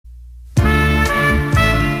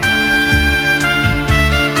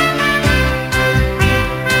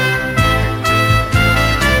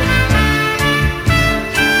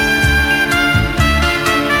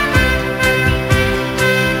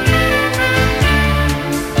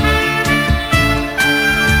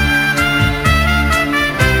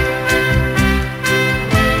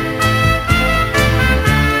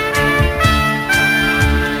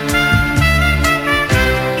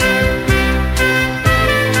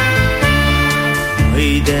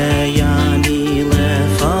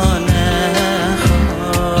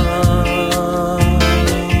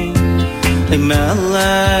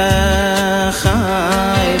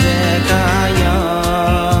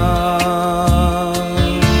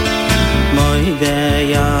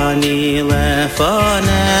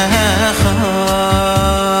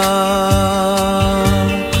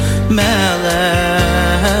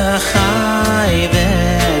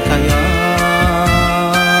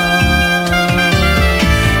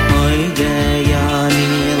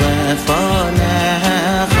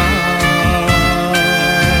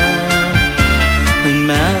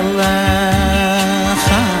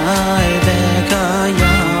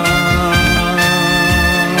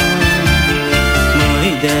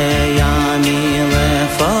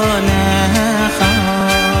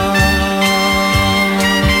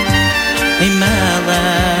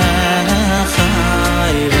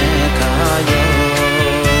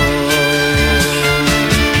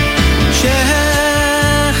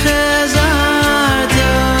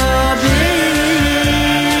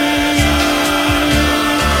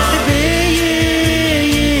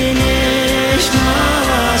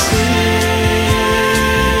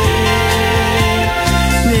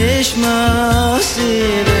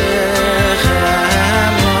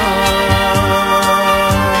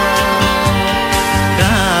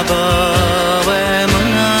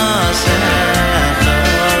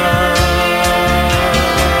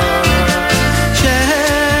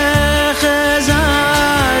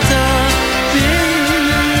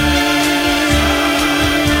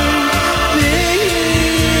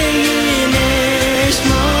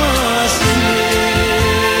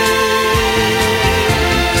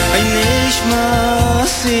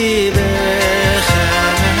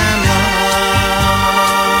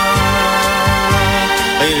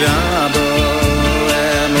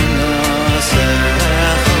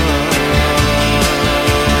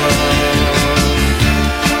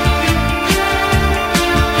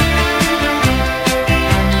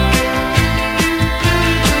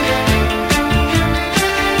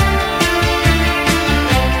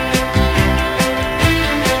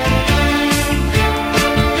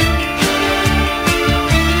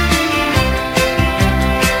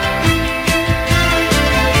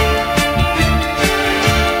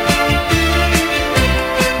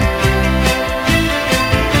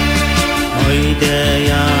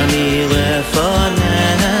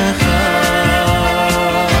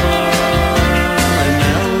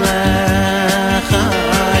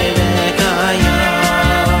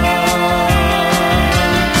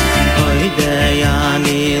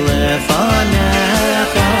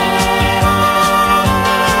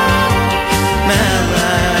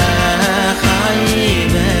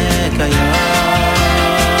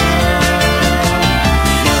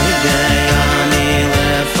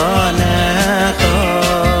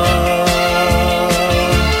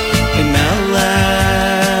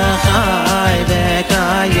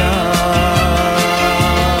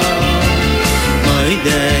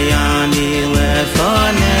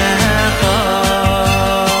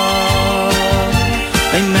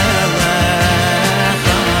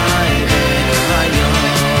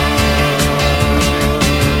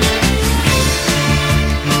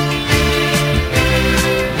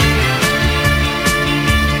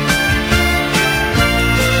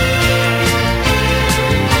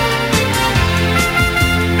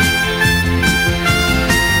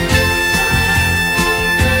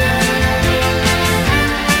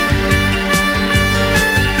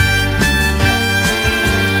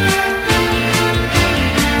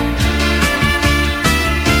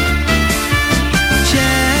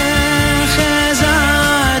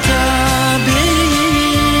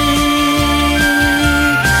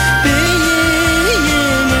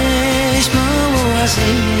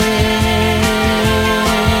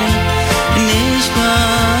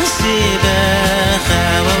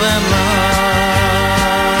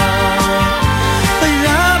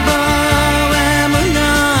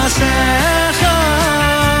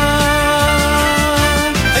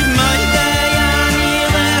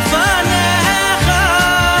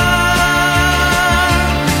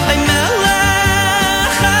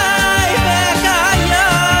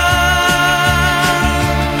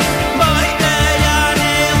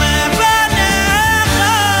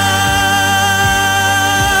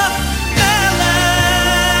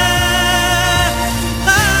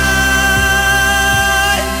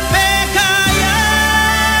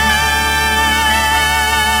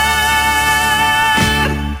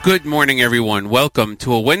Good morning, everyone. Welcome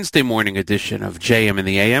to a Wednesday morning edition of JM in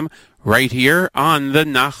the AM, right here on the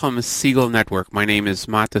Nachum Segal Network. My name is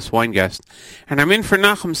Matis Weingast, and I'm in for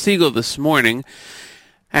Nachum Segal this morning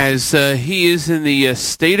as he is in the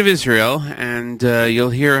state of Israel, and you'll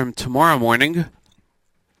hear him tomorrow morning.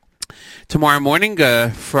 Tomorrow morning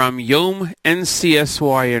from Yom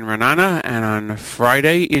NCSY in Ra'anana, and on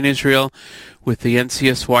Friday in Israel with the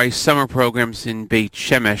NCSY summer programs in Beit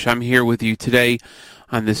Shemesh. I'm here with you today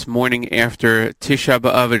on this morning after Tisha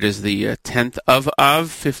B'Av. It is the 10th of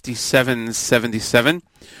Av, 5777,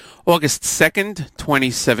 August 2nd,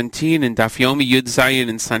 2017, in Daf Yomi Yud Zayin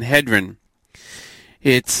in Sanhedrin.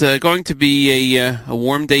 It's going to be a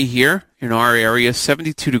warm day here in our area,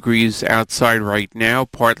 72 degrees outside right now,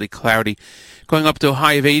 partly cloudy, going up to a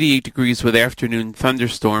high of 88 degrees with afternoon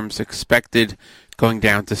thunderstorms expected, going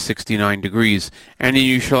down to 69 degrees. And in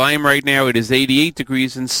Yerushalayim right now, it is 88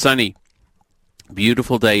 degrees and sunny.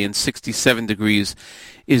 Beautiful day, and 67 degrees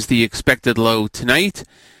is the expected low tonight,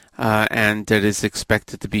 and it is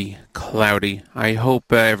expected to be cloudy. I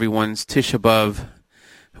hope everyone's Tisha B'Av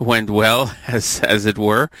went well, as it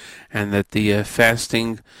were, and that the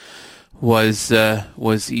fasting was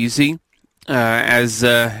easy. As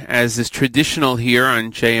is traditional here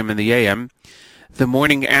on JM and the AM, the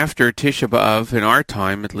morning after Tisha B'Av, in our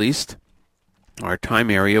time at least, our time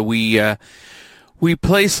area, we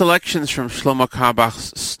play selections from Shlomo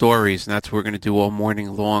Carlebach's stories, and that's what we're going to do all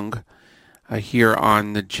morning long here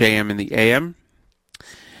on the JM and the AM.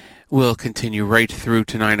 We'll continue right through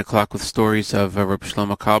to 9 o'clock with stories of Reb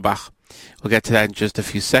Shlomo Carlebach. We'll get to that in just a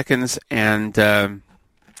few seconds, and then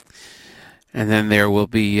there will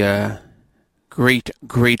be great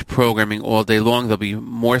programming all day long. There'll be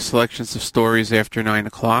more selections of stories after 9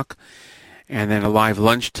 o'clock, and then a live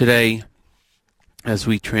lunch today as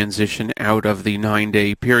we transition out of the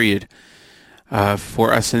 9-day period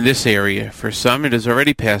for us in this area. For some, it is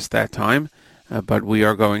already past that time, but we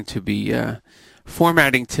are going to be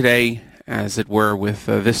formatting today, as it were, with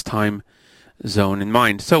this time zone in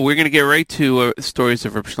mind. So we're going to get right to stories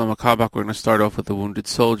of Reb Shlomo Carlebach. We're going to start off with the wounded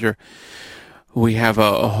soldier. We have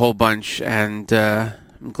a whole bunch, and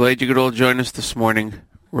I'm glad you could all join us this morning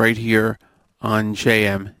right here on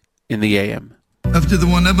JM in the AM. After the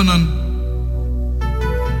war in Lebanon,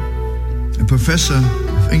 a professor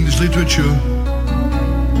of English literature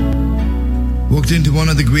walked into one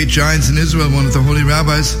of the great giants in Israel, one of the holy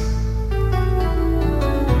rabbis.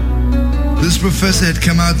 This professor had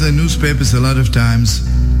come out in the newspapers a lot of times.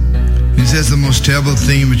 He says the most terrible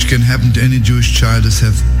thing which can happen to any Jewish child is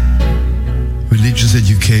have religious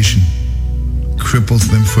education. Cripples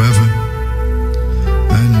them forever.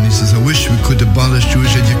 And he says, I wish we could abolish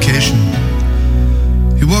Jewish education.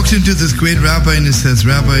 He walked into this great rabbi and he says,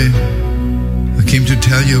 Rabbi, I came to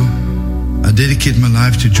tell you, I dedicate my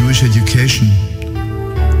life to Jewish education.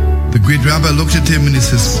 The great rabbi looked at him and he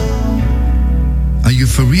says, are you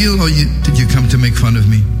for real, or did you come to make fun of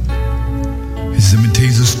me? He says, let me tell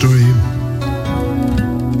you the story.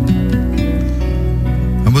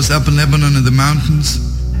 I was up in Lebanon in the mountains.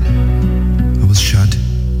 I was shot.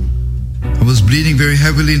 I was bleeding very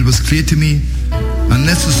heavily, and it was clear to me,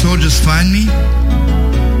 unless the soldiers find me,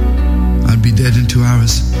 I'll be dead in 2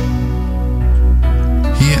 hours.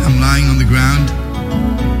 Here I'm lying on the ground,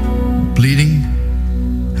 bleeding,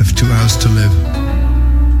 have 2 hours to live.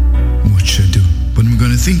 What should I do? What am I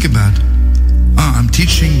going to think about? I'm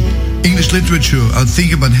teaching English literature. I'll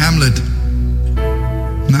think about Hamlet.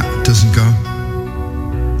 No, it doesn't go.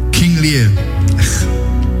 King Lear.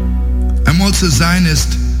 I'm also a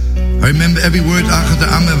Zionist. I remember every word Achad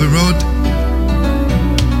Am ever wrote.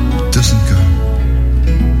 It doesn't go.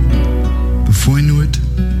 Before I knew it,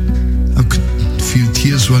 I could feel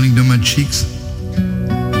tears rolling down my cheeks.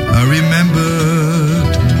 I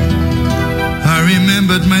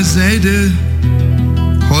remembered my Zayde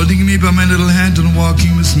holding me by my little hand and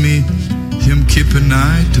walking with me Yom Kippur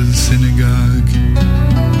night to the synagogue.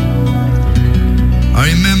 I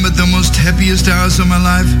remembered the most happiest hours of my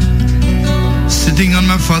life, sitting on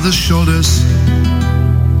my father's shoulders,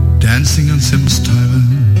 dancing on Sim's Torah.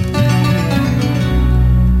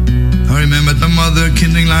 I remembered my mother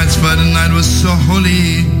kindling lights. Friday night was so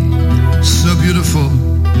holy, so beautiful.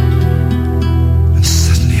 And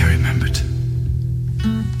suddenly I remembered,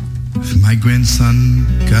 if my grandson,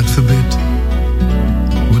 God forbid,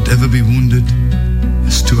 would ever be wounded,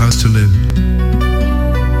 has 2 hours to live.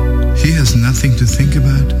 He has nothing to think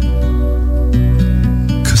about,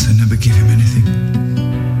 because I never gave him anything.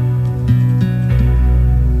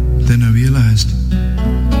 Then I realized,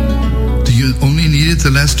 do you only need it the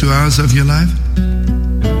last 2 hours of your life?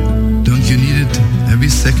 Don't you need it every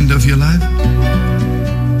second of your life?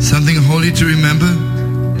 Something holy to remember?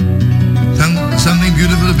 Something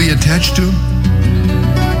beautiful to be attached to?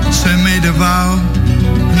 So I made a vow,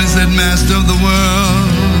 and I said, Master of the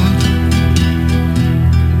world,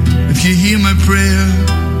 if you hear my prayer,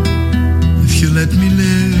 if you let me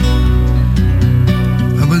live,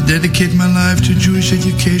 I will dedicate my life to Jewish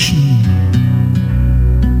education.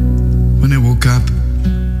 When I woke up,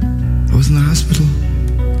 I was in the hospital,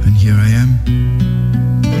 and here I am.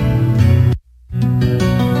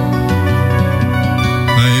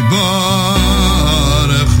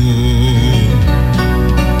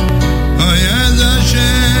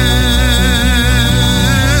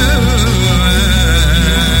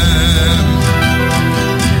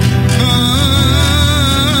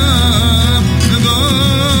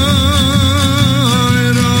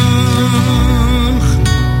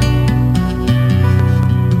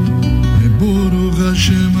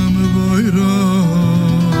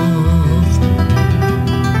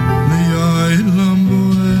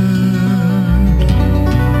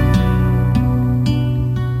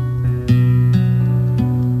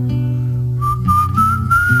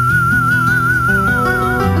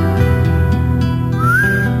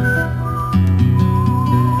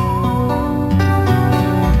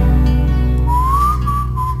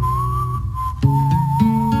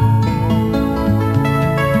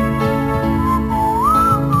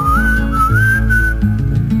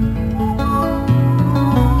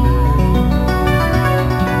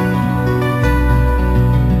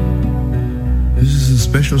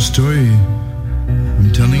 story.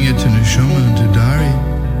 I'm telling it to Neshama and to Dari,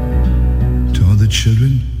 to all the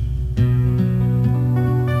children.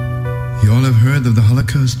 You all have heard of the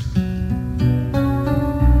Holocaust.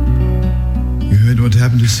 You heard what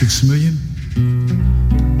happened to 6 million?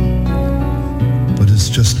 But it's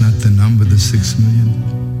just not the number, the 6 million.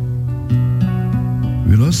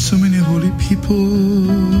 We lost so many holy people.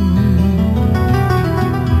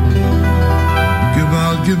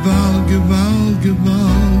 Gewalt, Gewalt, Gewalt,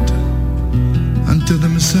 Gewalt. Until the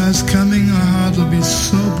Messiah is coming, our heart will be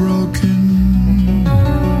so broken.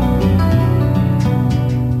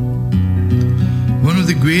 One of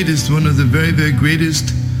the greatest, one of the very, very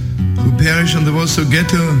greatest who perished on the Warsaw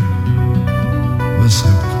Ghetto was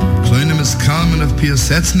Kleinimus Kalman of Pius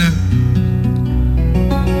Setzner,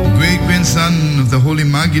 great-grandson of the holy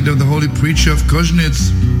Maggid, of the holy preacher of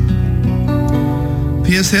Koznitz.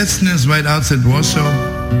 Pius Setzner is right outside Warsaw.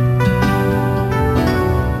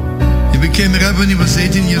 He became a Rebbe when he was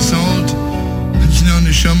 18 years old. And you know,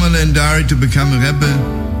 Neshama Lehendari, to become a Rebbe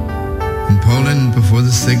in Poland before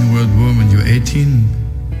the Second World War, when you're 18,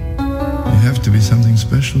 you have to be something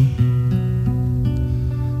special.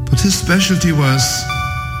 But his specialty was,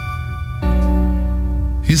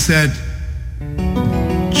 he said,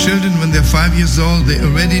 children, when they're 5 years old, they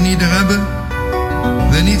already need a Rebbe.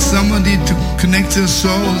 They need somebody to connect their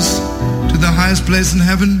souls to the highest place in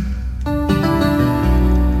heaven.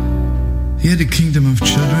 He had a kingdom of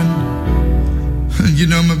children. And you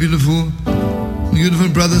know, my beautiful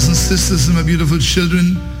brothers and sisters and my beautiful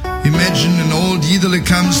children, imagine an old Yidele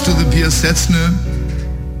comes to the Pius Setzner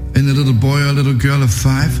and a little boy or a little girl of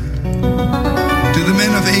 5. To the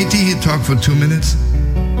man of 80, he talked for 2 minutes.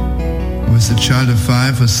 With a child of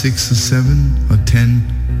 5 or 6 or 7 or 10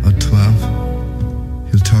 or 12,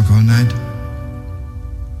 he'll talk all night.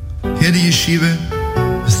 He had a yeshiva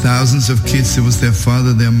with thousands of kids. It was their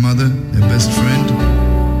father, their mother, their best friend.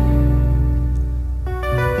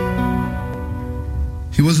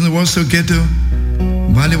 He was in the Warsaw Ghetto.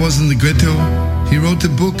 While he was in the ghetto, he wrote a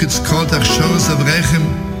book. It's called Achshoros Avrechem.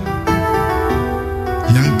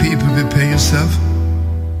 Young people, prepare yourself.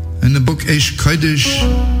 And the book Eish Kodesh,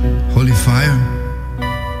 Holy Fire.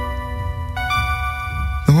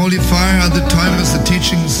 The Holy Fire are the Torahs, the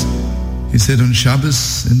teachings. He said on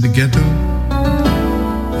Shabbos in the ghetto.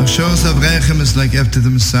 Achshoros Avrechem is like after the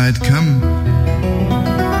Messiah had come.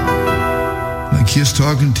 Like he is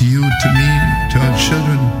talking to you, to me, to our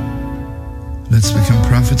children. Let's become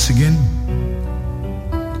prophets again.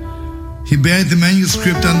 He buried the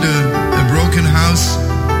manuscript under a broken house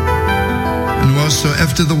in Warsaw.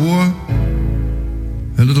 After the war,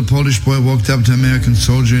 a little Polish boy walked up to an American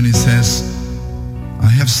soldier and he says, I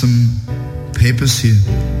have some papers here.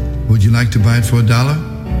 Would you like to buy it for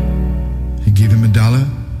 $1? He gave him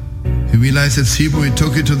 $1. He realized it's Hebrew. He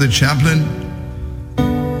took it to the chaplain,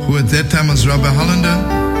 who at that time was Rabbi Hollander.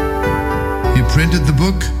 He printed the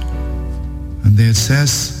book, and there it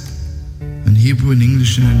says, in Hebrew, in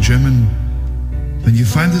English, and in German, when you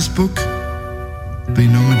find this book, be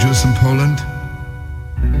no more Jews in Poland,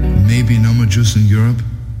 maybe no more Jews in Europe,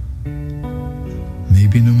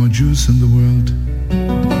 maybe no more Jews in the world.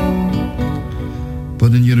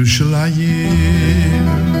 But in Yerushalayim,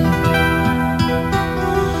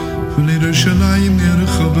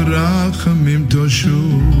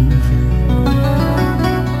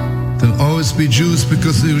 there'll always be Jews,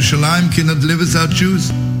 because Yerushalayim cannot live without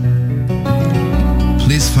Jews.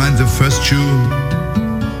 Please find the first Jew.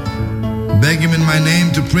 Beg him in my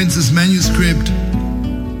name to print this manuscript.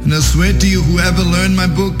 And I swear to you, whoever learned my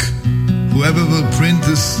book, whoever will print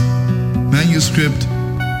this manuscript,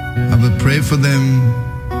 I will pray for them.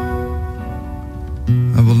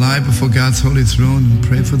 I will lie before God's holy throne and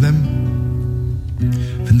pray for them.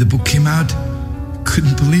 When the book came out, I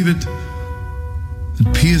couldn't believe it.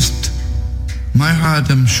 It pierced my heart.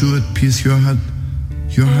 I'm sure it pierced your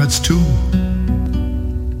hearts too.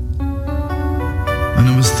 And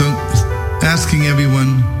I was asking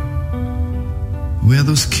everyone, where are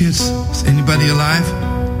those kids? Is anybody alive?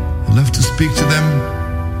 I'd love to speak to them.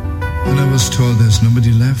 And I was told there's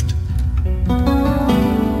nobody left.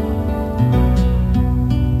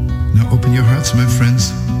 Now open your hearts, my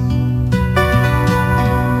friends.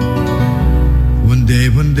 One day,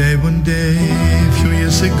 a few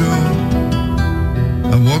years ago,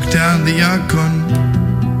 I walked down the Yarkon,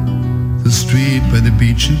 the street by the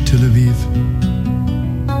beach in Tel Aviv.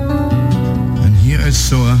 And here I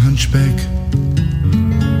saw a hunchback,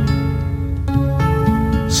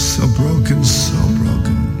 so broken.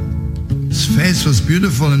 His face was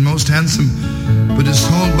beautiful and most handsome, but his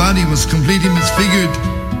whole body was completely misfigured.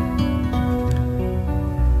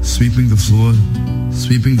 His sweeping the floor,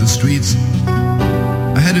 sweeping the streets.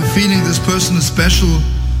 I had a feeling this person is special,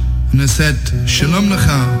 and I said, Shalom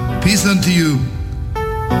Lecha, peace unto you.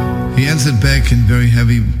 He answered back in very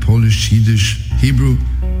heavy Polish, Yiddish, Hebrew.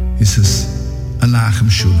 He says,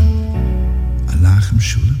 Alachem Shulam. Alachem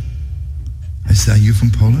Shulam? I said, are you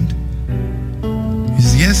from Poland? He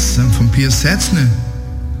says, yes, I'm from Piasetzne.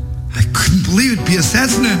 I couldn't believe it,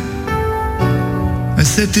 Piasetzne. I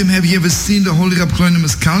said to him, have you ever seen the Holy Reb Shlomo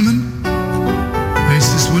Carlebach? And he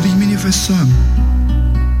says, what do you mean if I saw him?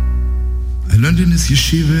 I learned in his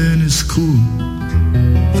yeshiva, in his school,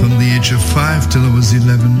 from the age of 5 till I was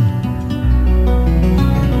 11.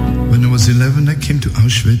 When I was 11, I came to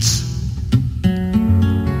Auschwitz.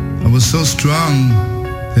 I was so strong,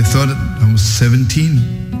 they thought I was 17.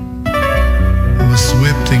 I was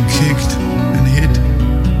whipped and kicked and hit.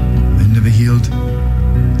 I never healed.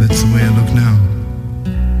 That's the way I look now.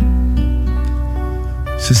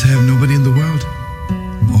 He says, I have nobody in the world.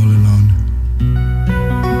 I'm all alone.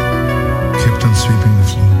 Kept on sweeping the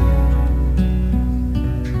floor.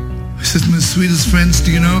 I said, my sweetest friends,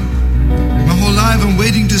 do you know, my whole life I'm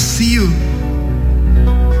waiting to see you.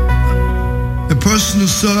 A person who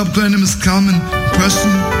saw Reb Shlomo Carlebach, a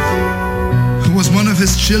person who was one of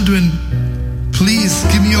his children. Please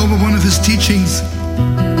give me over one of his teachings.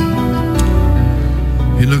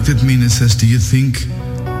 He looked at me and he says, do you think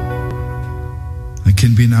I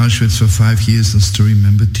can be in Auschwitz for 5 years and still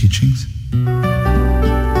remember teachings? I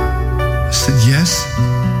said, yes,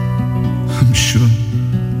 I'm sure.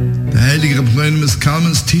 The Heilige Reb Shlomo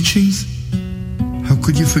Carlebach's teachings, how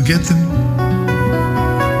could you forget them?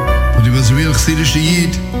 But he was a real Chassidish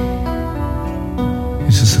Yid.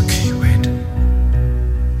 He says, okay, wait.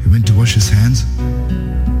 He went to wash his hands.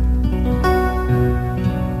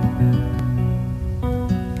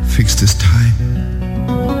 Fixed his tie.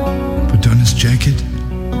 Put on his jacket.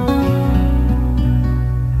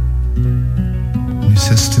 And he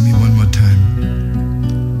says to me one more time,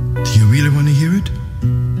 do you really want to hear it?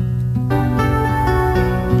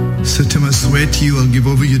 I said to him, I swear to you, I'll give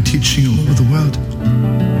over your teaching all over the world.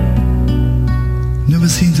 Never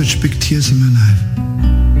seen such big tears in my life.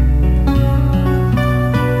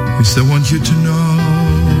 He said, I want you to know,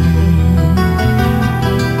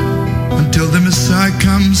 until the Messiah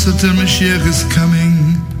comes, until Mashiach is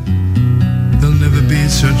coming, there'll never be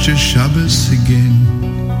such a Shabbos again.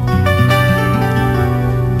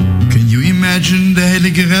 Can you imagine the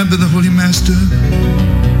Heilige Rebbe, the Holy Master,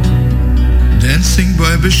 dancing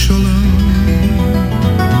by Besholem?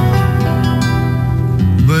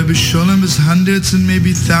 By Besholem is hundreds and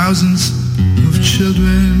maybe thousands of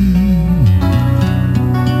children.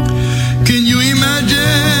 Can you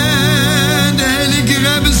imagine the Heilige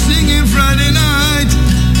Rebbe singing Friday night?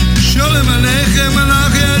 Sholem Aleichem,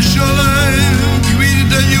 Alachei Sholem,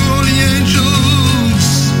 greeted are you holy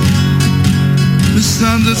angels, the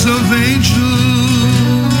sons of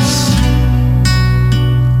angels.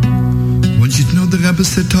 Want you to know the Rebbe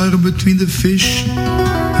said Torah between the fish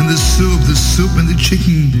and the soup and the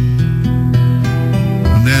chicken,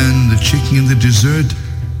 and then the chicken and the dessert.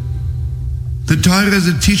 The Torah is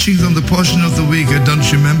the teachings on the portion of the week, I don't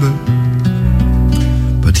remember.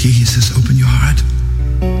 But here he says, open your heart.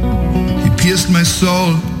 He pierced my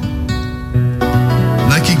soul,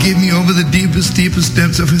 like he gave me over the deepest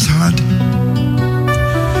depths of his heart.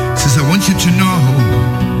 He says, I want you to know,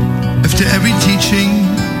 after every teaching,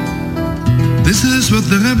 this is what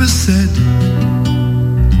the Rebbe said.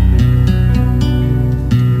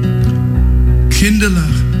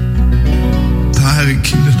 Kinderlach, Tahare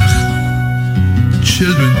Kinderlach.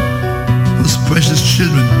 Children, those precious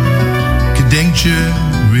children, gedenkt je,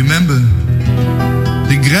 remember,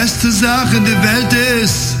 die größte Sache in der Welt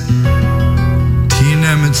ist,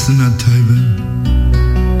 Tina Mitzvah Taiba.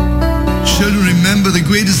 Children, remember, the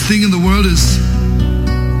greatest thing in the world is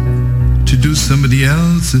to do somebody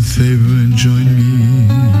else a favor and join me.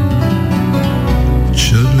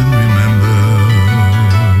 Children, remember,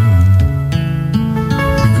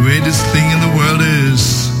 the greatest thing in the world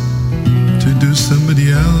is to do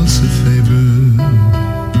somebody else a favor.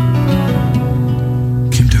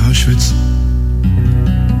 Came to Auschwitz.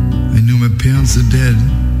 I knew my parents are dead.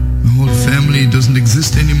 My whole family doesn't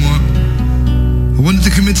exist anymore. I wanted to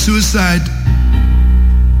commit suicide.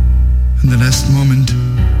 In the last moment,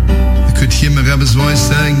 I could hear my Rebbe's voice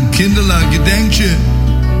saying, Kinderlach, gedenkt je.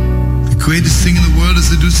 The greatest thing in the world is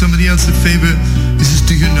to do somebody else a favor. He says,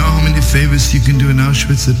 do you know how many favors you can do in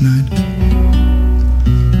Auschwitz at night?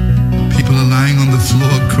 People are lying on the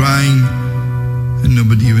floor crying, and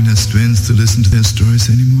nobody even has strength to listen to their stories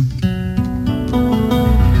anymore.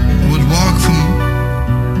 I would walk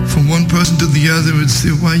from one person person to the other would say,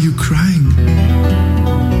 why are you crying?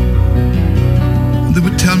 And they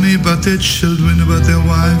would tell me about their children, about their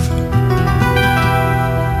wife,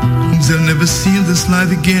 whom they'll never see in this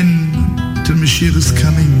life again till Mashiach is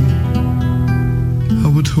coming. I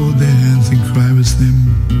would hold their hands and cry with them.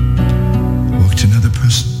 Walk to another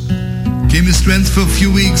person. Gave me strength for a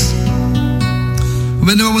few weeks.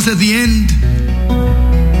 When I was at the end,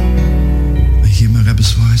 I hear my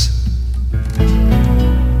Rebbe's voice.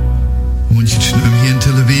 I want you to know I'm here in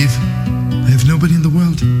Tel Aviv. I have nobody in the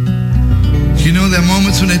world. You know, there are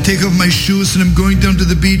moments when I take off my shoes and I'm going down to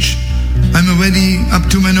the beach. I'm already up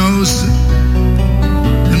to my nose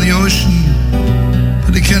in the ocean.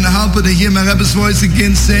 But I can't help it. I hear my Rebbe's voice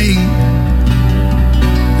again saying,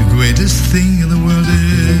 the greatest thing in the world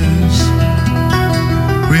is,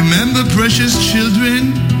 remember, precious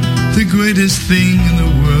children, the greatest thing in the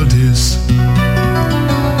world is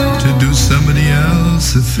to do somebody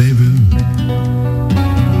else a favor.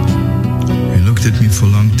 He looked at me for a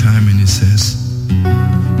long time and he says,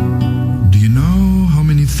 do you know how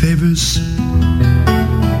many favors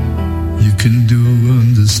you can do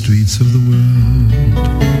on the streets of the world?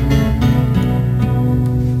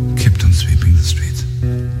 Kept on sweeping the streets.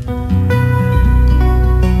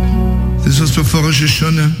 This was before Rosh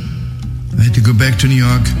Hashanah. I had to go back to New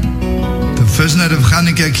York. The first night of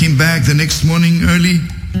Hanukkah I came back. The next morning early,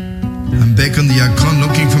 I'm back on the Yakon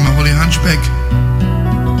looking for my holy hunchback.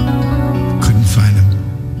 Couldn't find him.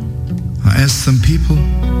 I asked some people,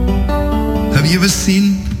 have you ever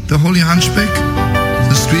seen the holy hunchback,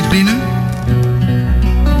 the street cleaner?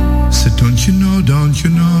 I said, don't you know?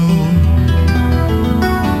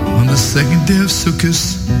 On the second day of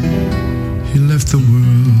Sukkot, he left the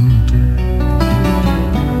world.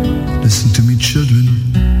 Listen to me, children.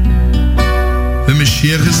 The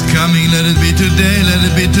Mashiach is coming. Let it be today, let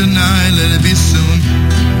it be tonight, let it be soon.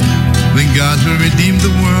 When God will redeem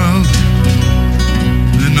the world,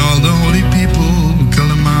 and all the holy people will call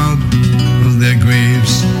him out of their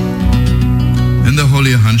graves. And the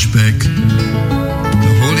holy hunchback,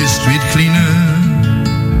 the holy street cleaner,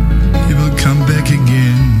 he will come back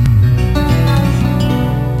again.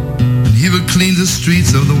 And he will clean the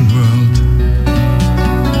streets of the world.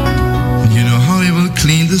 He will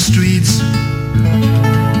clean the streets,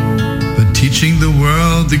 but teaching the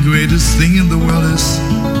world the greatest thing in the world is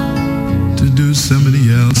to do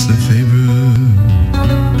somebody else a favor.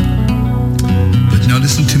 But now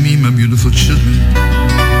listen to me, my beautiful children.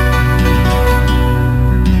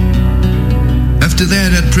 After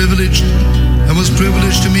that, I was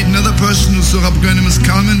privileged to meet another person who saw Reb Shlomo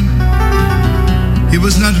Carlebach. He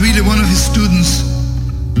was not really one of his students,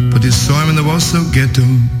 but he saw him in the Warsaw ghetto.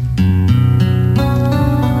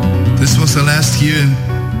 This was the last year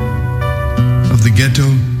of the ghetto.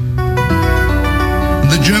 And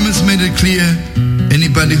the Germans made it clear,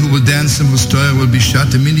 anybody who will dance in Mostoya will be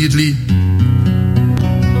shot immediately.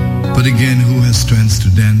 But again, who has strength to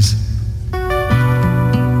dance?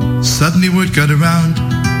 Suddenly word got around.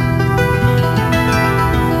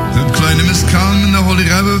 Reb Shlomo Carlebach, the Holy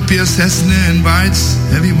Rebbe of Piers Hessene, invites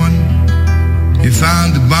everyone. He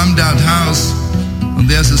found a bombed out house, and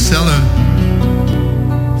there's a cellar.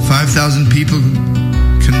 5,000 people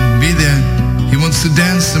can be there. He wants to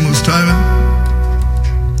dance the Mostoya.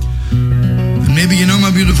 And maybe you know,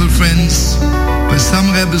 my beautiful friends, by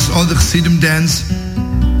some Rebbes all the Chassidim dance.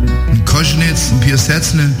 In Koschnitz and Piers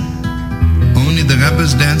Hessene, only the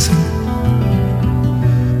Rebbes dancing.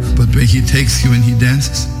 But where he takes you and he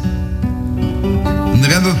dances. And the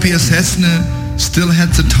Rebbe of Piers Hessene still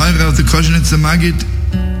had the Torah of the Koschnitzer Maggid.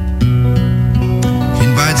 He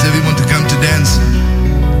invites everyone to come to dance.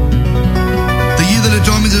 The year that he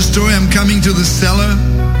told me the story, I'm coming to the cellar,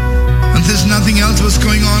 and there's nothing else was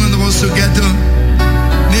going on in the Warsaw ghetto.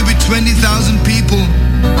 Maybe 20,000 people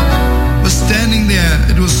were standing there.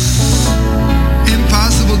 It was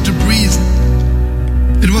impossible to breathe.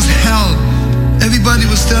 It was hell. Everybody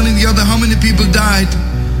was telling the other how many people died.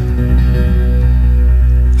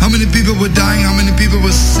 How many people were dying, how many people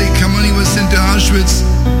were sick, how many were sent to Auschwitz.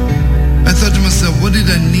 I thought to myself, what did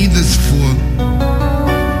I need this for?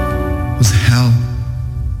 It was hell.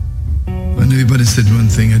 And everybody said one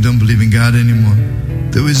thing, I don't believe in God anymore.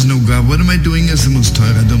 There is no God. What am I doing as the most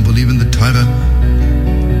Torah? I don't believe in the Torah.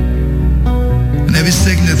 And every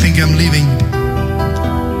second I think I'm leaving.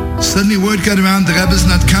 Suddenly word got around, the Rebbe is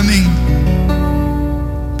not coming.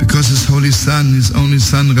 Because his holy son, his only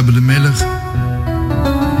son, Rebbe Melech,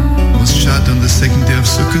 was shot on the second day of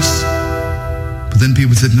Sukkot. But then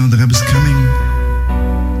people said, no, the Rebbe's coming.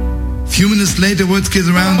 A few minutes later, word gets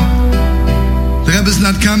around, the Rebbe's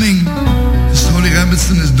not coming. His holy Rebbe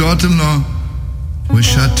and his daughter-in-law was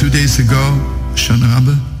shot 2 days ago, Shon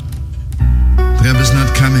Rabbe. The Rebbe's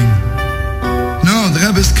not coming. No, the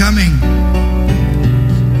Rebbe's coming.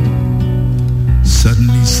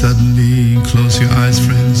 Suddenly, close your eyes,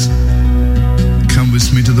 friends. Come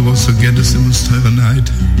with me to the Warsaw Ghetto Simbus Torah night.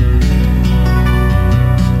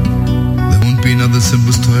 There won't be another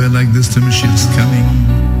Simbus Torah like this. The Mashiach's coming.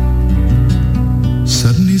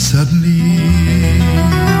 Suddenly,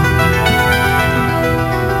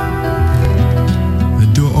 the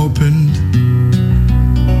door opened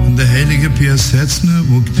and the Heilige Pius Hetzner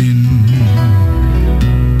walked in.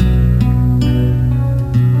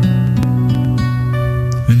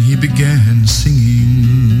 And he began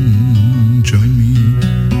singing, join me.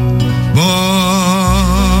 Baruch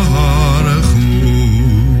Hu.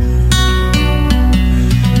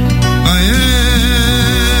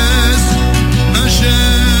 Ayes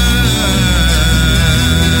Hashem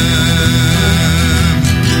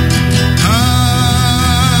HaMevairach.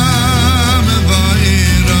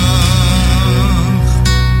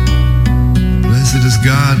 Blessed is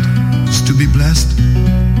God, is to be blessed.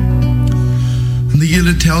 The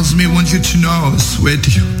Yila tells me, I want you to know, I swear to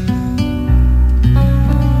you.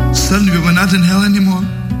 Suddenly we were not in hell anymore.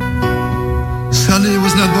 Suddenly there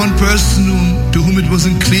was not one person to whom it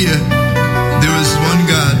wasn't clear there is one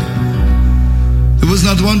God. There was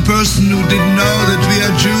not one person who didn't know that we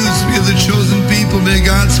are Jews, we are the chosen people, we are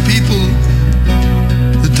God's people.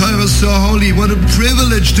 The Torah is so holy, what a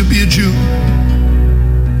privilege to be a Jew.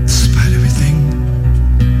 Despite everything.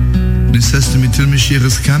 And he says to me, till Mashiach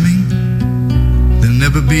is coming, there'll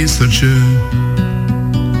never be such a,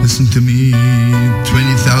 listen to me,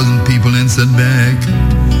 20,000 people answered back.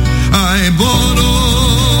 I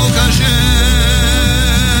Baruch Hashem.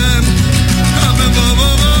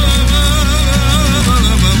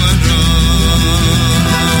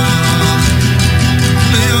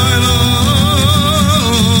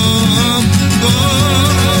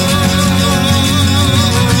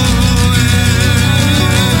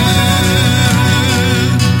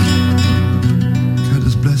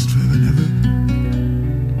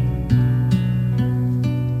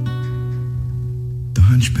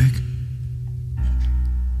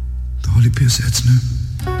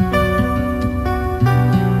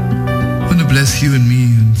 I want to bless you and me,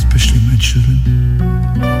 and especially my children.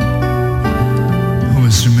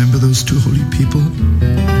 Always remember those two holy people.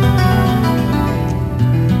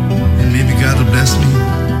 And maybe God will bless me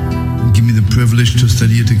and give me the privilege to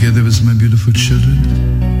study here together with my beautiful children.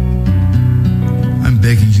 I'm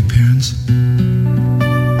begging you, parents,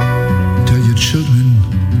 tell your children,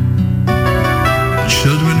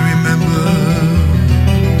 remember,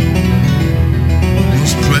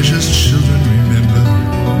 precious children, remember,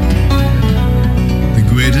 the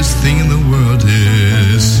greatest thing in the world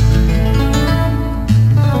is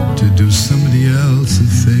to do somebody else a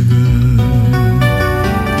favor.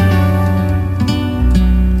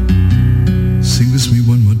 Sing with me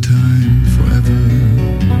one more time, forever.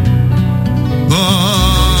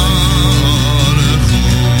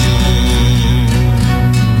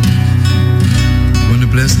 Want to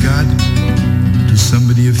bless God? Do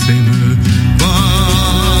somebody a favor.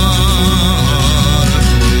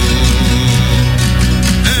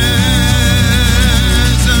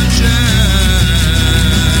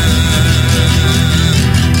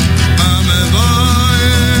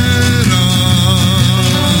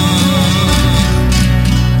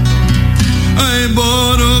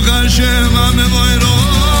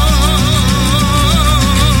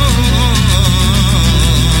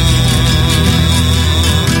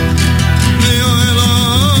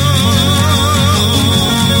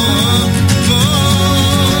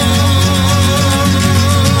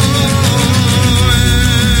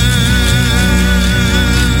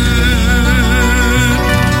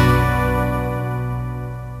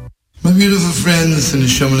 In the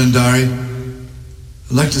Shomel and Dari,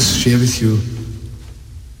 I'd like to share with you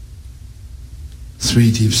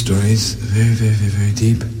 3 deep stories, very, very, very, very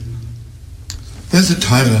deep. There's a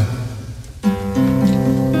Torah.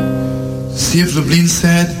 C.F. Lublin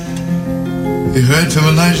said, we heard from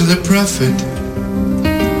Elijah the prophet,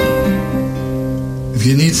 if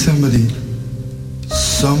you need somebody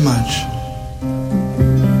so much,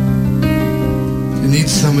 if you need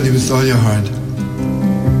somebody with all your heart,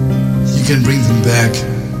 you can bring them back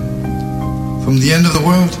from the end of the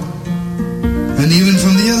world and even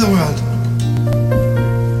from the other world.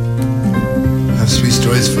 I have 3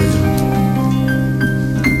 stories for you.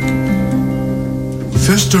 The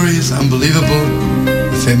first story is unbelievable,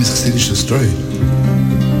 a famous Hasidic story.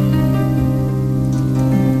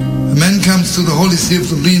 A man comes to the Holy See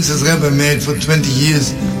of Lublin, says, Rebbe, I married for 20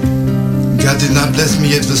 years. God did not bless me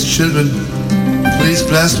yet with children. please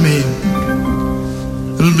bless me.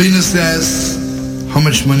 Little Blina says, how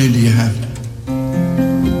much money do you have?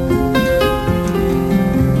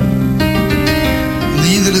 And the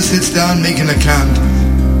Yiddish sits down, make an account.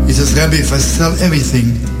 He says, Rabbi, if I sell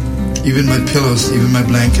everything, even my pillows, even my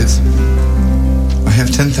blankets, I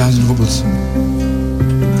have 10,000 rubles.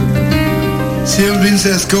 So Little Blina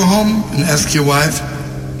says, go home and ask your wife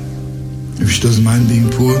if she doesn't mind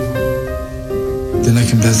being poor. Then I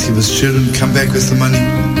can bless you with children, come back with the money.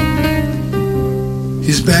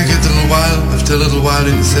 He's back after a little while,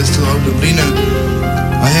 and he says to Little Blina,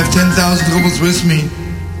 I have 10,000 rubles with me.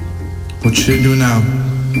 What should I do now?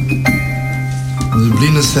 Little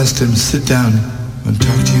Blina says to him, sit down and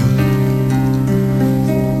talk to you.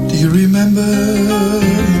 Do you remember?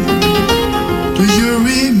 Do you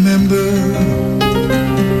remember?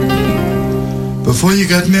 Before you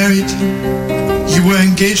got married, you were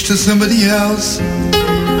engaged to somebody else.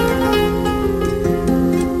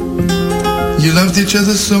 You loved each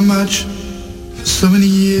other so much for so many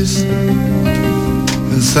years,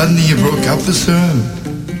 and suddenly you broke up with her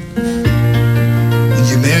and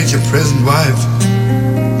you married your present wife.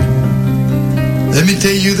 Let me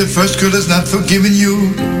tell you, the first girl has not forgiven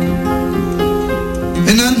you,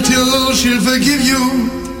 and until she'll forgive you,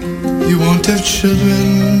 you won't have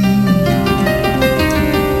children.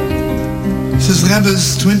 He says,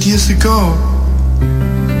 Rabbis, 20 years ago,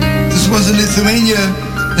 this was in Lithuania,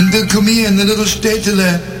 in Vilkomia, in the little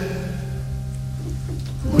Städtele.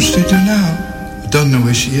 What should I do now? I don't know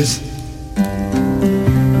where she is.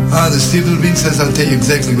 The Steve Little Bean says, I'll tell you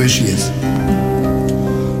exactly where she is.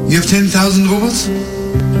 You have 10,000 rubles?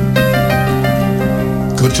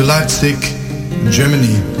 Go to Leipzig,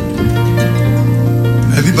 Germany.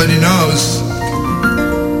 Everybody knows,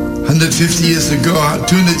 150 years ago,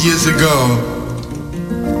 200 years ago,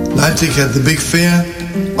 Leipzig had the big fair.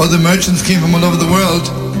 All the merchants came from all over the world.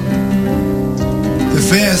 The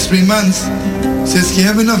fair is 3 months. Says, you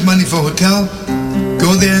have enough money for a hotel?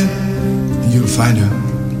 Go there and you'll find her.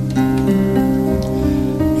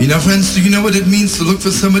 You know, friends, do you know what it means to look for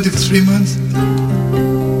somebody for 3 months?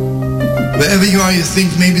 Wherever you are, you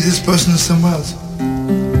think maybe this person is somewhere else.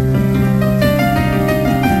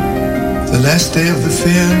 The last day of the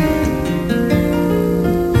fair,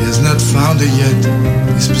 he has not found her yet.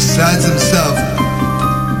 He's beside himself.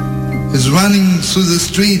 He's running through the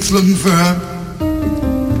streets looking for her.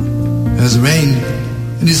 There's rain,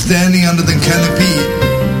 and he's standing under the canopy.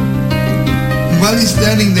 And while he's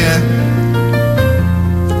standing there,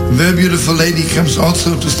 a very beautiful lady comes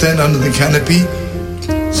also to stand under the canopy.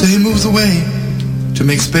 So he moves away to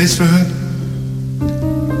make space for her.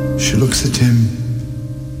 She looks at him.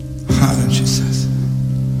 And she says,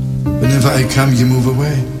 whenever I come, you move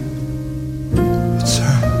away. It's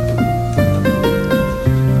her.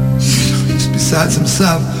 He's besides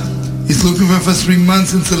himself. He's looking for her for 3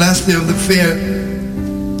 months. It's the last day of the fair.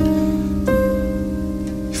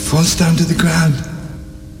 He falls down to the ground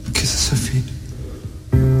and kisses her feet.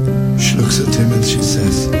 She looks at him and she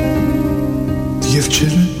says, do you have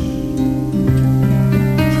children?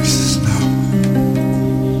 He says, no.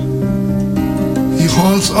 He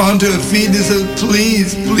holds onto her feet and says,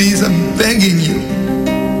 please, please, I'm begging you.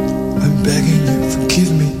 I'm begging you,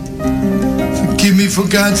 forgive me. Forgive me for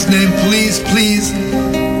God's name, please, please.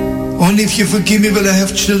 Only if you forgive me will I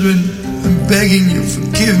have children. I'm begging you,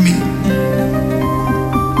 forgive me.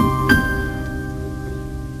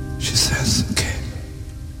 She says, okay,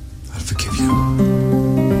 I'll forgive you.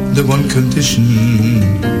 Under one condition.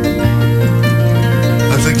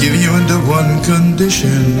 I'll forgive you under one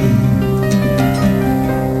condition.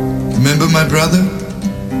 Remember my brother?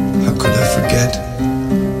 How could I forget?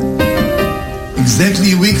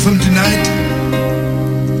 Exactly a week from tonight,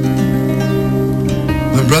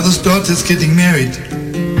 my brother's daughter's getting married.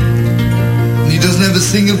 And he doesn't have a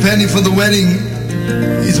single penny for the wedding.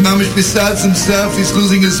 He's mamish besides himself. He's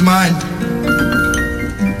losing his mind.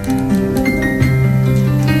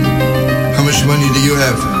 How much money do you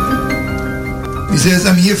have? He says,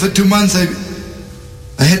 I'm here for 2 months.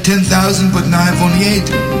 I had 10,000, but now I have only 8.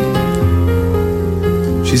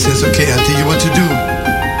 She says, okay, I'll tell you what to do.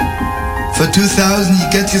 For 2,000, you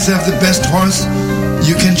get yourself the best horse.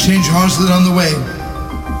 You can change horses on the way.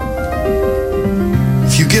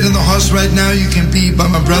 If you get in the horse right now, you can be by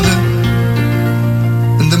my brother.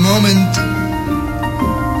 And the moment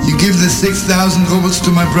you give the 6,000 rubles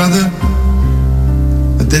to my brother,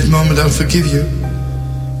 at that moment I'll forgive you.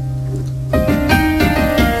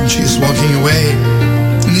 And she's walking away.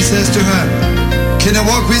 And he says to her, can I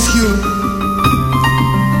walk with you?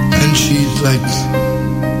 And she, like,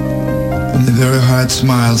 with a very hard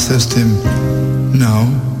smile, says to him, no,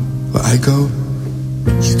 where I go,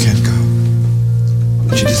 You can't go.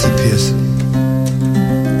 And she disappears.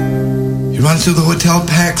 He runs through the hotel,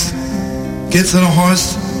 packs, gets on a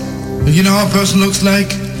horse, and you know how a person looks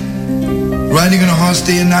like? Riding on a horse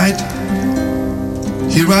day and night.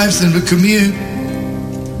 He arrives in the Khmer,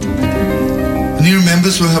 and he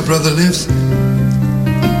remembers where her brother lives.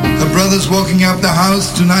 Her brother's walking up the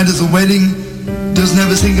house, tonight is a wedding, doesn't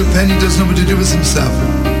have a single penny, doesn't know what to do with himself.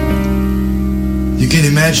 You can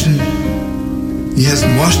imagine, he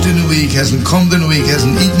hasn't washed in a week, hasn't combed in a week,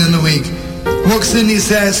 hasn't eaten in a week. Walks in, he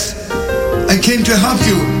says, I came to help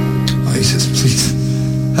you. Oh, he says, please,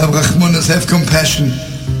 have Rachmanas, have compassion.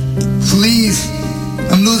 Please,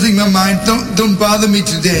 I'm losing my mind. Don't bother me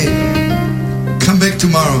today. Come back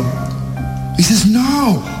tomorrow. He says,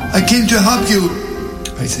 no, I came to help you.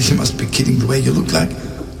 I says, you must be kidding the way you look like.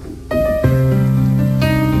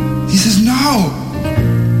 He says, no.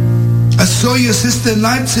 I saw your sister in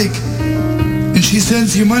Leipzig and she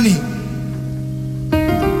sends you money.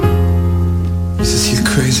 He says, you're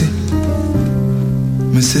crazy.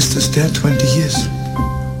 My sister's dead 20 years.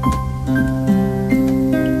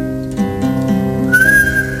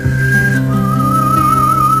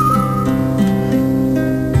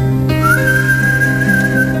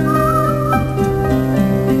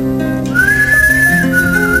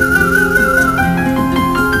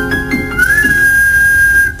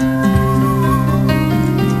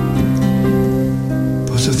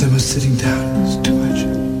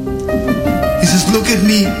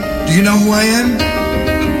 Do you know who I am?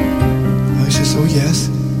 Oh, he says, oh yes.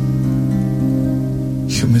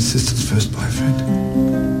 You're my sister's first boyfriend.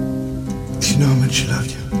 Do you know how much she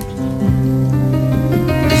loved you? Do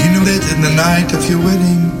you know that in the night of your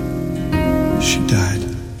wedding, she died?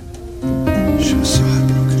 She was so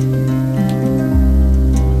heartbroken.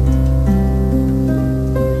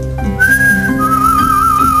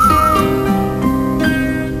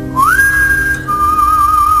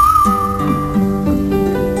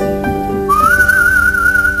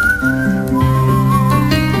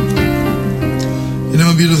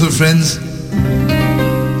 Beautiful friends, I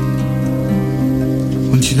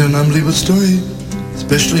want you to know an unbelievable story,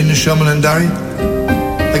 especially in the Shaman and Dari.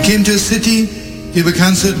 I came to a city, gave a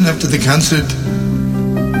concert, and after the concert,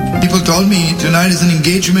 people told me, tonight is an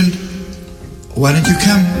engagement, why don't you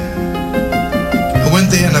come? I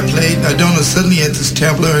went there and I played, I don't know, suddenly I had this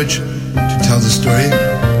terrible urge to tell the story.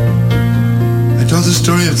 I told the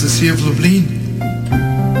story of the Sea of Lublin.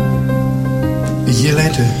 A year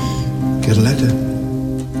later, get a letter.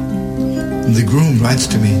 And the groom writes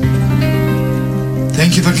to me,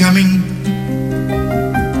 thank you for coming,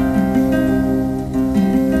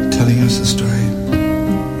 telling us the story.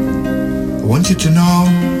 I want you to know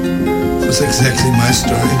it was exactly my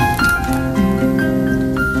story.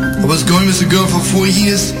 I was going with a girl for 4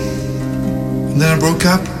 years, and then I broke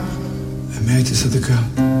up. I married this other girl.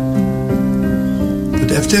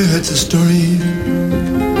 But after I heard the story,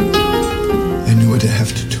 I knew what I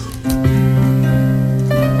have to do.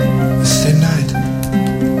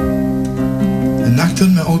 Knocked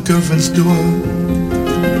on my old girlfriend's door.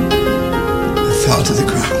 I fell to the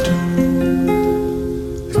ground.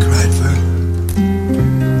 I cried for her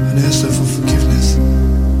and asked her for forgiveness.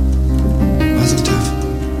 Mazel tov.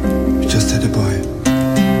 We just had a boy.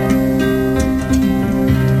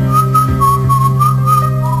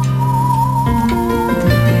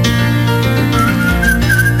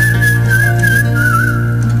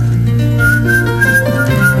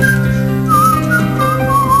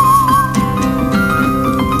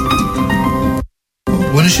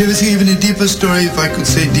 I want to share with you even a deeper story, if I could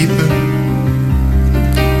say deeper.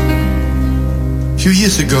 A few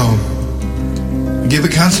years ago, I gave a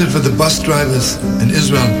concert for the bus drivers in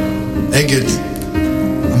Israel, Egged.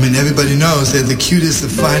 I mean, everybody knows they're the cutest, the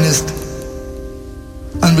finest,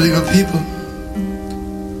 unbelievable people.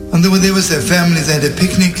 And they were there with their families, they had a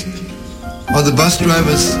picnic. All the bus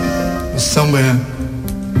drivers were somewhere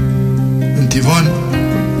in Tivon,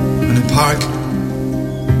 in a park.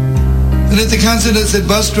 And at the concert I said,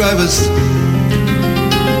 bus drivers,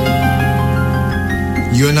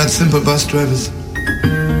 you're not simple bus drivers.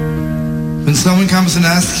 When someone comes and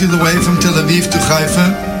asks you the way from Tel Aviv to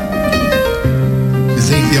Haifa, you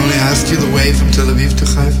think they only ask you the way from Tel Aviv to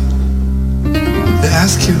Haifa? They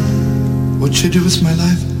ask you, what should I do with my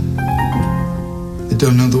life? They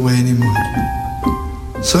don't know the way anymore.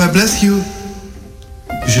 So I bless you.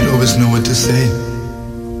 You should always know what to say.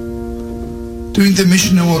 During the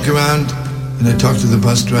mission I walk around and I talk to the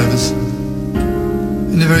bus drivers.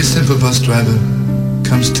 And a very simple bus driver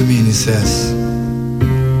comes to me and he says,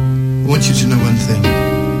 I want you to know one thing.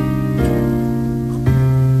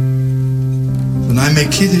 When I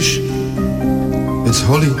make Kiddush, it's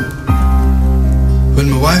holy. When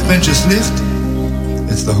my wife benches licht,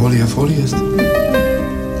 it's the holy of holiest.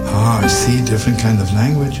 I see, different kind of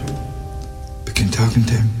language. Begin talking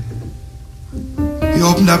to him. He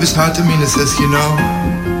opened up his heart to me and says, you know,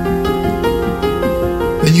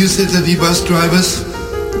 when you said that we bus drivers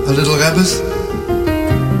are little rabbis,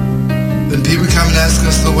 when people come and ask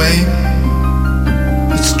us the way,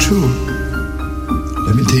 it's true.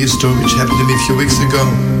 Let me tell you a story which happened to me a few weeks ago.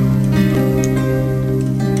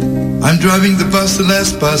 I'm driving the bus, the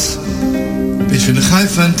last bus, between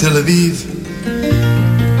Haifa and Tel Aviv.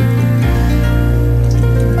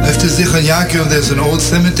 After Zichron Yaakov, there's an old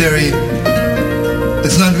cemetery.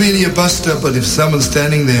 It's not really a bus stop, but if someone's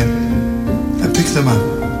standing there, I pick them up.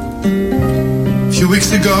 A few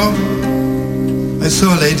weeks ago, I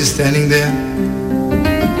saw a lady standing there.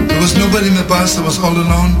 There was nobody in the bus, I was all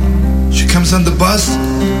alone. She comes on the bus.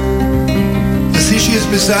 I see she is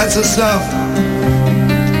besides herself.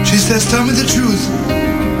 She says, tell me the truth.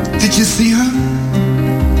 Did you see her?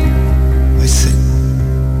 I said,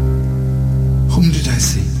 whom did I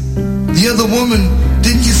see? The other woman.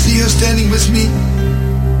 Didn't you see her standing with me?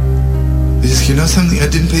 He says, you know something? I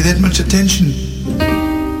didn't pay that much attention.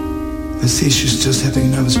 I see she's just having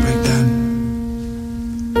a nervous breakdown.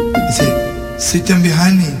 I say, sit down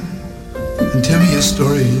behind me and tell me your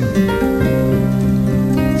story.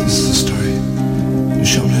 This is the story.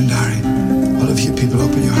 Shomon and Dari. All of you people,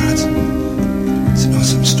 open your hearts. It's an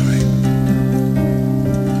awesome story.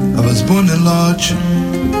 I was born in Lodz.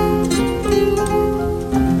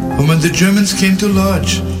 And when the Germans came to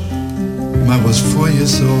Lodz, I was 4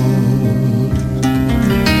 years old.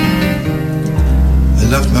 I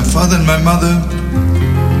loved my father and my mother,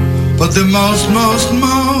 but the most,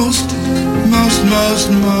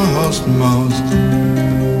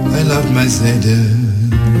 I loved my Zayde.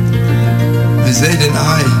 My Zayde and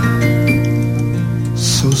I,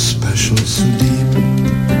 so special, so deep.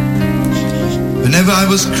 Whenever I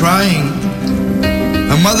was crying,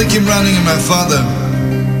 my mother came running and my father.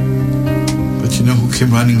 But you know who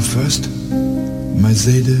came running first? My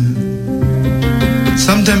Zayde.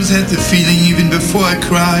 Sometimes I had the feeling even before I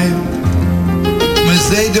cried, my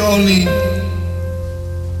Zayde only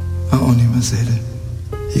my Zayde.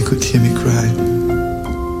 He could hear me cry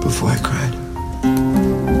before I cried.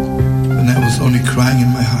 And I was only crying in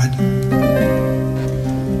my heart.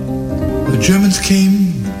 The Germans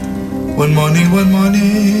came one morning.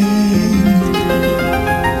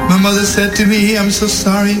 My mother said to me, I'm so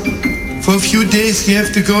sorry. For a few days you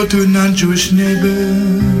have to go to a non-Jewish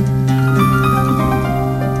neighbor.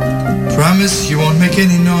 Promise you won't make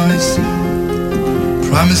any noise.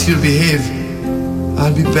 Promise you'll behave.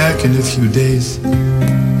 I'll be back in a few days.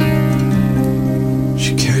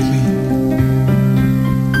 She carried me.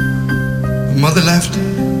 My mother left.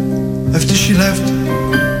 After she left,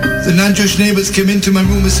 the non-Jewish neighbors came into my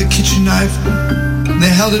room with a kitchen knife. And they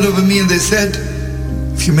held it over me and they said,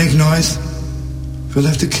 if you make noise, we'll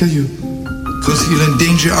have to kill you. Because you'll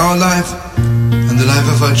endanger our life and the life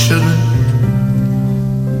of our children.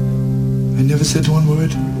 I never said one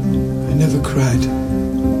word. I never cried.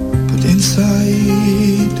 But inside,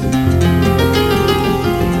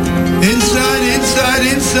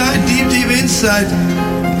 deep inside,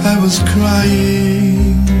 I was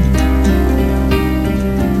crying.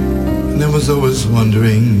 And I was always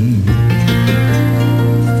wondering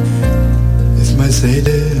if my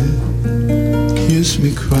Zayde hears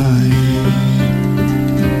me cry.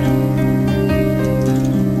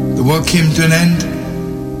 The war came to an end.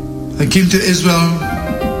 I came to Israel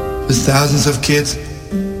with thousands of kids.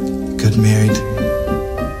 Got married.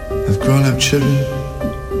 I've grown up children.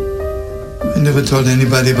 I never told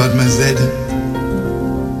anybody about my Zayde.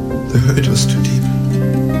 The hurt was too deep.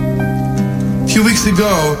 A few weeks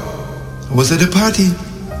ago, I was at a party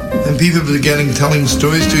and people began telling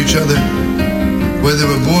stories to each other where they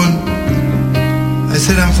were born. I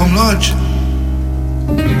said, I'm from Lodz.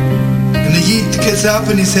 And the Yid gets up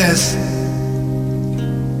and he says,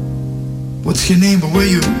 what's your name? Where were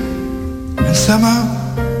you? And somehow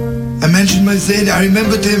I mentioned my Zayde. I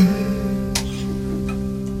remembered him.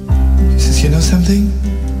 He says, you know something?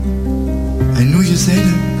 I knew your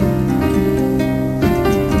Zayde.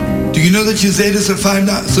 Do you know that your Zayde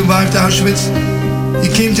survived Auschwitz? He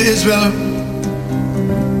came to Israel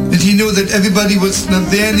and he knew that everybody was not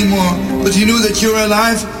there anymore, but he knew that you're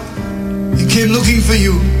alive. He came looking for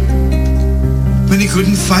you. When he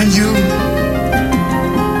couldn't find you,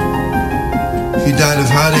 he died of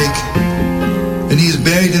heartache, and he is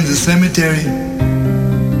buried in the cemetery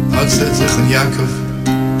outside Zichron Yaakov.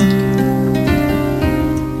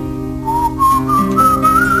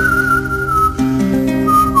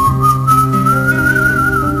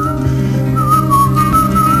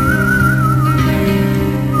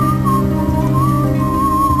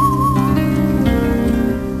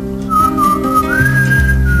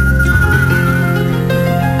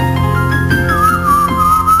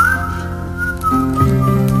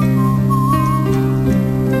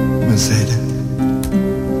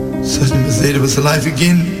 was alive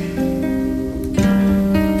again.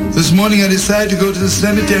 This morning I decided to go to the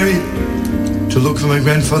cemetery to look for my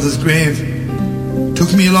grandfather's grave.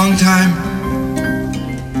 Took me a long time.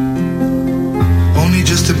 Only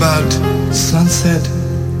just about sunset,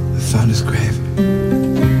 I found his grave.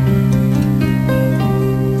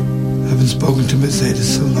 I haven't spoken to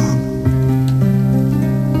Mercedes so long.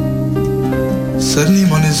 Suddenly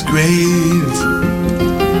I'm on his grave.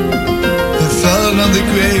 I fell on the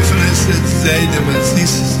grave and I said, Zayda,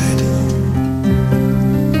 Mazisa, Zayda.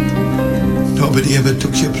 Nobody ever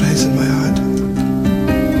took your place in my heart.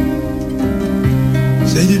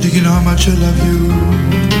 Zayda, do you know how much I love you?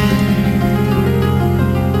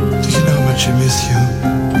 Do you know how much I miss you?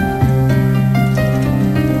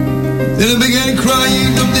 Then I began crying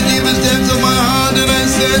from the deepest depths of my heart and I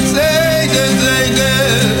said, Zayda, Zayda,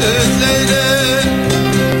 Zayda.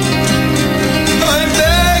 I'm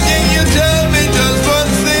begging you, tell me just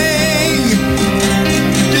one thing.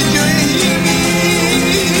 Did you hear me?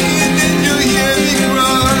 Did you hear me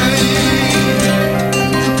crying?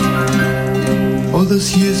 All those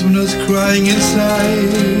years when I was crying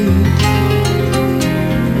inside,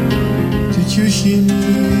 did you hear me?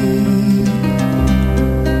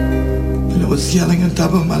 And I was yelling on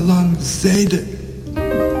top of my lungs, Zayda,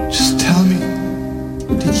 just tell me,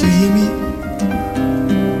 did you hear me?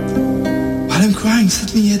 While I'm crying,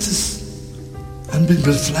 suddenly it's this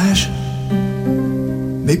unbelievable flash.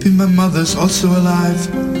 Maybe my mother's also alive.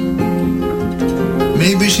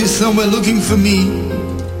 Maybe she's somewhere looking for me.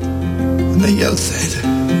 And I yelled, Zayda,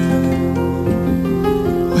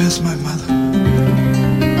 where's my mother?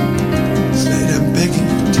 Zayda, I'm begging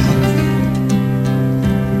you, tell me.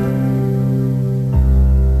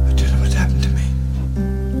 I don't know what happened to me.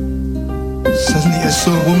 Suddenly I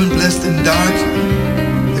saw a woman blessed in dark.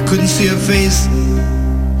 I couldn't see her face,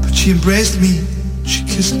 but she embraced me. She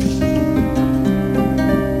kissed me.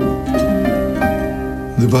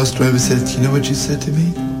 The bus driver said, you know what she said to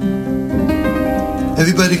me?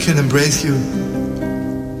 Everybody can embrace you,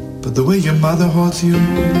 but the way your mother holds you,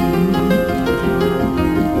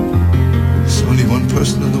 there's only one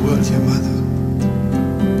person in the world, your mother.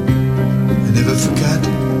 I never forgot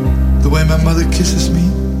the way my mother kisses me.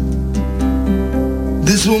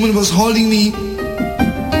 This woman was holding me,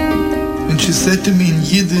 and she said to me in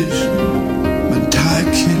Yiddish, mein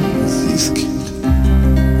Kind, süß Kind,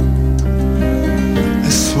 I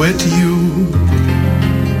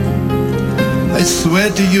swear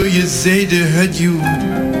to you, your Zayda heard you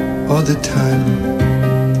all the time.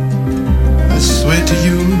 I swear to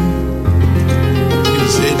you, your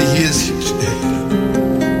Zayda hears you today.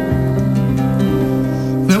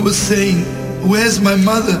 And I was saying, where's my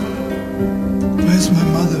mother? Where's my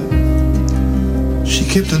mother? She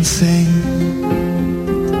kept on saying,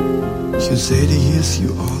 your Zayda hears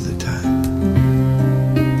you all the time.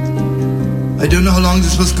 I don't know how long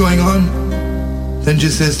this was going on. Then she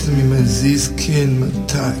says to me, mein Süßkind, mein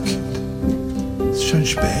Tagkind, it's schon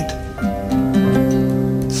spät.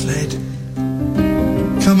 It's late.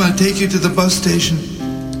 Come, I'll take you to the bus station.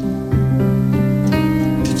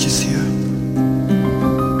 Did you see her?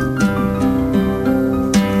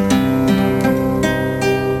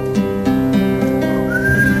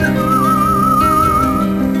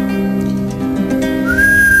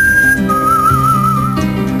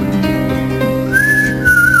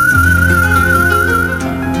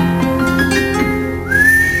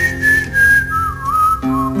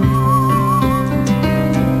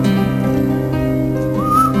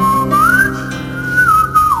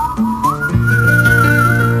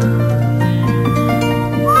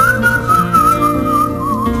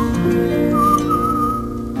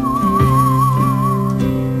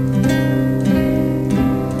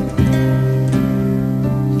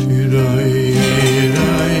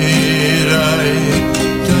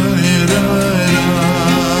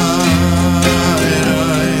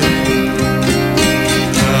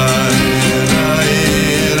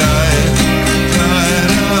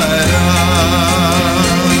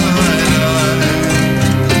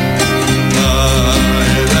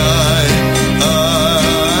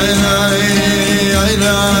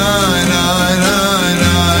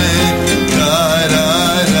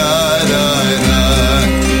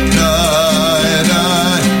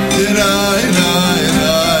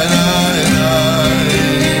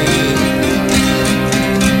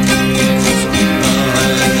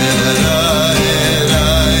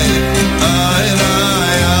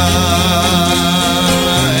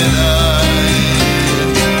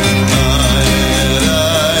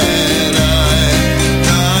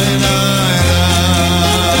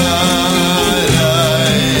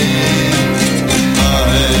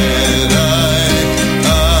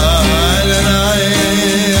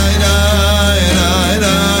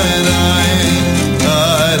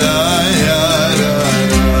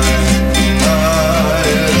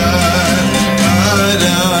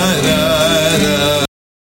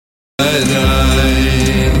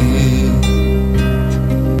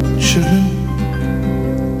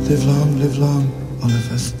 live long, all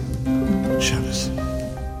of us. Shabbos.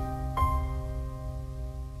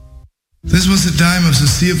 This was the time of the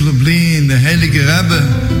Sea of Lublin, the Heilige Rebbe,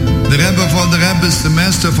 the Rebbe of all the Rebbes, the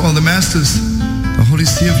Master of all the Masters, the Holy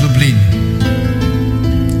See of Lublin.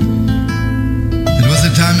 It was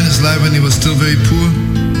a time in his life when he was still very poor.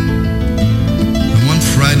 And one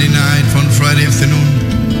Friday night, one Friday afternoon,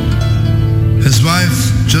 his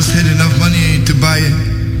wife just had enough money to buy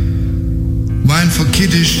wine for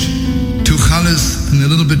Kiddush, 2 challahs and a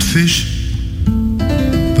little bit fish,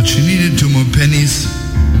 but she needed 2 more pennies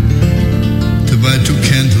to buy 2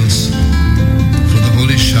 candles for the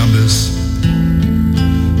Holy Shabbos.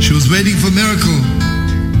 She was waiting for a miracle.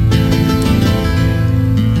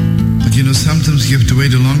 But you know, sometimes you have to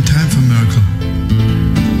wait a long time for a miracle.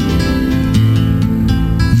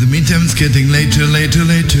 In the meantime, it's getting later.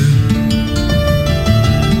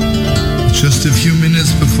 Just a few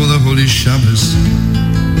minutes before the Holy Shabbos,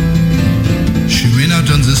 she went out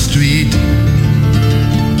on the street.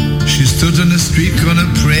 She stood on the street corner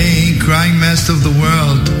praying, crying, Master of the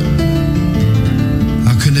world,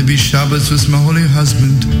 how can there be Shabbos with my holy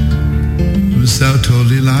husband without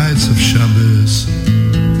holy lights of Shabbos?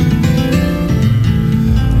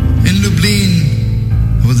 In Lublin,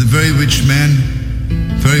 there was a very rich man,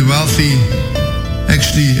 very wealthy,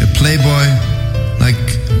 actually a playboy, like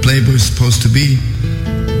a playboy is supposed to be.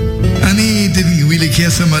 And he didn't really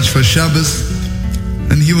care so much for Shabbos,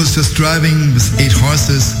 and he was just driving with 8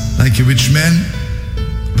 horses like a rich man.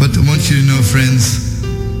 But I want you to know, friends,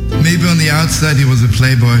 maybe on the outside he was a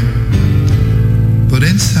playboy, but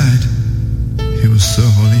inside he was so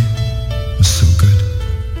holy, was so good.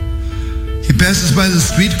 He passes by the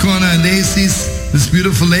street corner and there he sees this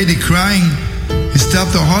beautiful lady crying. He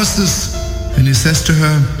stopped the horses and he says to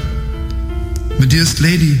her, my dearest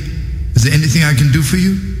lady, is there anything I can do for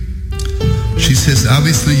you? She says,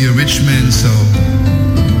 obviously you're a rich man, so...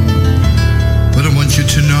 But I want you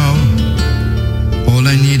to know, all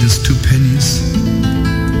I need is 2 pennies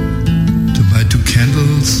to buy 2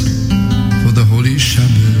 candles for the Holy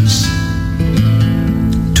Shabbos.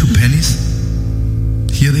 2 pennies?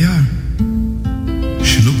 Here they are.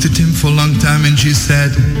 She looked at him for a long time and she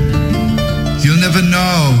said, you'll never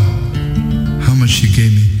know how much she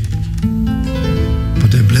gave me.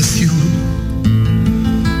 But I bless you.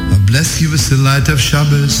 I bless you with the light of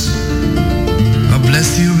Shabbos. I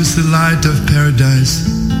bless you with the light of paradise.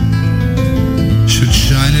 Should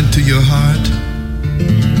shine into your heart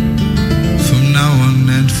from now on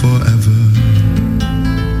and forever.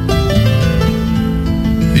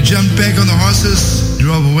 He jumped back on the horses,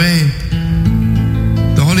 drove away.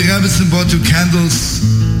 The Holy Rebbetzin bought 2 candles,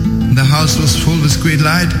 and the house was full with great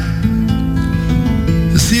light.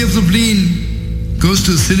 The Sea of Lublin goes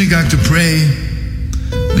to the synagogue to pray.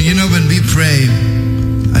 And you know, when we pray,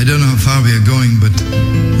 I don't know how far we are going, but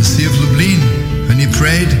the Sea of Lublin, when he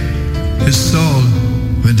prayed, his soul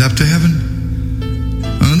went up to heaven.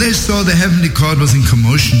 And they saw the heavenly court was in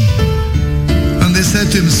commotion. And they said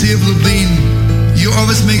to him, Sea of Lublin, you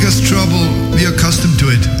always make us trouble. We are accustomed to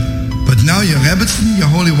it. But now your Rebbetzin, your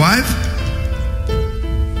holy wife,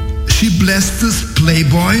 she blessed this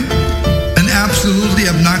playboy, an absolutely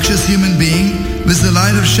obnoxious human being, with the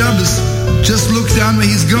light of Shabbos. Just look down where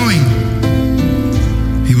he's going.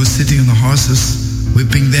 He was sitting on the horses,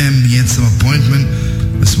 whipping them. He had some appointment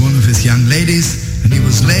with one of his young ladies, and he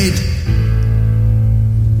was late.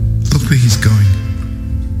 Look where he's going.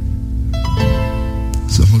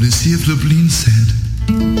 The Holy See of Lublin said,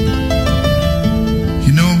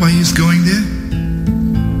 you know why he's going there?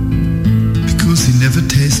 Because he never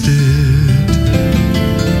tasted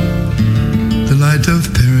the light of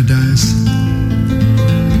paradise.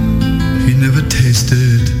 He never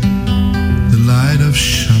tasted the light of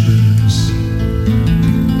Shabbos.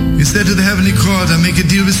 He said to the heavenly court, I make a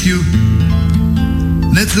deal with you.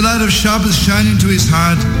 Let the light of Shabbos shine into his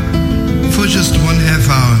heart for just 1/2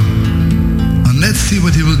 hour. And let's see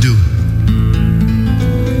what he will do.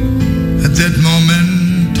 At that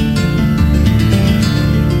moment,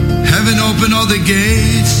 heaven opened all the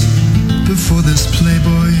gates before this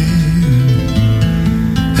playboy.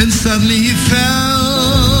 And suddenly he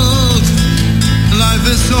felt life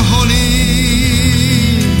is so holy,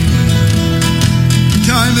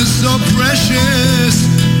 time is so precious,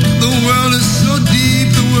 the world is so deep,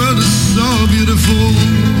 the world is so beautiful.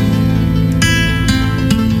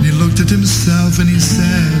 And he looked at himself and he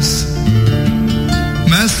says,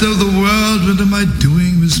 Master of the world, what am I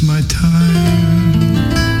doing with my time?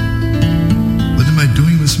 What am I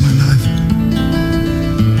doing with my life?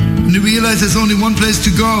 And he realized there's only one place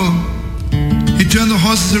to go. He turned the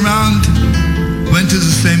horses around, went to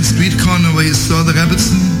the same street corner where he saw the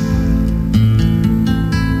Rebbetzin,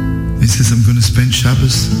 says, I'm going to spend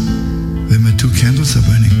Shabbos where my 2 candles are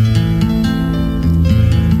burning.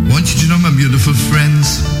 Want you to know, my beautiful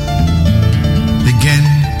friends, again,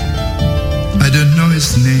 I don't know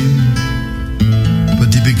his name,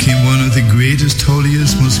 but he became one of the greatest,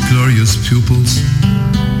 holiest, most glorious pupils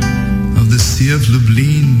of the Sea of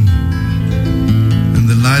Lublin, and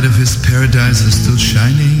the light of his paradise is still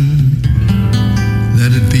shining.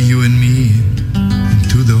 Let it be you and me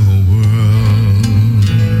into the whole world.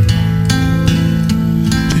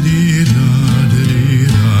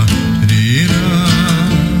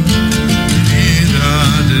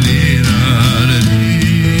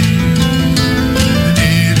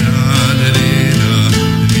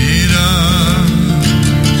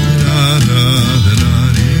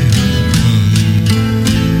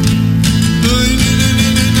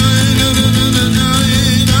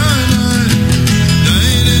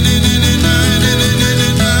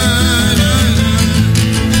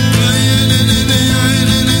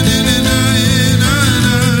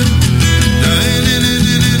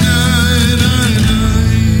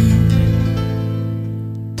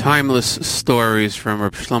 Timeless stories from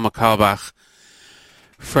Reb Shlomo Carlebach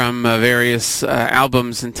from various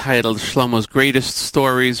albums entitled Shlomo's Greatest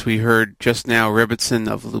Stories. We heard just now Rebbetzin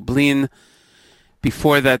of Lublin.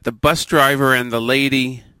 Before that, The Bus Driver and the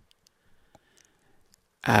Lady.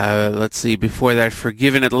 Before that,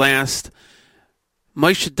 Forgiven at Last.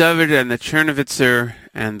 Moshe David and the Chernovitzer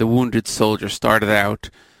and the Wounded Soldier started out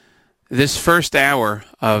this first hour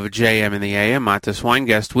of JM in the AM. Matis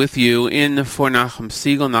Weingast with you in for Nachum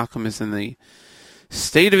Siegel. Nachum is in the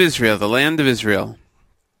state of Israel, the land of Israel.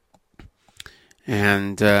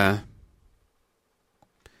 And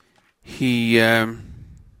he'll be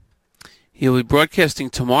broadcasting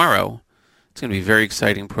tomorrow. It's going to be very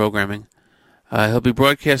exciting programming. He'll be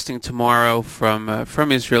broadcasting tomorrow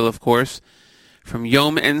from Israel, of course, from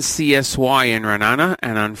Yom NCSY in Ra'anana,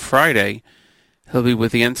 and on Friday he'll be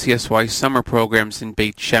with the NCSY summer programs in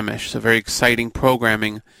Beit Shemesh. So very exciting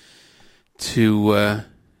programming to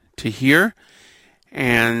hear,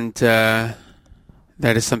 and that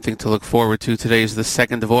is something to look forward to. Today is the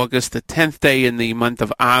 2nd of August, the 10th day in the month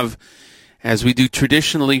of Av, as we do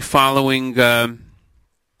traditionally following Tisha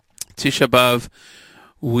B'Av.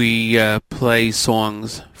 We play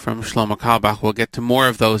songs from Shlomo Carlebach. We'll get to more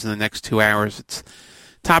of those in the next 2 hours. It's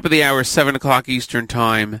top of the hour, 7 o'clock Eastern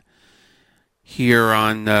Time, here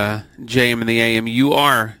on JM in the AM. You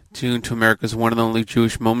are tuned to America's one and only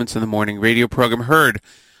Jewish Moments in the Morning radio program, heard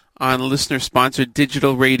on listener-sponsored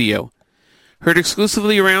digital radio, heard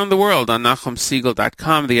exclusively around the world on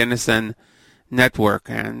NachumSiegel.com, the NSN network,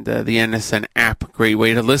 and the NSN app. Great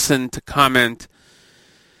way to listen, to comment,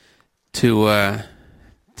 to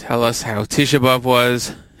tell us how Tisha B'Av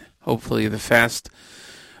was. Hopefully the fast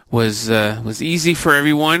was easy for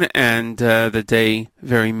everyone, and the day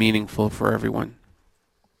very meaningful for everyone.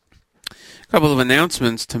 A couple of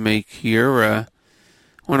announcements to make here. I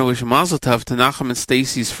want to wish a mazel tov to Nachum and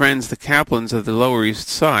Stacy's friends, the Kaplans of the Lower East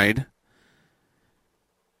Side.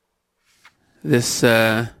 This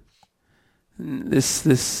mazel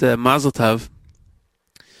tov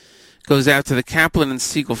goes out to the Kaplan and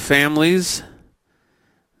Siegel families,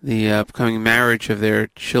 the upcoming marriage of their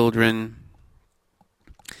children,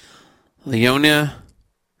 Leona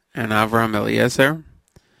and Avram Eliezer.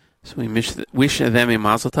 So we wish them a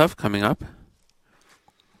mazel tov coming up.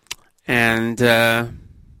 And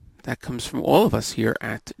that comes from all of us here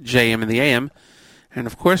at JM in the AM, and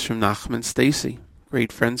of course from Nachum and Stacy,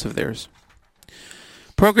 great friends of theirs.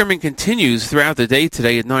 Programming continues throughout the day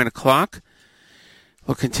today at 9 o'clock.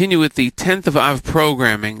 We'll continue with the 10th of Av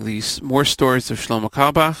programming, these more stories of Shlomo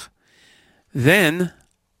Carlebach. Then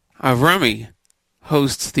Avrami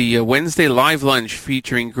hosts the Wednesday live lunch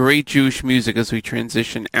featuring great Jewish music as we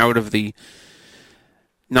transition out of the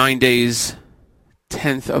 9 days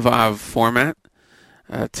 10th of Av format.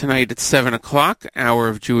 Tonight at 7 o'clock, Hour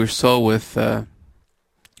of Jewish Soul with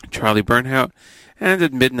Charlie Bernhout, and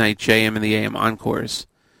at midnight, JM in the AM Encores,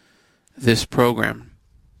 this program.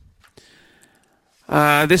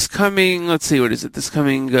 This coming, let's see, what is it? This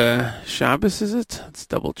coming Shabbos, is it? Let's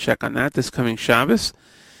double check on that. This coming Shabbos,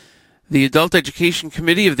 the Adult Education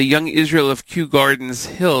Committee of the Young Israel of Kew Gardens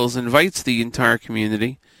Hills invites the entire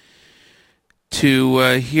community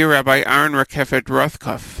to hear Rabbi Aaron Rakefet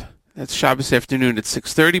Rothkopf. That's Shabbos afternoon at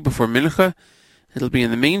 6:30 before Mincha. It'll be in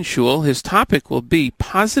the main shul. His topic will be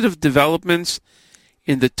positive developments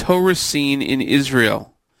in the Torah scene in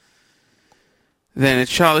Israel. Then at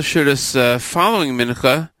Shalosh Shudas following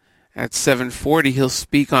Mincha at 7:40, he'll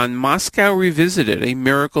speak on Moscow Revisited, a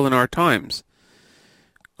miracle in our times.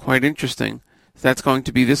 Quite interesting. That's going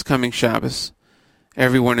to be this coming Shabbos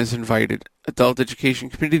Everyone is invited. Adult Education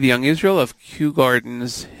Committee, the Young Israel of Kew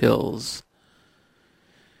Gardens Hills.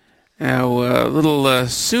 Now, a little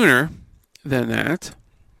sooner than that,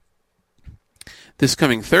 this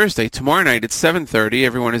coming Thursday, tomorrow night at 7:30,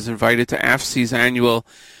 everyone is invited to AFC's annual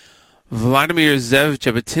Vladimir Zev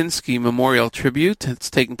Jabotinsky Memorial Tribute. It's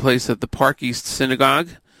taking place at the Park East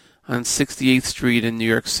Synagogue on 68th Street in New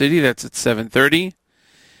York City. That's at 7:30.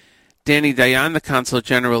 Danny Dayan, the Consul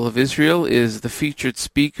General of Israel, is the featured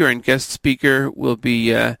speaker, and guest speaker will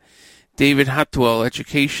be David Hatwell,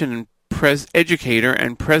 educator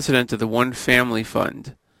and president of the One Family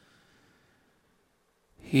Fund.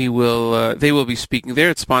 They will be speaking there.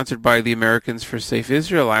 It's sponsored by the Americans for Safe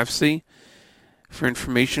Israel, AFC. For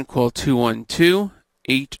information, call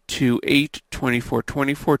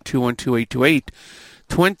 212-828-2424,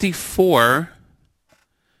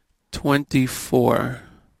 212-828-2424.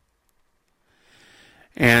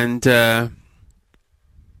 And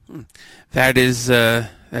that's the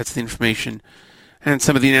information and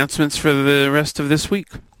some of the announcements for the rest of this week.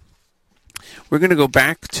 We're going to go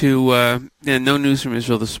back to no news from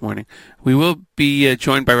Israel this morning. We will be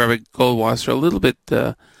joined by Rabbi Goldwasser a little bit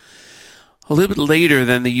later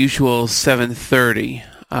than the usual 7:30,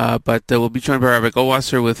 but we'll be joined by Rabbi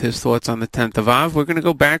Goldwasser with his thoughts on the 10th of Av. We're going to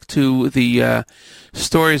go back to the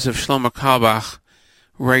stories of Shlomo Carlebach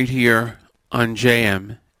right here on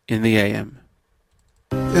JM in the AM.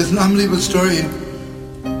 There's an unbelievable story.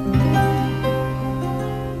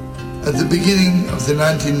 At the beginning of the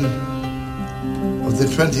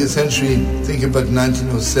 20th century, think about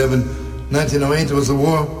 1907, 1908, there was a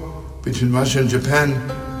war between Russia and Japan.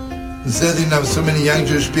 And sadly enough, so many young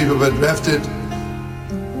Jewish people were drafted.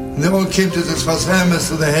 And they all came to this Vashemes,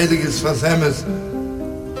 to the Heiliges Vashemes,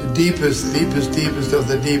 the deepest of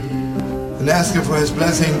the deep, and asked him for his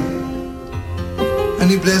blessing. And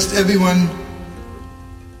he blessed everyone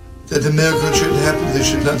that the miracle should happen. They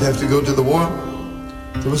should not have to go to the war.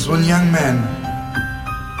 There was one young man,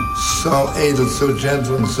 so idle, so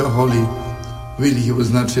gentle, and so holy. Really, he was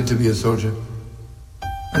not fit to be a soldier.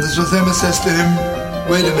 And this Vashemes says to him,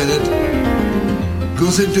 wait a minute,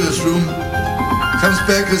 goes into his room, comes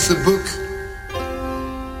back with a book,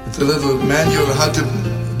 with a little manual how to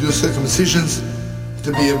do circumcisions,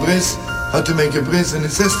 to be a bris, how to make a bris, and he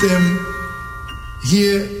says to him,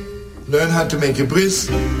 here, learn how to make a bris,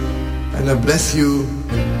 and I bless you,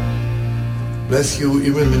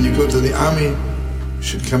 even when you go to the army, you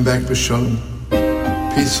should come back with shalom,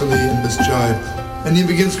 peacefully and with joy. And he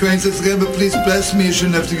begins crying, says, Rebbe, please bless me, you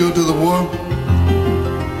shouldn't have to go to the war.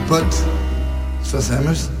 But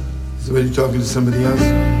Vashemes is already talking to somebody else.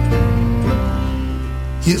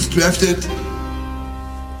 He is drafted,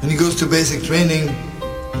 and he goes to basic training,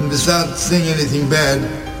 and without saying anything bad,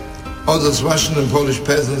 all those Russian and Polish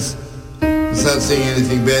peasants, without saying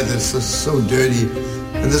anything bad, they're so dirty.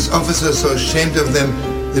 And this officer is so ashamed of them,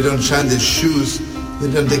 they don't shine their shoes, they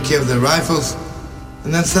don't take care of their rifles.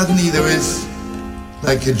 And then suddenly there is,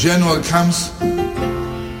 like a general comes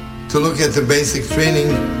to look at the basic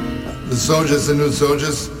training, the soldiers, the new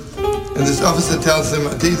soldiers, and this officer tells them,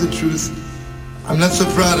 I'll tell you the truth, I'm not so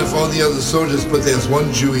proud of all the other soldiers, but there's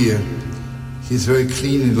one Jew here. He's very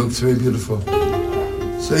clean, he looks very beautiful.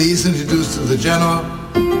 So he's introduced to the general.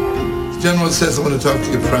 The general says, I want to talk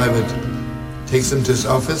to you private. Takes him to his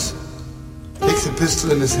office, takes a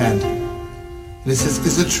pistol in his hand. And he says,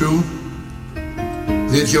 is it true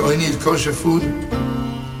that you only eat kosher food?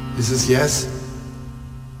 He says, yes.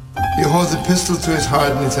 He holds a pistol to his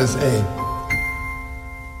heart and he says, hey,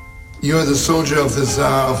 you're the soldier of the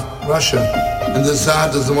Tsar of Russia, and the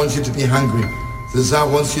Tsar doesn't want you to be hungry. The Tsar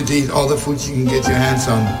wants you to eat all the food you can get your hands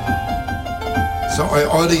on. So I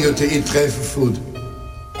order you to eat treifel food.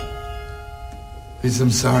 He says,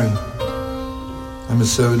 I'm sorry. I'm a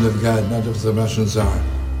servant of God, not of the Russian Tsar.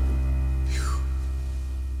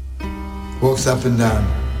 Walks up and down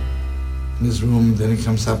in his room, then he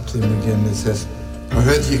comes up to him again and he says, I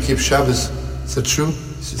heard you keep Shabbos. Is that true?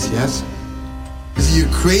 He says, yes. Is you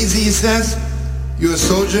crazy, he says? You're a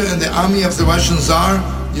soldier in the army of the Russian Tsar.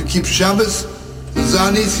 You keep Shabbos. The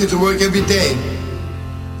Tsar needs you to work every day.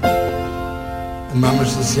 And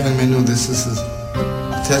Mamash, this young man knew this is the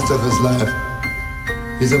test of his life.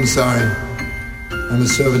 He says, I'm sorry. I'm a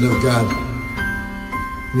servant of God.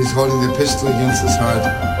 And he's holding the pistol against his heart.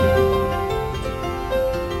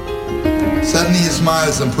 Suddenly he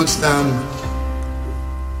smiles and puts down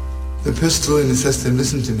the pistol and he says to him,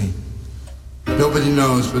 listen to me. Nobody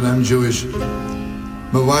knows, but I'm Jewish.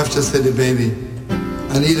 My wife just had a baby.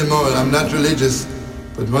 I need a moral. I'm not religious,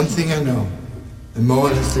 but one thing I know. The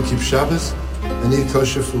moral is to keep Shabbos and eat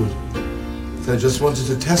kosher food. So I just wanted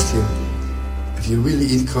to test you. if you really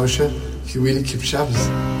eat kosher, if you really keep Shabbos.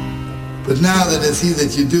 But now that I see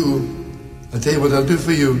that you do, I'll tell you what I'll do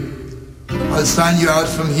for you. I'll sign you out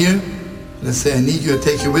from here, and I say I need you, I'll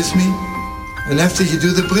take you with me. And after you do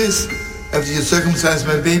the bris, after you circumcise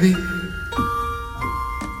my baby,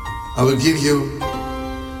 I will give you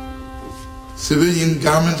civilian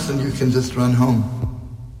garments and you can just run home.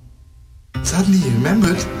 Suddenly he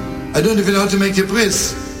remembered, I don't even know how to make a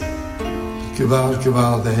bris. Gewalt,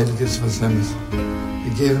 the Heiliges Versammlung. He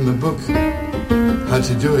gave him a book, how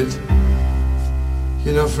to do it.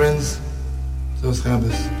 You know, friends, those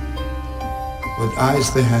rabbis, what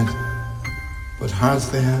eyes they had, what hearts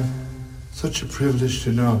they have, such a privilege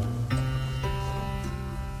to know.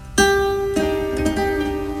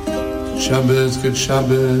 Shabbos, good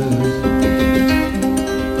Shabbos.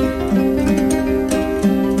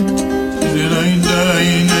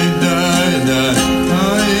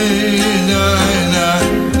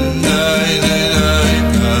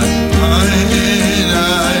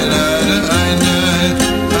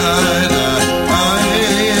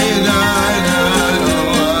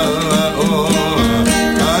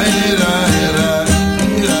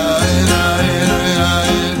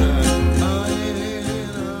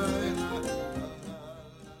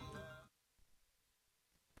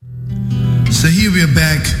 So here we are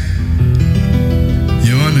back,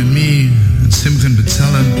 Yaron and me and Simcha and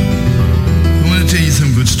B'Tselem. I want to tell you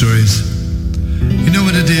some good stories. You know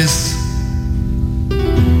what it is?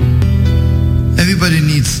 Everybody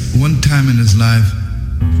needs one time in his life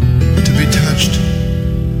to be touched.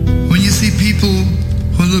 When you see people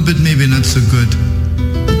who are a little bit maybe not so good,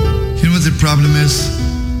 you know what the problem is?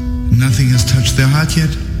 Nothing has touched their heart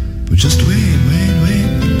yet, but just wait.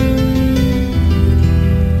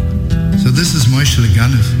 So this is Moshe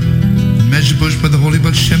Leganev, in Mezhebush by the Holy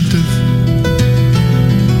Baal Shem Tov.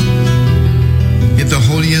 Yet the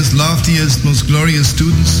holiest, loftiest, most glorious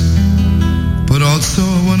students, but also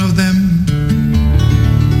one of them,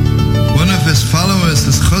 one of his followers,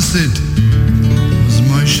 his chassid, was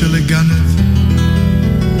Moshe Leganev.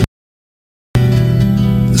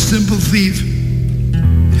 A simple thief.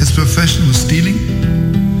 His profession was stealing,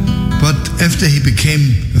 but after he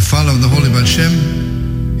became a follower of the Holy Baal Shem,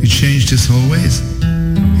 he changed his whole ways.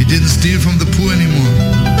 He didn't steal from the poor anymore,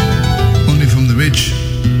 only from the rich.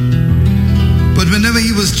 But whenever he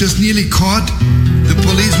was just nearly caught, the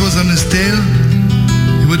police was on his tail,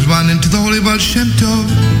 he would run into the Holy Baal Shem Tov.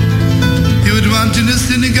 He would run to the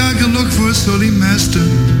synagogue and look for his holy master.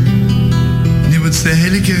 And he would say,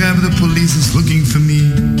 Heilige Rebbe, the police is looking for me.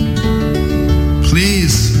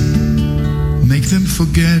 Please, make them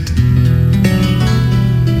forget.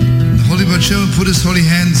 Holy Baal Shem would put his holy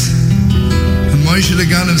hands on Moshe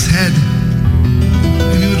Leganev's head,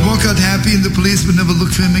 and he would walk out happy, and the police would never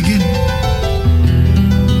look for him again.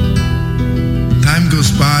 Time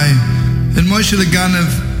goes by, and Moshe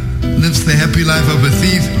Leganev lives the happy life of a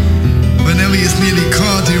thief. Whenever he is nearly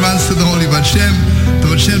caught, he runs to the Holy Baal Shem.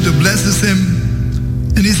 The Baal Shem blesses him,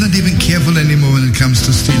 and he's not even careful anymore when it comes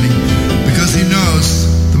to stealing, because he knows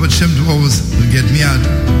the Baal Shem always will get me out.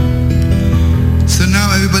 So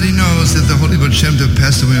now everybody knows that the Holy Baal Shem Tov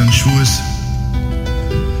passed away on Shavuos.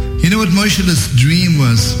 You know what Moshe's dream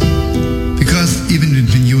was? Because even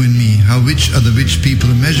between you and me, how rich are the rich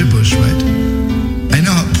people in Mezhebush, right? I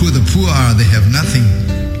know how poor the poor are, they have nothing.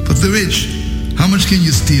 But the rich, how much can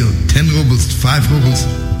you steal? 10 rubles, 5 rubles?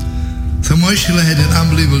 So Moshe had an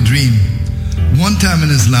unbelievable dream. One time in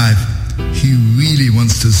his life, he really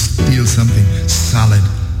wants to steal something solid,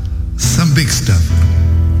 some big stuff.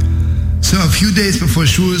 So a few days before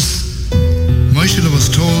Shavuos, Moshe was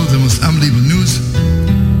told the most unbelievable news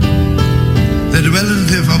that a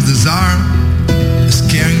relative of the Tsar is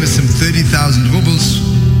carrying with him 30,000 rubles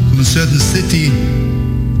from a certain city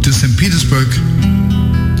to St. Petersburg.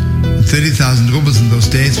 30,000 rubles in those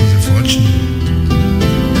days was a fortune.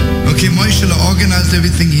 Okay, Moshe organized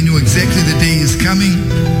everything. He knew exactly the day he's coming.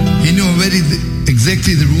 He knew already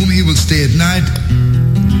exactly the room he will stay at night.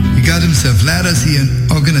 He got himself ladders, he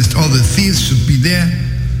organized all the thieves should be there.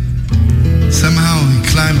 Somehow he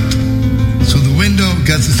climbed through the window,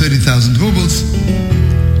 got the 30,000 rubles,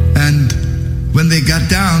 and when they got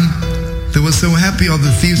down, they were so happy, all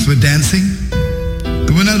the thieves were dancing.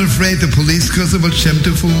 They were not afraid the police because of Baal Shem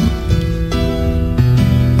Tov.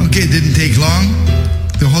 Okay, it didn't take long.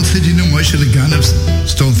 The whole city knew Moshe Leganev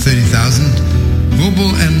stole 30,000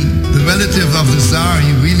 rubles, and the relative of the Tsar,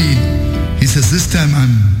 he says, this time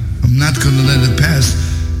I'm not going to let it pass.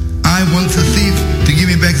 I want the thief to give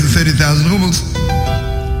me back the 30,000 rubles.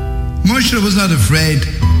 Moshe was not afraid.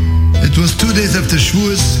 It was 2 days after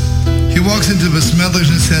Shavuos. He walks into the Medrash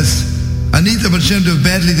and says, I need the Baal Shem Tov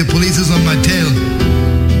badly. The police is on my tail.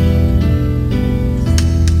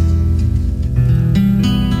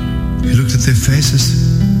 He looked at their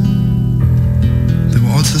faces. They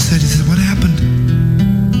were all so sad. He said, what happened?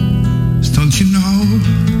 He said, don't you know?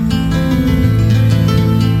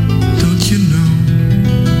 Don't you know?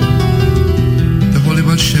 The Holy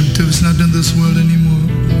Baal Shem Tov is not in this world anymore.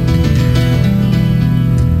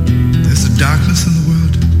 There's a darkness in the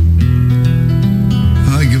world.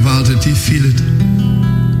 Ah, Gewalt, did he feel it?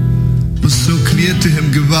 It was so clear to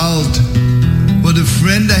him, Gewalt. What a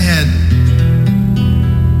friend I had.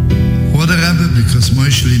 What a Rebbe, because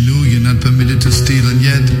Moshe knew you're not permitted to steal, and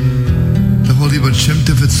yet the Holy Baal Shem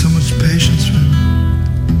Tov had so much patience for him.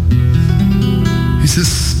 He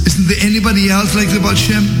says, isn't there anybody else like the Baal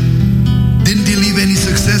Shem? Didn't he leave any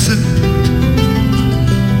successor?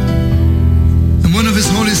 And one of his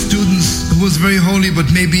holy students, who was very holy,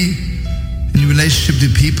 but maybe in relationship to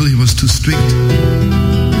people he was too strict.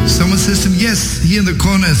 Someone says to him, yes, here in the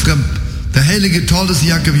corner is the Heilige Toldes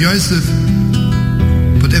Yaakov Yosef.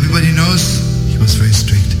 But everybody knows he was very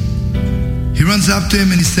strict. He runs up to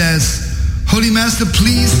him and he says, Holy Master,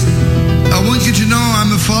 please, I want you to know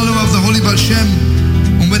I'm a follower of the Holy Baal Shem.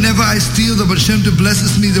 And whenever I steal, the Baal Shem Tov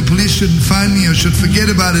blesses me. The police shouldn't find me or should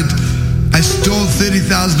forget about it. I stole 30,000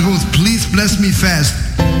 rubles. Please bless me fast.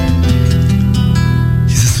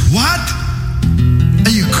 He says, what?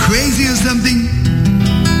 Are you crazy or something?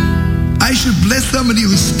 I should bless somebody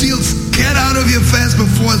who steals. Get out of here fast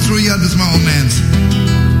before I throw you out with my own hands.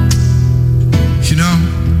 You know,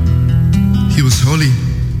 he was holy,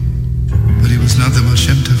 but he was not the Baal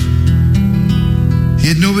Shem Tov. He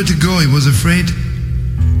had nowhere to go. He was afraid.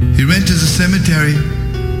 He ran to the cemetery,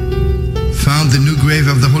 found the new grave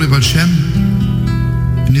of the Holy Baal Shem,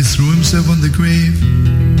 and he threw himself on the grave.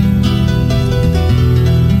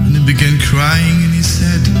 And he began crying, and he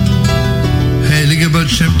said, Heilige Baal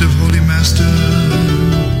Shem Tov, Holy Master,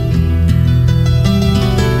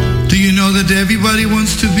 do you know that everybody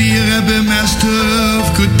wants to be a Rebbe, master of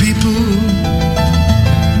good people?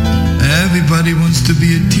 Everybody wants to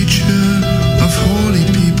be a teacher of holy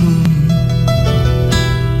people.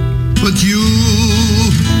 But you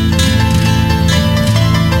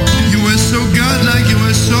were so godlike, you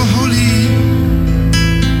were so holy.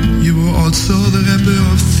 You were also the Rebbe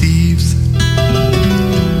of thieves.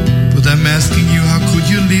 But I'm asking you, how could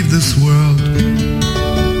you leave this world?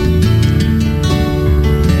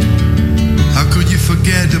 How could you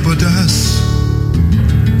forget about us?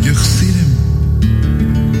 Your chassidim,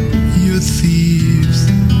 your thieves.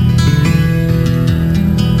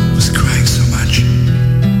 He was crying so much.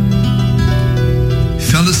 He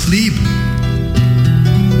fell asleep.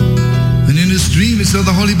 And in his dream he saw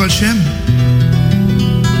the Holy Baal Shem.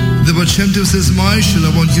 The Baal Shem Tov says, Moshe, I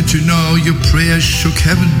want you to know your prayer shook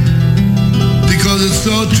heaven. Because it's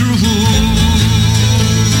so true.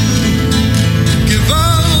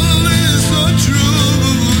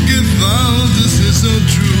 This is so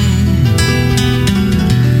true.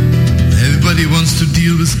 Everybody wants to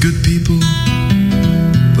deal with good people,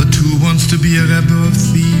 but who wants to be a Rebbe of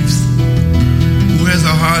thieves? Who has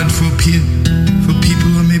a heart for people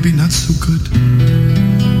who are maybe not so good?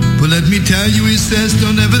 But let me tell you, he says,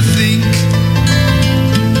 don't ever think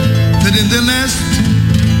that in the last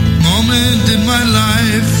moment in my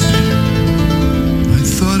life I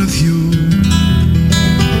thought of you,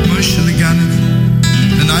 Moshe Leganev.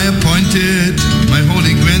 And I appointed my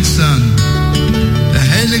holy grandson, the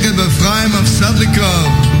Heilige Befraim of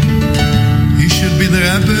Sadlikov. He should be the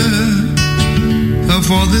Rebbe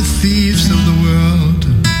of all the thieves of the world.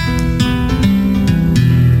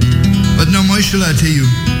 But no, Moshe, I tell you,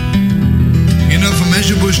 from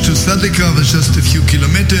Mezhebush to Sadlikov is just a few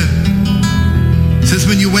kilometers. It says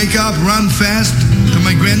when you wake up, run fast to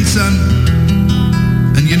my grandson,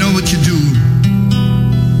 and you know what you do.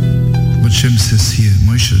 What Shem says here,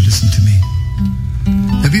 Moshe, listen to me.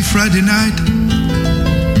 Every Friday night,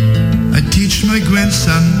 I teach my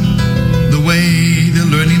grandson the way they're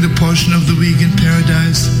learning the portion of the week in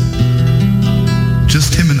paradise.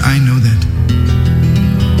 Just him and I know that.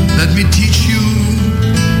 Let me teach you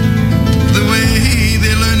the way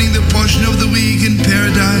they're learning the portion of the week in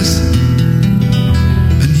paradise,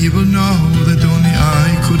 and he will know that only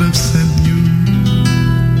I could have sent you.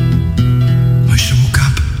 Moshe woke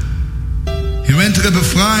up. He went to Rebbe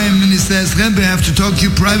Ephraim and he says, Rebbe, I have to talk to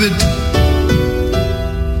you private.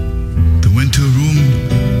 They went to a room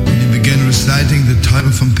and he began reciting the Torah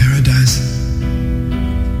from paradise.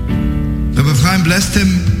 Rebbe Ephraim blessed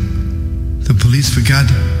him. The police forgot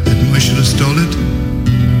that Moshe should have stole it.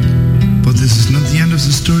 But this is not the end of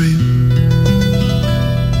the story.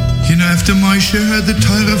 After after Moshe heard the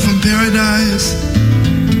Torah from paradise,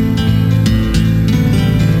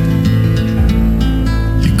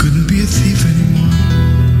 he couldn't be a thief anymore.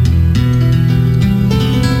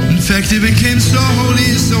 In fact, he became so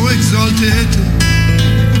holy, so exalted,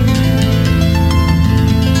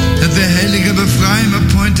 that the Heilige Ephraim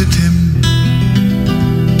appointed him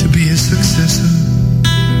to be his successor.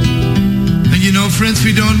 And you know, friends,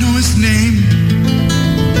 we don't know his name,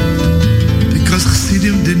 because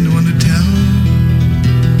Chassidim didn't want to tell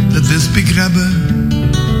that this big Rebbe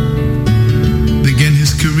began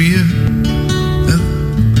his career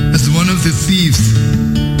as one of the thieves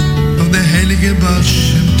of the Heilige Baal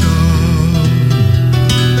Shem Tov.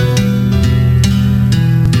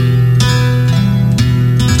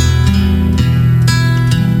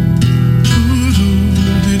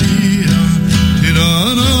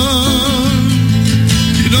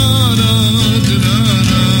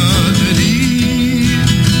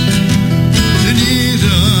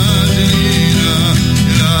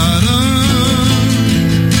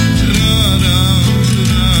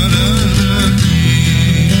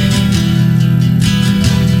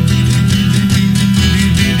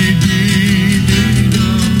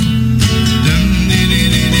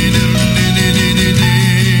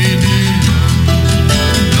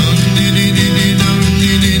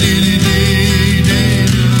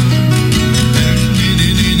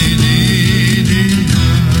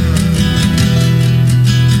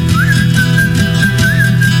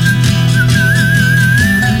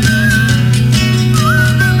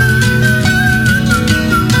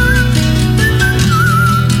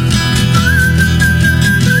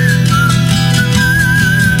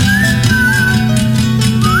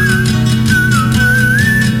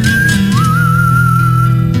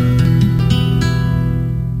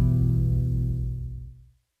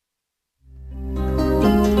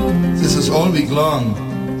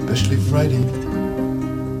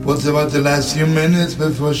 About the last few minutes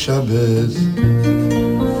before Shabbos.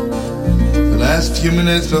 The last few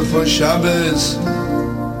minutes before Shabbos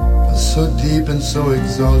are so deep and so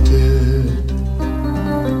exalted.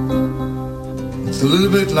 It's a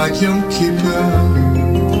little bit like Yom Kippur.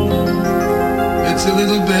 It's a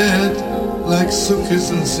little bit like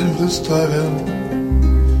Sukkot and Simchas Torah.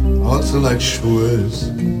 Also like Shavuos.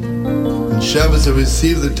 On Shabbos I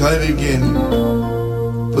receive the Torah again.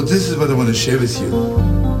 But this is what I want to share with you.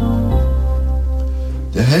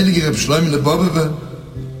 The Heilige Reb Shlomo Carlebach,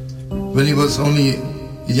 when he was only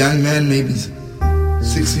a young man, maybe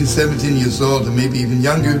 16, 17 years old, or maybe even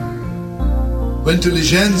younger, went to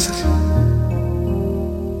Lizhensk,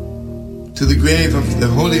 to the grave of the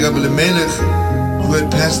Holy Rabbi Melech, who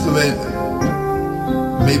had passed away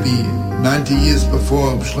maybe 90 years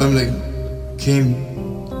before Reb Shlomo came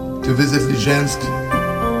to visit Lizhensk.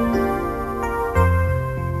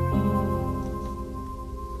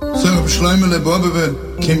 Shlomo Carlebach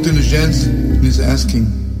came to Lizhensk and is asking,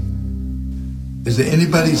 is there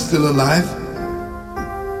anybody still alive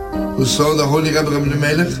who saw the Holy Rabbi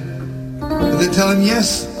Melech? And they tell him,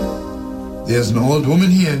 yes, there's an old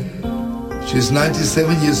woman here. She's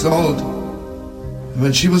 97 years old. And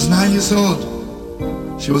when she was 9 years old,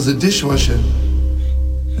 she was a dishwasher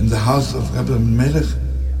in the house of Rabbi Melech.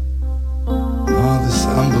 Oh, this is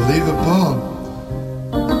unbelievable.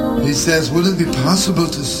 He says, will it be possible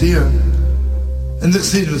to see her? And the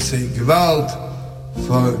Chassidim would say, Gewalt,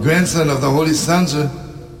 for a grandson of the Holy Sanzer,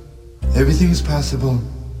 everything is possible.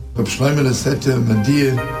 Reb Shlomo said to her, my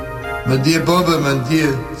dear Baba, my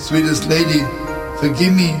dear sweetest lady,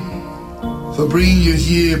 forgive me for bringing you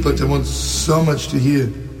here, but I want so much to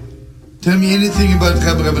hear. Tell me anything about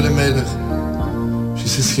Rabbi Melech. She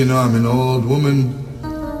says, you know, I'm an old woman.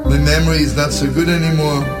 My memory is not so good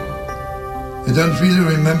anymore. I don't really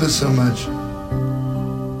remember so much.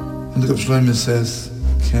 And Reb Shlomo says,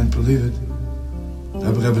 can't believe it.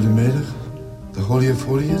 Rabbi Melech, the Holy of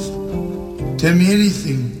Holiest, tell me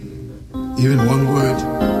anything, even one word,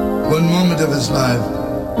 one moment of his life.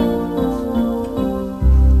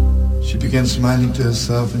 She began smiling to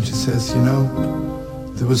herself and she says, you know,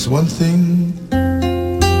 there was one thing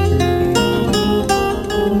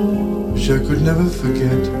which I could never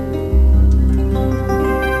forget.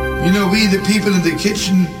 You know, we, the people in the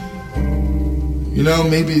kitchen, you know,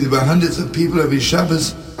 maybe there were hundreds of people every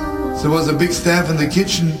Shabbos. So there was a big staff in the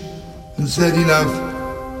kitchen and said, you know,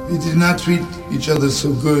 we did not treat each other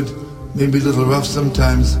so good, maybe a little rough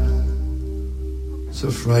sometimes.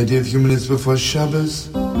 So Friday, a few minutes before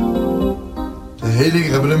Shabbos, the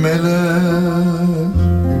Heilige Rabbi Melech,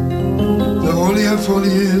 the Holy of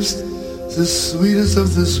Holiest, the sweetest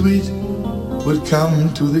of the sweet, would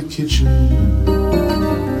come to the kitchen.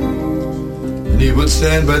 he would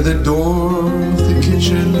stand by the door of the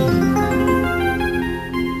kitchen,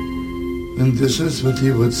 and this is what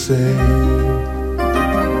he would say.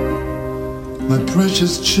 My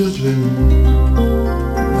precious children,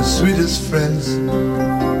 my sweetest friends,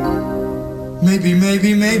 maybe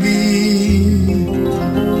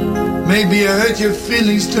I hurt your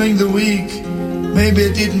feelings during the week. Maybe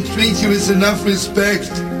I didn't treat you with enough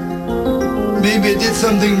respect. Maybe I did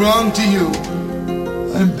something wrong to you.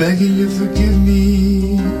 I'm begging you, forgive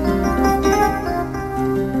me.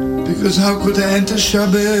 Because how could I enter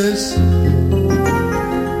Shabbos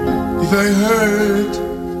if I hurt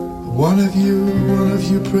one of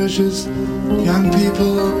you precious young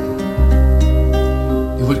people?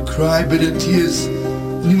 You would cry bitter tears,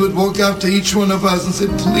 and you would walk up to each one of us and say,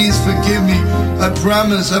 please forgive me. I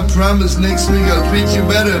promise next week I'll treat you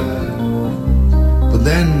better. But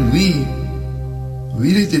then we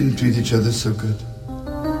really didn't treat each other so good.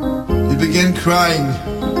 We began crying,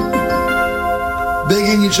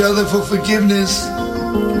 begging each other for forgiveness.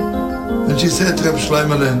 And she said, Reb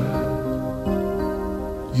Shlomo,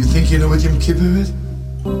 you think you know what Yom Kippur is?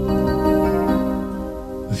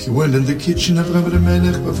 If you weren't in the kitchen of Rabbi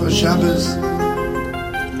Melech before Shabbos,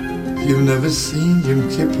 you've never seen Yom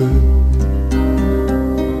Kippur.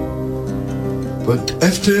 But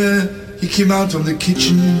after he came out from the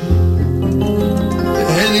kitchen, the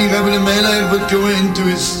heading Rabbi Melech would go into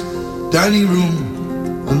his dining room,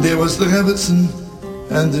 and there was the Rebbetzin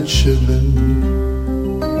and the children.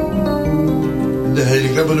 The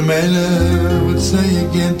heading Rabbi Melech would say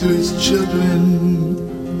again to his children,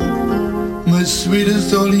 my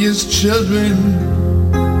sweetest, holiest children,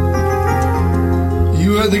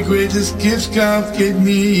 you are the greatest gift God gave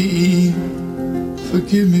me.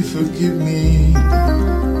 Forgive me, forgive me.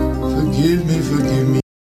 Forgive me, forgive me.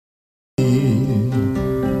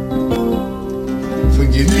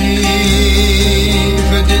 Forgive me if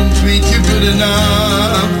I didn't treat you good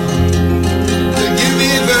enough. Forgive me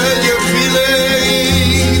if I hurt your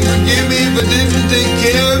feelings. Forgive me if I didn't take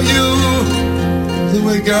care of you the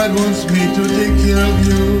way God wants me to take care of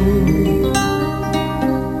you.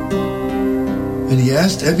 And he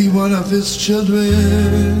asked every one of his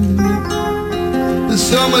children. There's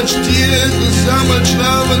so much tears, there's so much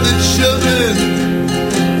love in the children.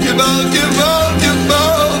 Give out, give out, give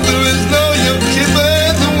out. There is no Yom Kippur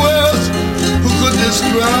in the world who could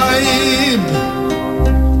describe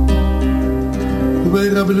the way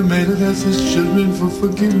Rabbi Melech has his children for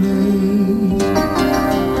forgiveness.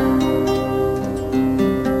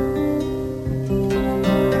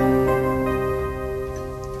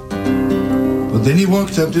 But then he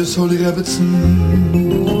walked up to his holy Rebbetzin,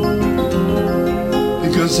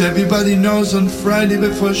 because everybody knows on Friday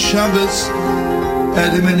before Shabbos,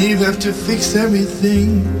 Adam and Eve have to fix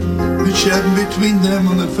everything which happened between them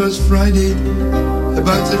on the first Friday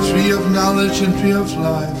about the tree of knowledge and tree of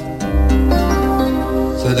life.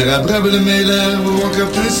 So the Rabbi Melech would walk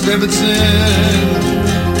up to his Rebbetzin,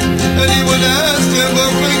 and he would ask him for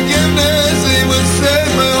forgiveness. He would say,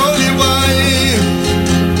 my holy wife,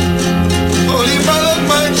 holy mother of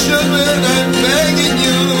my children, I'm begging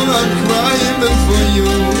you, I'm crying before you.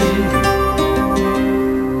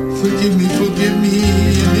 Forgive me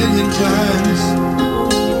a million times.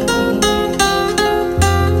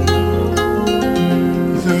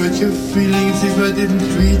 If I hurt your feelings, if I didn't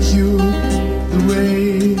treat you the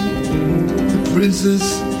way the princess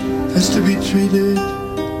has to be treated.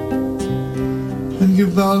 And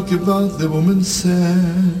Gewalt, the woman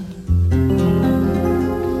said,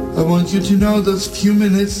 I want you to know those few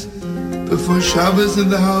minutes before Shabbos in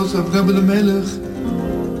the house of Rabbi Melech,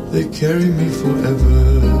 they carry me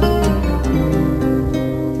forever.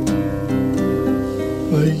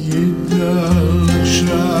 Yidal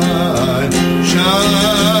Shai,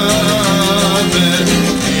 Shabbos,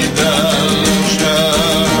 Yidal Shai,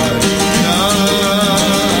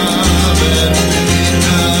 Shabbos,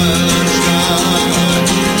 Yidal Shai,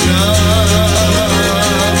 Shabbos,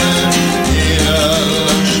 Yidal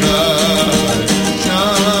Shai,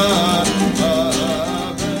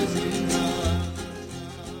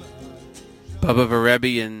 Baba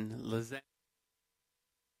Varebi and Lizette.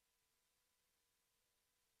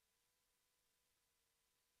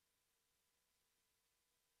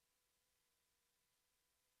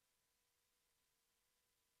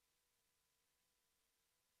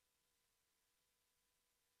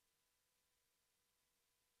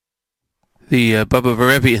 The Baba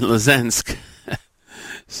Varebi in Lezensk.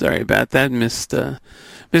 Sorry about that. Missed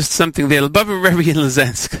something there. Baba Varebi in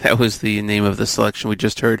Lezensk. That was the name of the selection we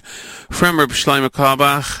just heard from Reb Shlomo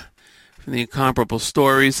Carlebach, from the incomparable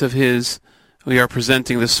stories of his we are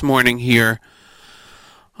presenting this morning here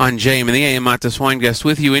On JM and the AM, Matas Weingast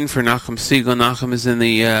with you in for Nachum Siegel. Nachum is in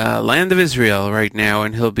the land of Israel right now,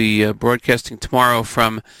 and he'll be broadcasting tomorrow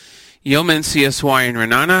from Yom NCSY in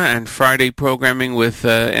Renana and Friday programming with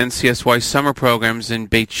NCSY summer programs in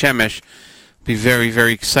Beit Shemesh. It'll be very,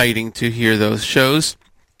 very exciting to hear those shows.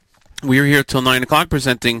 We're here till 9 o'clock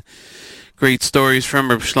presenting great stories from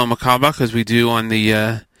Reb Shlomo Carlebach, as we do on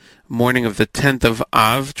the morning of the 10th of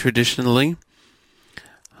Av, traditionally.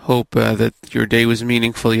 Hope that your day was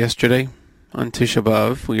meaningful yesterday on Tisha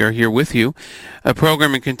B'Av. We are here with you.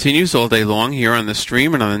 Programming continues all day long here on the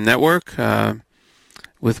stream and on the network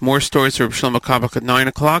with more stories from Shlomo Carlebach at 9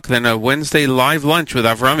 o'clock, then a Wednesday live lunch with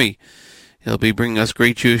Avrami. He'll be bringing us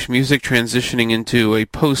great Jewish music, transitioning into a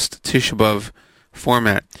post-Tisha B'Av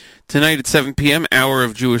format. Tonight at 7 p.m., Hour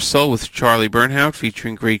of Jewish Soul with Charlie Bernhout,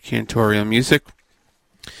 featuring great cantorial music,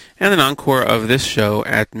 and an encore of this show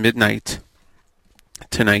at midnight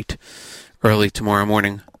tonight, early tomorrow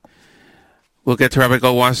morning. We'll get to Rabbi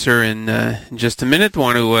Goldwasser in just a minute.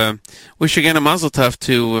 Want to wish again a mazel tov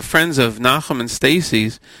to friends of Nachum and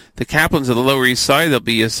Stacy's, the Kaplans of the Lower East Side. They'll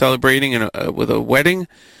be celebrating with a wedding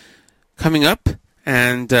coming up,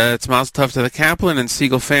 and it's mazel tov to the Kaplan and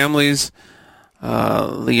Siegel families,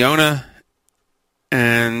 Leona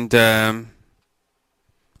and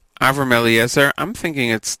Avram Eliezer. I'm thinking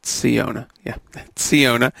it's Siona. Yeah,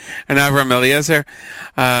 Siona and Avram Eliezer.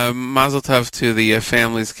 Mazel tov to the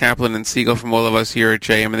families Kaplan and Siegel from all of us here at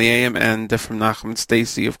JM and the AM, and from Nachum and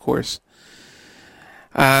Stacy, of course.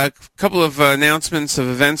 A couple of announcements of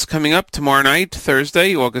events coming up tomorrow night,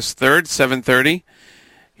 Thursday, August 3rd, 7:30.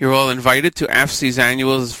 You're all invited to AFC's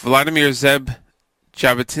annual Vladimir Zeb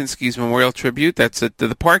Jabotinsky's Memorial Tribute. That's at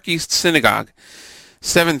the Park East Synagogue,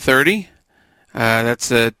 7:30.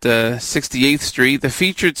 That's at 68th Street. The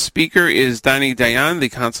featured speaker is Dani Dayan, the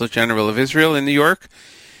Consul General of Israel in New York.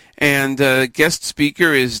 And guest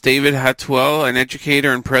speaker is David Hatwell, an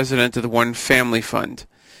educator and president of the One Family Fund.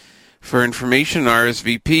 For information,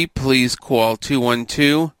 RSVP, please call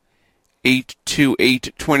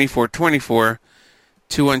 212-828-2424,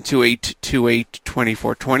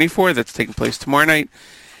 212-828-2424. That's taking place tomorrow night.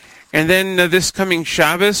 And then this coming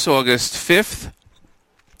Shabbos, August 5th,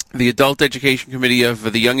 the Adult Education Committee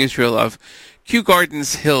of the Young Israel of Kew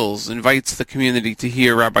Gardens Hills invites the community to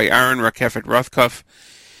hear Rabbi Aaron Rakefet Rothkopf.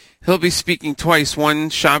 He'll be speaking twice, one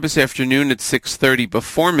Shabbos afternoon at 6:30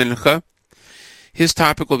 before Mincha. His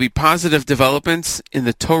topic will be positive developments in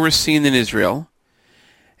the Torah scene in Israel.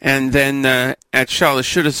 And then at Shalosh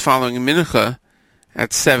Shudas following Mincha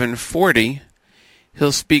at 7:40,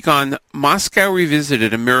 he'll speak on Moscow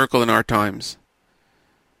Revisited, a Miracle in Our Times.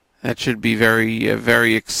 That should be very,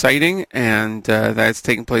 very exciting, and that's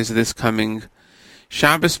taking place this coming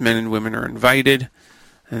Shabbos. Men and women are invited,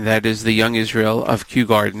 and that is the Young Israel of Kew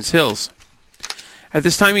Gardens Hills. At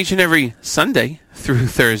this time, each and every Sunday through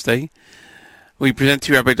Thursday, we present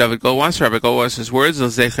to you Rabbi David Goldwasser. Rabbi Goldwasser's words,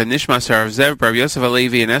 L'zecha Nishmas Harav Zev, Rabbi Yosef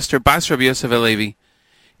Alevi, and Esther Bas Rabbi Yosef Alevi.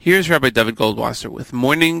 Here's Rabbi David Goldwasser with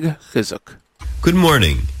Morning Chizuk. Good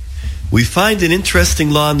morning. We find an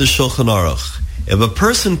interesting law in the Shulchan Aruch. If a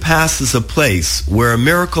person passes a place where a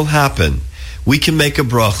miracle happened, we can make a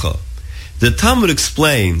bracha. The Talmud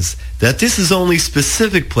explains that this is only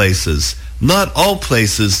specific places, not all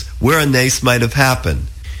places where a nes might have happened.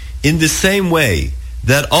 In the same way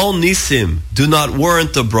that all nisim do not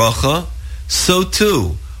warrant a bracha, so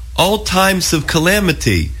too, all times of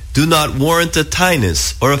calamity do not warrant a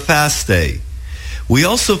tainus or a fast day. We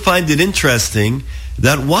also find it interesting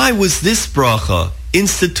that why was this bracha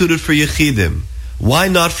instituted for Yechidim? Why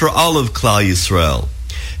not for all of Klal Yisrael?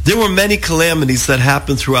 There were many calamities that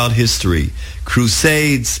happened throughout history.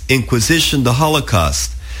 Crusades, Inquisition, the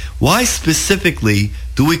Holocaust. Why specifically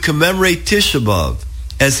do we commemorate Tisha B'Av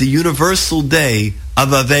as a universal day of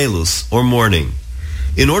Avelus, or mourning?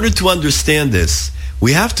 In order to understand this,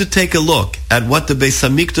 we have to take a look at what the Beis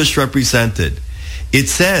HaMikdash represented. It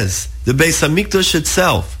says the Beis HaMikdash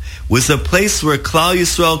itself was a place where Klal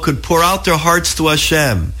Yisrael could pour out their hearts to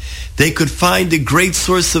Hashem. They could find a great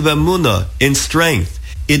source of emunah in strength.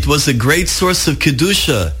 It was a great source of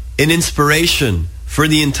kedusha and inspiration for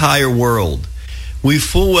the entire world. We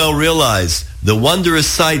full well realize the wondrous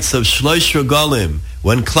sights of Shlosh Regalim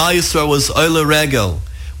when Klal Yisrael was Oile Regel.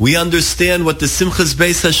 We understand what the Simchas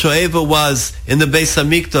Beis HaShoeva was in the Beis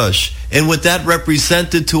HaMikdash and what that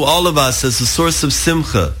represented to all of us as a source of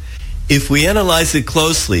simcha. If we analyze it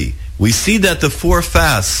closely, we see that the four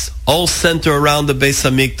fasts all center around the Beis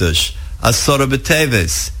HaMikdash: Asara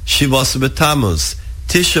B'Teves, Shivas B'Tammuz,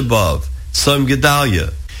 Tisha B'Av, Tzom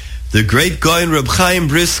Gedalia. The great Goyen Reb Chaim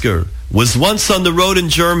Brisker was once on the road in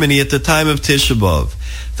Germany at the time of Tisha B'Av.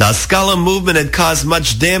 The Haskalah movement had caused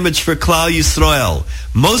much damage for Klal Yisrael.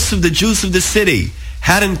 Most of the Jews of the city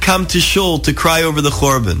hadn't come to Shul to cry over the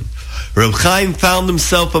Chorban. Reb Chaim found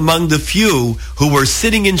himself among the few who were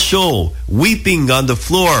sitting in Shul, weeping on the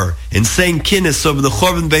floor and saying kinnis over the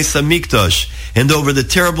Chorban Beis HaMikdash and over the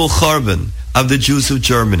terrible Chorban of the Jews of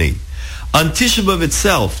Germany. On Tisha B'Av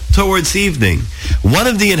itself, towards evening, one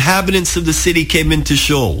of the inhabitants of the city came into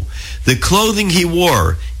Shul. The clothing he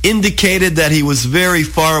wore indicated that he was very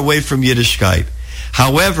far away from Yiddishkeit.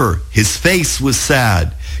 However, his face was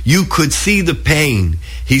sad. You could see the pain.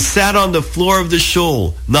 He sat on the floor of the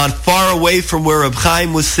shul, not far away from where Reb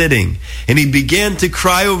Chaim was sitting, and he began to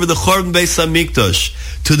cry over the Chorban Beis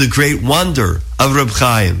HaMikdash, to the great wonder of Reb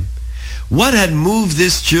Chaim. What had moved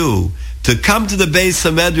this Jew to come to the Beis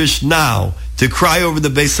HaMedrash now to cry over the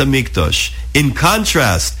Beis HaMikdash, in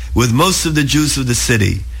contrast with most of the Jews of the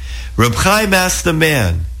city? Reb Chaim asked the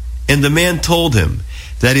man, and the man told him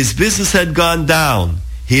that his business had gone down.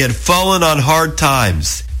 He had fallen on hard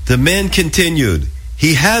times. The man continued,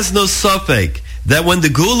 he has no safek that when the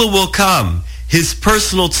Gula will come, his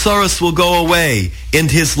personal tsaros will go away and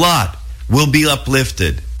his lot will be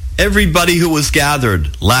uplifted. Everybody who was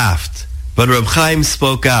gathered laughed, but Reb Chaim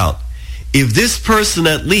spoke out. If this person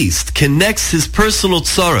at least connects his personal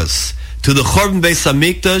tsaros to the Chorban Beis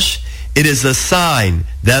HaMikdash, it is a sign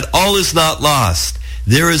that all is not lost.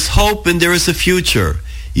 There is hope and there is a future.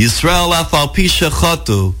 Yisrael af al pi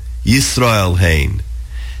shechatu, Yisrael hein.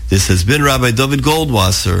 This has been Rabbi David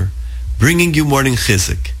Goldwasser, bringing you Morning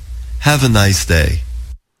Chizuk. Have a nice day.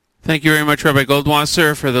 Thank you very much, Rabbi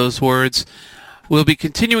Goldwasser, for those words. We'll be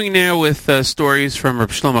continuing now with stories from Reb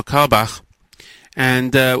Shlomo Carlebach.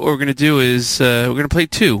 And what we're going to do is we're going to play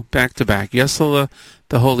two back-to-back. Yesla,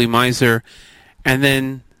 the Holy Miser, and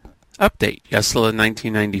then Update, Yesla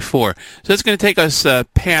 1994. So that's going to take us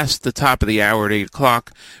past the top of the hour at 8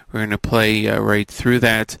 o'clock. We're going to play right through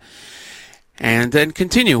that and then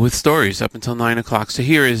continue with stories up until 9 o'clock. So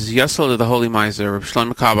here is Yesla, the Holy Miser, Reb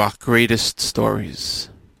Shlomo Carlebach, Greatest Stories.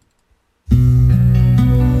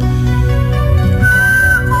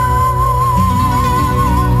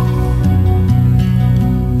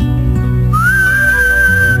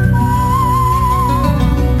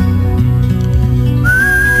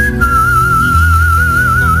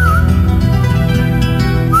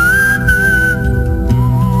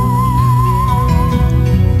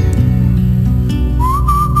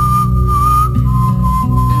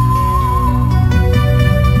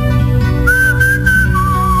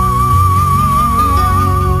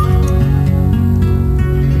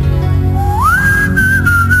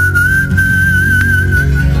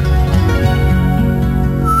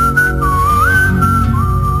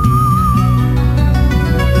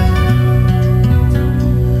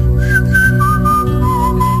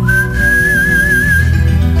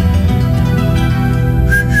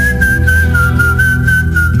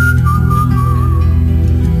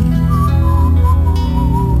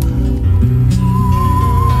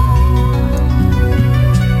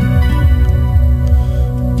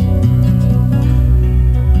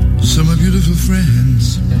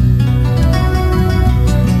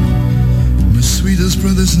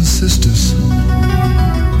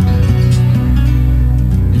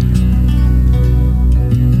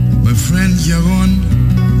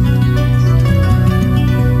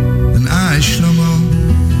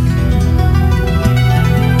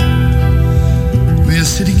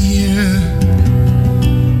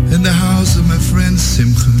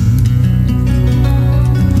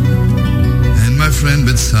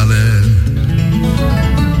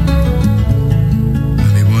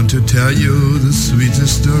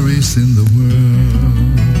 In the world,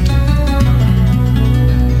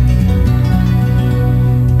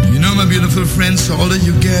 you know, my beautiful friends, the older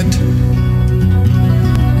you get,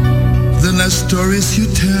 the less stories you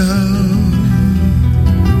tell.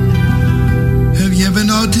 Have you ever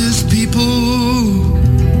noticed people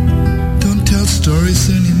don't tell stories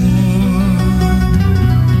anymore?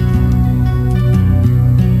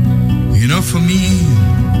 You know, for me,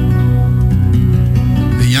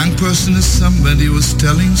 a young person is somebody who's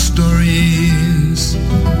telling stories.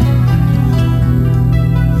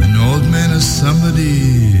 An old man is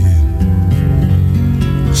somebody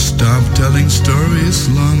who stopped telling stories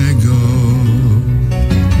long ago.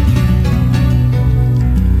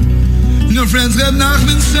 You know, friends, Reb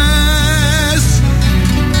Nachman says,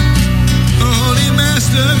 Holy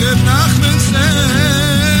Master Reb Nachman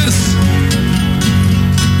says,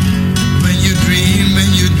 when you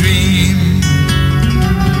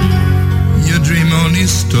dream only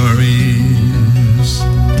stories.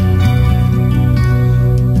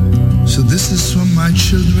 So this is for my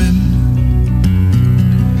children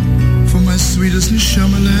my sweetest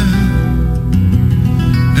Nishamale,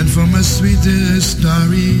 and for my sweetest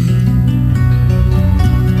Dari.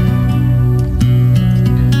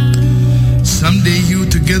 Someday you,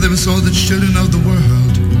 together with all the children of the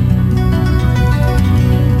world,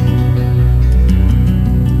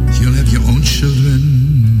 you'll have your own children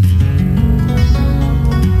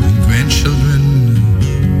and grandchildren.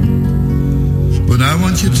 But I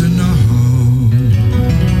want you to know,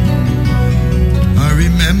 I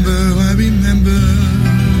remember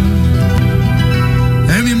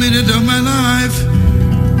every minute of my life,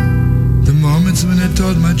 the moments when I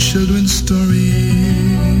told my children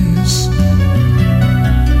stories.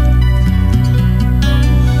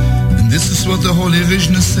 And this is what the Holy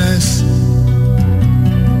Rishna says.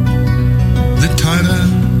 The Torah,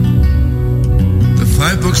 the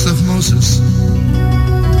 5 books of Moses,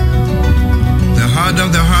 the heart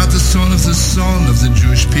of the heart, the soul of the soul of the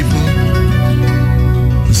Jewish people,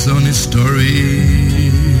 it's only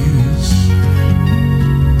stories.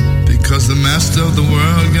 Because the master of the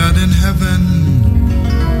world, God in heaven,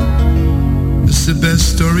 is the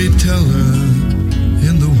best storyteller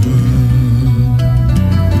in the world.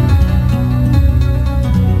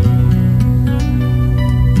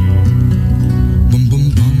 Bum, bum,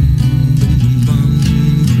 bum, bum, bum, bum,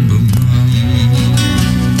 bum, bum, bum.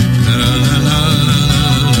 La, la, la, la, la, la,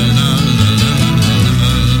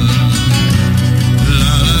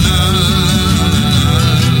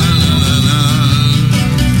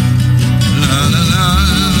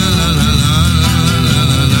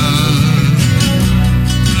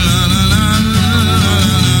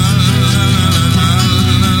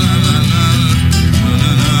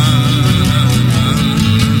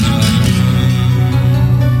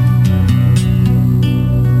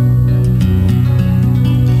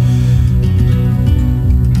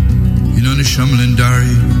 Shamal and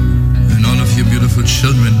Dari, and all of your beautiful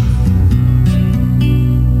children.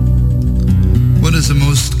 What is the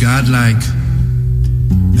most godlike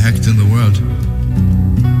act in the world?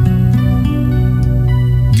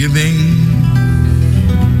 Giving.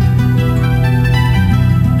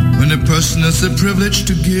 When a person has the privilege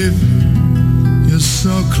to give, you're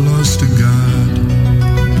so close to God.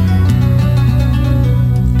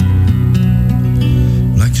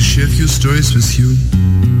 I'd like to share a few stories with you.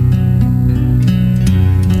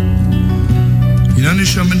 You know,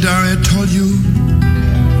 Nishamandari, I told you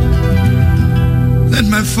that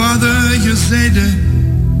my father, Yoseda,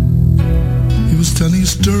 he was telling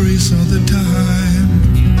stories all the time.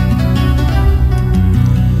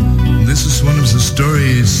 This is one of the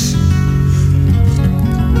stories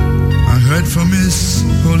I heard from his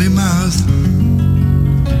holy mouth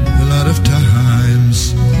a lot of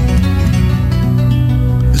times.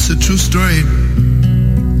 It's a true story.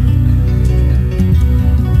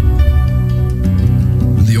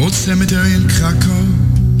 Old cemetery in Krakow,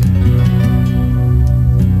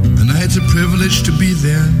 and I had the privilege to be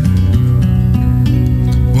there.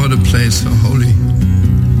 What a place, so holy,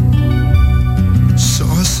 so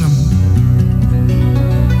awesome,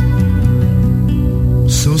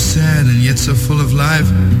 so sad and yet so full of life.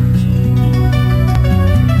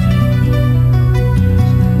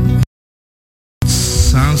 It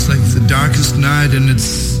sounds like the darkest night and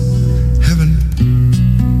it's heaven.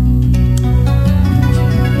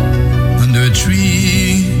 Under a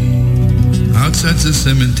tree outside the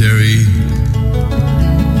cemetery,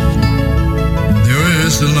 there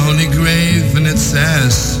is a lonely grave, and it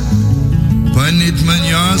says, Panit man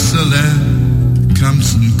Yosele,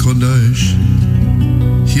 Kamsen Kodosh.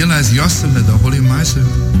 Here lies Yosele, the holy miser.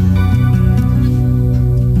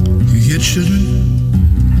 You hear, children?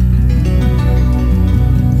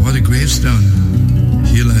 What a gravestone.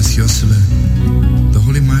 Here lies Yosele, the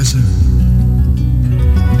holy miser.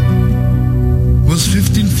 It was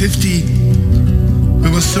 1550. We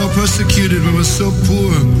were so persecuted, we were so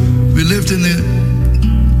poor. We lived in a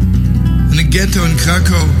ghetto in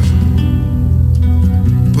Krakow.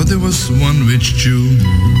 But there was one rich Jew,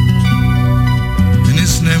 and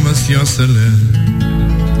his name was Yosele.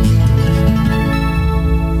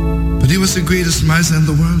 But he was the greatest miser in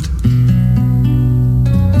the world.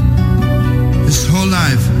 His whole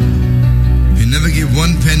life, he never gave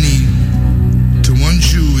one penny to one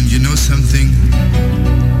Jew. And you know something?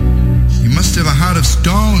 He must have a heart of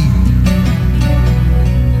stone.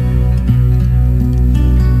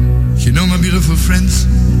 You know, my beautiful friends,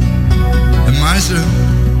 the miser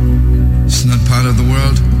is not part of the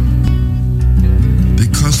world,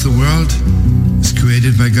 because the world is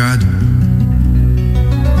created by God.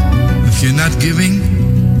 If you're not giving,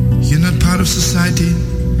 you're not part of society.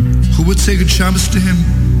 Who would say good Shabbos to him?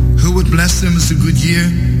 Who would bless him as a good year?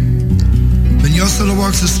 When Yossele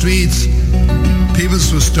walks the streets, people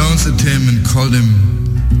threw stones at him and called him,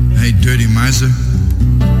 "Hey, dirty miser."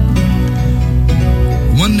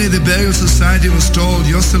 One day the burial society was told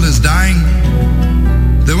Yossele is dying.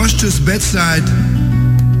 They rushed to his bedside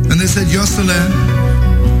and they said, "Yossele,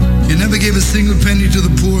 you never gave a single penny to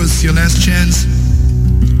the poor. It's your last chance.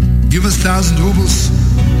 Give us 1,000 rubles.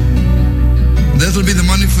 That'll be the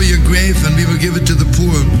money for your grave and we will give it to the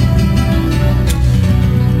poor."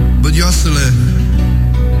 But Yossele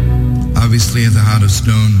obviously has a heart of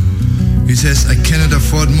stone. He says, "I cannot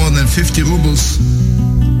afford more than 50 rubles.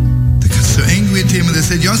 They got so angry at him and they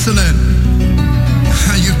said, "Yossele,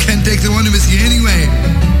 you can't take the money with you anyway."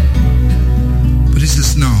 But he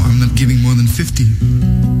says, "No, I'm not giving more than 50.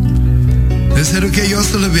 They said, "Okay,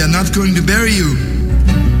 Yossele, we are not going to bury you."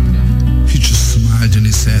 He just smiled and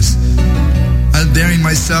he says, "I'll bury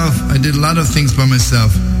myself. I did a lot of things by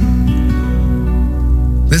myself."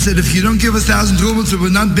 They said, "If you don't give us 1,000 rubles, we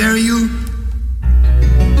will not bury you."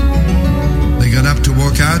 They got up to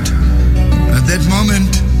walk out. At that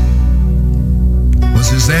moment was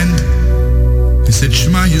his end. He said,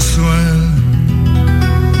 "Shema Yisrael,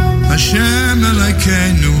 Hashem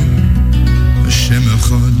Elokeinu, Hashem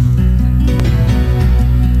Echad."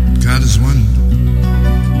 God is one.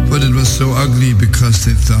 But it was so ugly because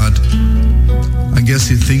they thought, I guess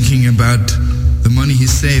he's thinking about the money he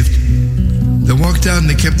saved. They walked out and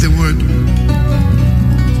they kept their word.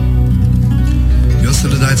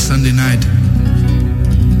 Yossele died Sunday night.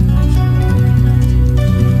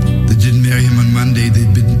 They didn't bury him on Monday. They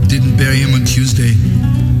didn't bury him on Tuesday.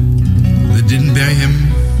 They didn't bury him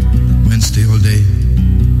Wednesday all day.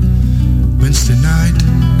 Wednesday night,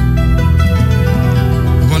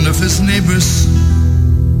 one of his neighbors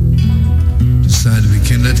decided we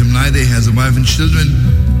can't let him lie there. He has a wife and children.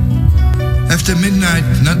 After midnight,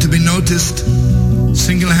 not to be noticed,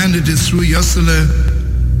 single-handedly threw Yossele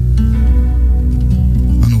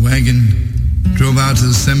on a wagon, drove out to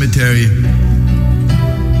the cemetery,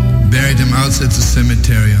 buried him outside the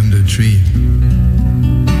cemetery under a tree.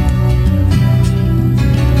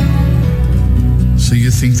 So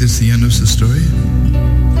you think this is the end of the story?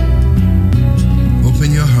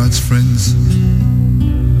 Open your hearts, friends.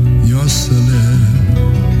 Yossele,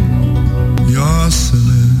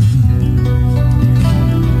 Yossele,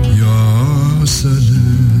 Yossele,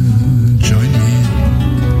 join me.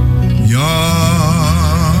 Yossele,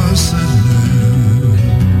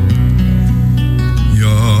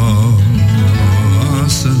 Yossele.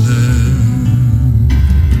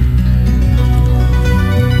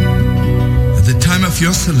 At the time of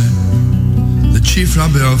Yossele, the chief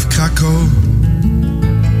rabbi of Krakow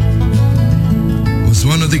was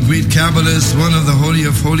one of the great Kabbalists, one of the holy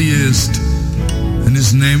of holiest, and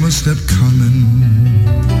his name was Reb Kalman.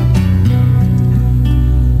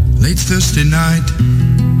 Late Thursday night,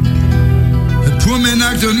 a poor man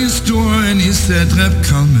knocked on his door and he said, "Reb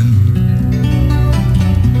Kalman,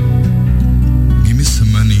 give me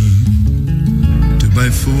some money to buy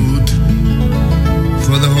food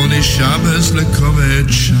for the holy Shabbos, Lekovet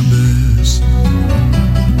Shabbos."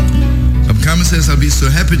 Reb Kalman says, "I'll be so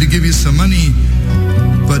happy to give you some money,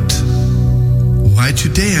 but why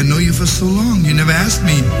today? I know you for so long. You never asked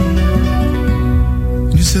me."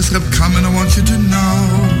 And he says, "Reb Kalman, I want you to know,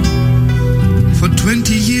 for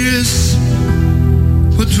 20 years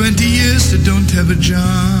I don't have a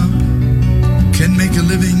job, can't make a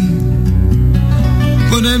living.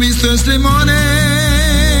 But every Thursday morning,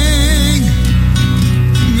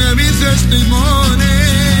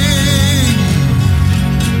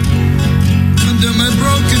 under my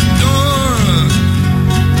broken door,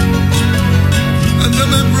 under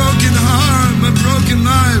my broken heart, my broken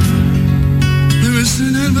life, there is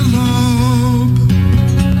an envelope.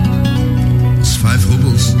 It's 5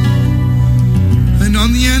 rubles. And on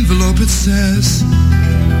the envelope it says,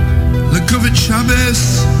 Lekovet Shabbos,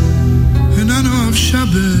 in honor of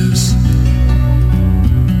Shabbos.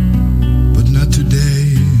 But not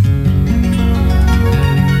today.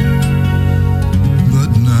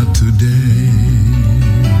 But not today.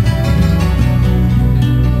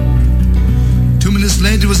 2 minutes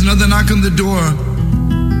later, there was another knock on the door.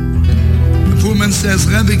 The poor man says,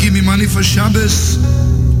 "Rebbe, give me money for Shabbos."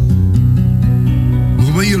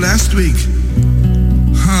 "Where were you last week?"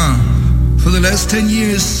 "For the last 10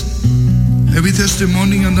 years, every Thursday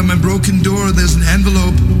morning under my broken door, there's an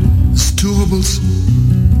envelope. It's 2 rubles.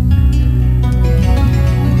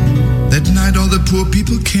 That night, all the poor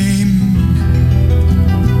people came,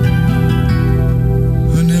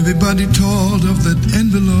 and everybody told of that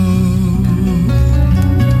envelope.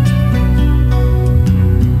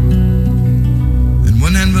 And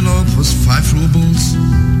one envelope was 5 rubles,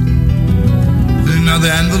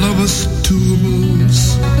 the envelope was 2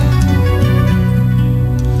 rubles.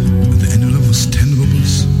 The envelope was 10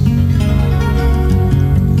 rubles.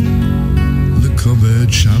 The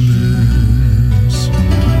covered Shabbos.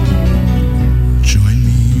 Join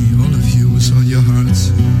me, all of you, with all your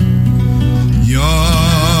hearts.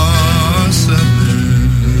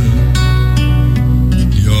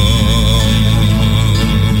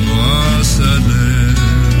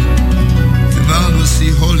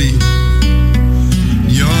 Holy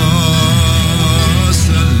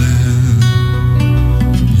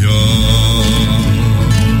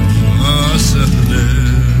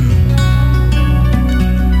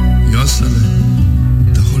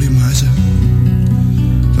the holy miser.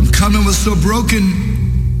 Kalman was so broken.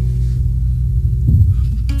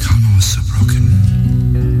 Kalman was so broken.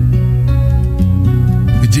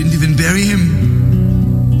 We didn't even bury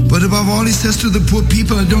him. But above all, he says to the poor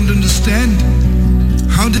people, I don't understand.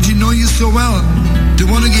 How did he know you so well? The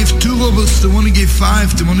one who gave 2 rubles, the one who gave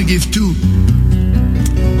 5, the one who gave 2.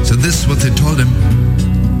 So this is what they told him.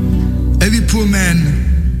 Every poor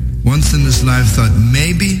man once in his life thought,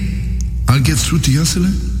 maybe I'll get through to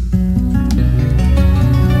Yosele.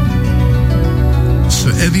 So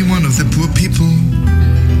every one of the poor people,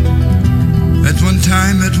 at one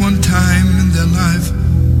time in their life,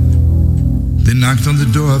 they knocked on the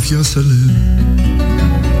door of Yosele.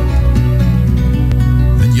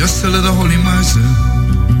 Yosele, the holy miser,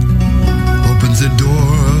 opens the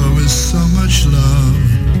door with so much love,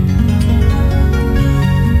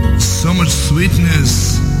 so much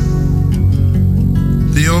sweetness.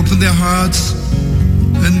 They opened their hearts,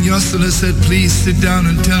 and Yosele said, please sit down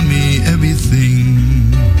and tell me everything.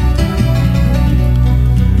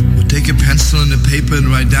 We'll take a pencil and a paper and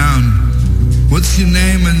write down, what's your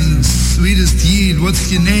name and sweetest Yid,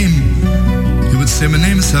 what's your name? He would say, my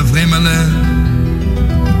name is Avremele.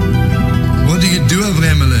 What do you do,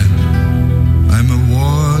 Avremele? I'm a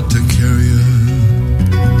water carrier.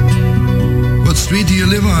 What street do you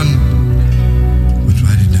live on? But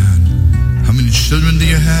write it down. How many children do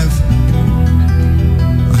you have?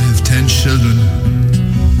 I have 10 children.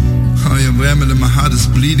 Oh, Avremele, my heart is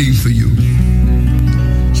bleeding for you.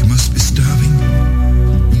 You must be starving.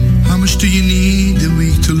 How much do you need a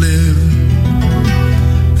week to live?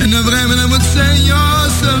 And Avremele would say,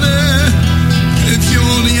 Yosele, if you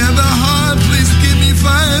only have a heart, please give me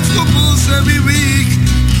 5 rubles every week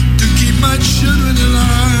to keep my children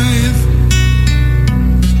alive.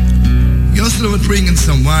 Yosele would bring in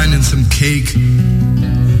some wine and some cake,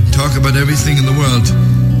 talk about everything in the world.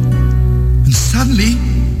 And suddenly,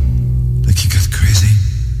 like he got crazy.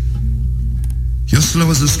 Yosele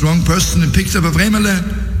was a strong person and picked up Avremele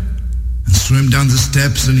and threw him down the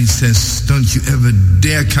steps, and he says, don't you ever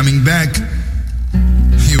dare coming back.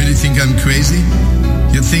 You really think I'm crazy?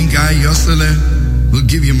 You think I, Yosele, will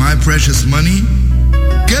give you my precious money?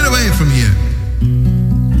 Get away from here.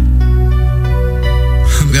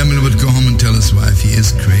 Avremele would go home and tell his wife he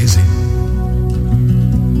is crazy.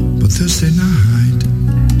 But Thursday morning,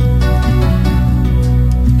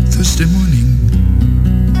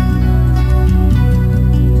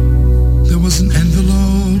 there was an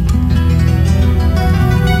envelope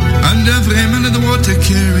under Avremele, the water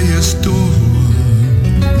carrier's door.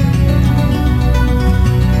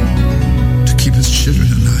 Children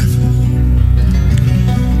alive.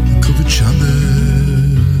 The covered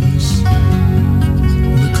Shabbos.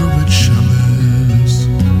 The covered Shabbos.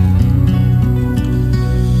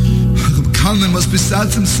 Reb Kalman was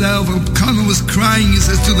beside himself. Reb Kalman was crying. He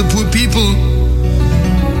says to the poor people,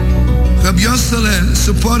 Reb Yosele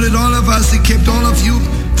supported all of us. He kept all of you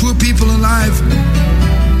poor people alive.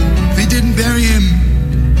 We didn't bury him.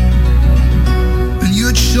 And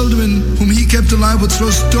your children, whom he kept alive, would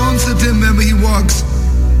throw stones at him wherever he walks.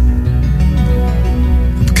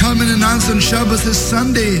 Kalman announced on Shabbos this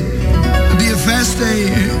Sunday to be a fast day.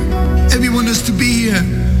 Everyone is to be here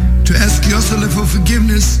to ask Yosele for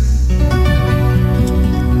forgiveness.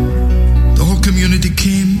 The whole community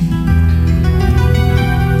came.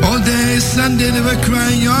 All day Sunday they were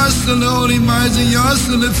crying, Yosele, holy miser,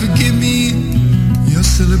 Yosele, forgive me.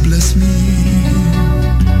 Yosele, bless me.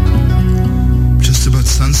 Just about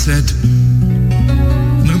sunset,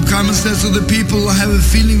 Reb Kalman says to the people, I have a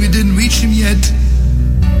feeling we didn't reach him yet.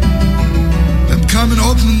 Reb Kalman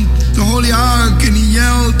opened the holy ark and he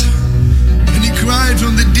yelled and he cried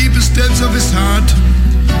from the deepest depths of his heart,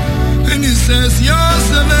 and he says,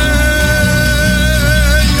 Yosele,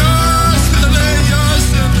 Yosele,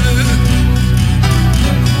 Yosele,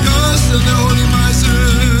 Yosele, holy miser,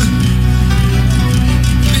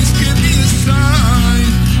 please give me a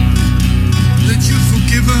sign that you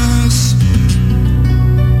forgive us.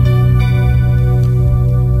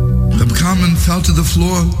 to the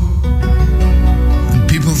floor. And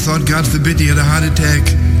people thought, God forbid, he had a heart attack.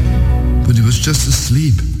 But he was just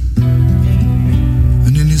asleep.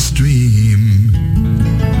 And in his dream,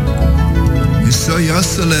 he saw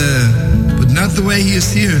Yossele, but not the way he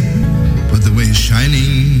is here, but the way he's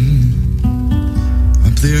shining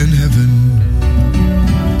up there in heaven.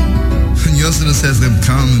 And Yossele says, Reb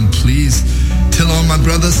Kalman, please tell all my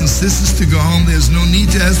brothers and sisters to go home. There's no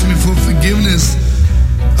need to ask me for forgiveness.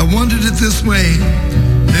 I wanted it this way.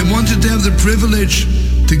 They wanted to have the privilege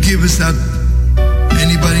to give without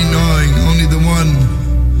anybody knowing, only the one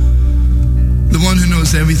who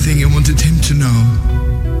knows everything. I wanted him to know.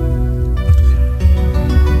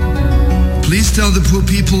 Please tell the poor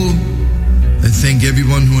people I thank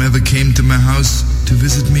everyone who ever came to my house to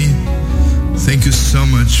visit me. Thank you so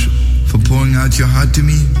much for pouring out your heart to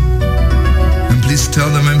me. And please tell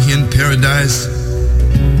them I'm here in paradise.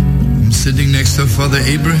 I'm sitting next to Father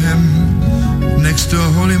Abraham, next to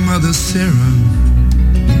our Holy Mother Sarah.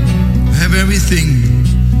 I have everything,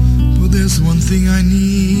 but there's one thing I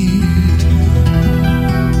need.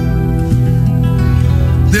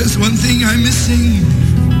 There's one thing I'm missing.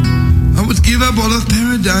 I would give up all of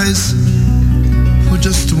paradise for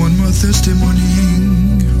just one more Thursday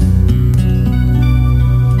morning.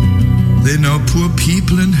 There are no poor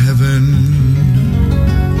people in heaven.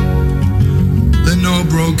 There are no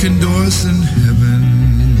broken doors in heaven.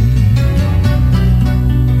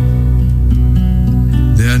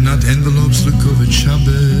 There are not envelopes look over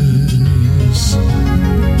Shabbos.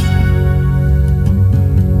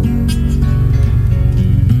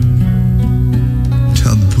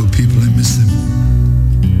 Tell the poor people I miss them.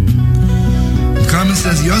 Carmen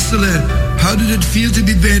says, Yossele, how did it feel to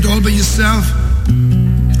be buried all by yourself?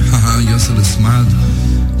 Haha, Yossele smiled.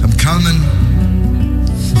 I'm Carmen.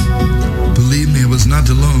 Believe me, I was not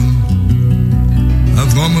alone.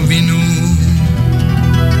 Avram Avinu,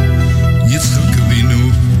 Yitzchak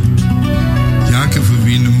Avinu, Yaakov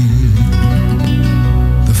Avinu,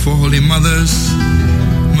 the four holy mothers,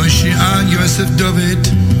 Moshe and Yosef David,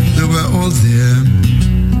 they were all there.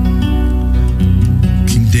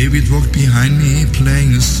 King David walked behind me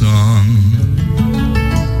playing a song.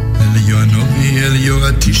 Eliyahu Novi,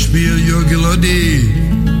 Eliyahu Tishbi, Eliyahu Giladi,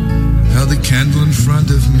 held the candle in front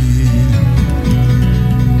of me.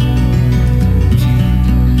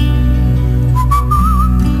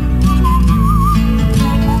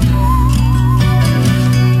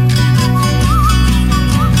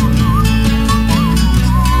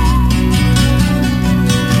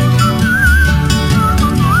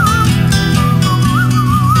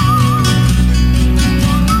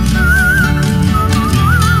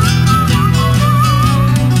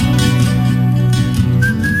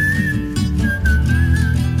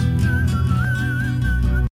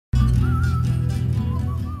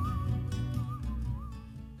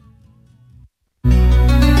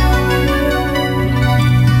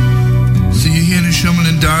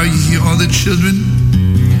 Children,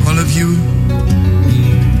 all of you,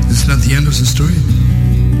 it's not the end of the story.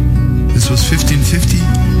 This was 1550,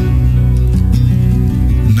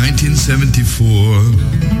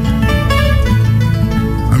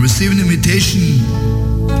 1974. I received an invitation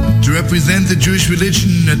to represent the Jewish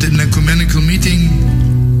religion at an ecumenical meeting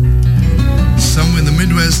somewhere in the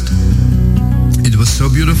Midwest. It was so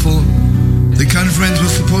beautiful. The conference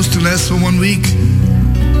was supposed to last for 1 week.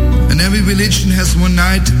 And every religion has one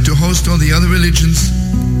night to host all the other religions.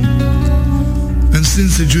 And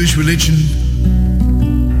since the Jewish religion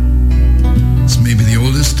is maybe the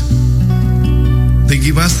oldest, they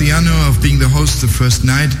give us the honor of being the host the first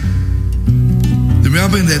night. The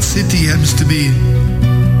rabbi in that city happens to be a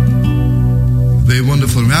very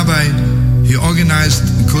wonderful rabbi. He organized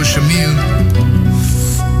a kosher meal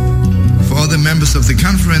for all the members of the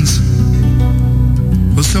conference.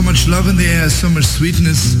 There was so much love in the air, so much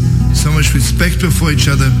sweetness, so much respect before each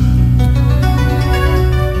other.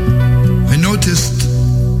 I noticed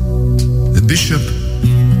the bishop,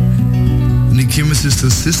 and he came as his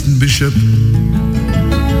assistant bishop,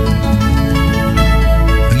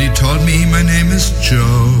 and he told me, my name is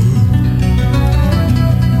Joe.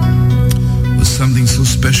 There was something so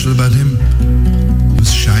special about him. He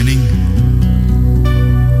was shining.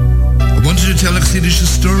 I wanted to tell a Chassidish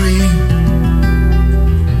story,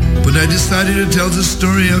 but I decided to tell the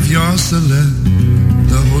story of Yossele,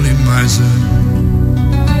 the holy miser.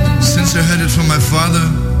 Since I heard it from my father,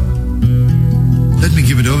 let me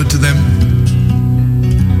give it over to them.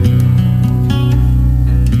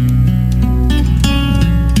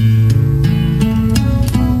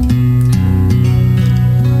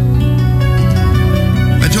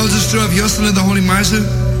 I told the story of Yossele, the holy miser.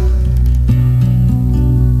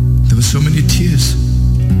 There were so many tears.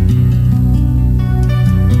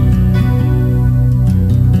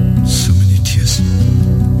 So many tears.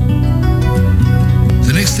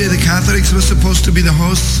 The next day the Catholics were supposed to be the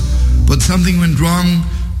hosts, but something went wrong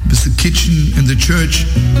with the kitchen in the church,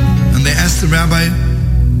 and they asked the rabbi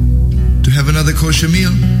to have another kosher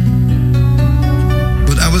meal.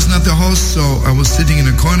 But I was not the host, so I was sitting in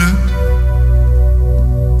a corner.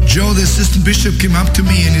 Joe, the assistant bishop, came up to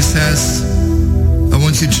me and he says, I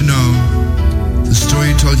want you to know, the story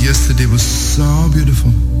you told yesterday was so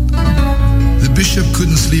beautiful. The bishop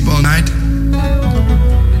couldn't sleep all night,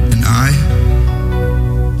 and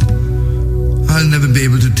I'll never be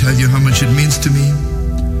able to tell you how much it means to me.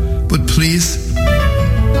 But please,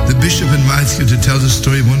 the bishop invites you to tell the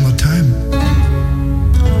story one more time.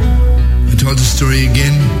 I told the story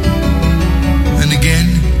again and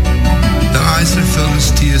again. The eyes were filled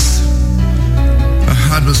with tears. My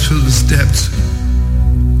heart was filled with depth.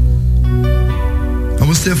 I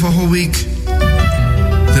was there for a whole week.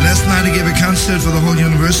 The last night I gave a concert for the whole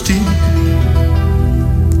university.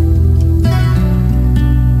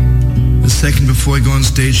 The second before I go on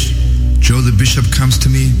stage, Joe the bishop comes to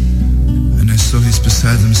me, and I saw he's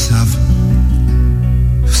beside himself.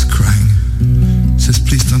 He was crying. He says,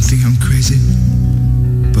 please don't think I'm crazy,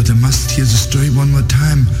 but I must hear the story one more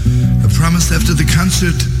time. I promised after the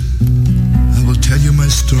concert I will tell you my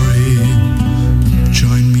story.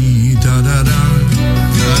 Join me, da da da,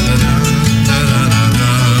 da da da, da da da da.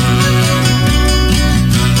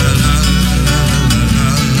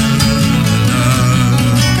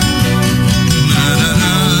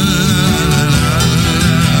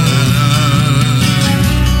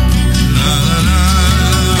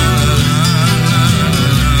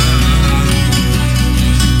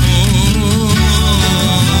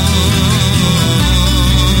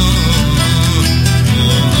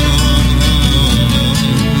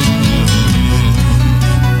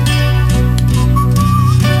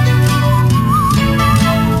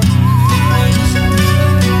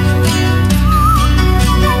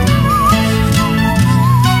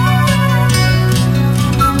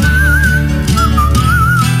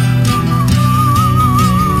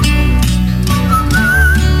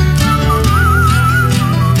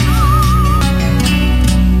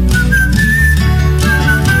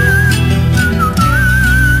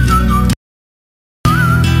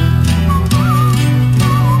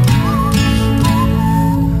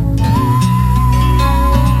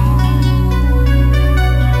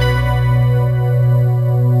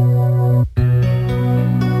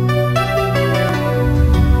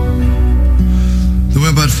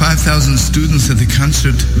 Students at the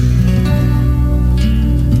concert,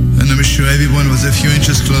 and I'm sure everyone was a few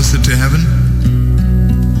inches closer to heaven.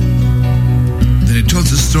 Then he told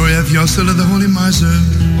the story of Yosel and the Holy Miser,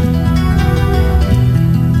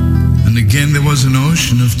 and again there was an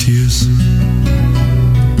ocean of tears.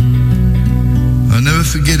 I'll never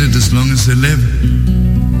forget it as long as I live.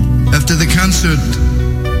 After the concert,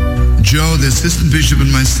 Joe, the assistant bishop,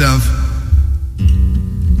 and myself,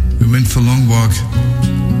 we went for a long walk.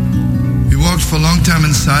 We walked for a long time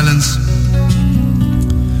in silence.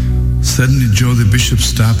 Suddenly Joe the bishop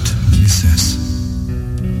stopped and he says,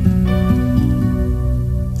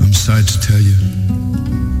 I'm sorry to tell you,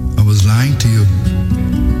 I was lying to you.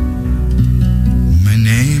 My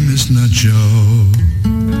name is not Joe.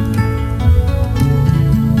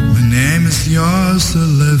 My name is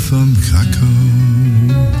Yosele from Krakow.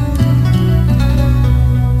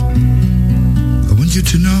 I want you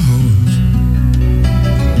to know,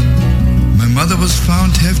 mother was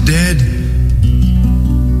found half dead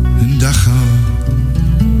in Dachau.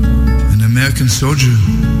 An American soldier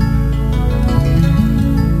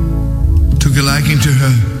took a liking to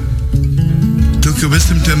her, took her with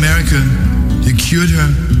him to America. He cured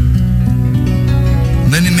her,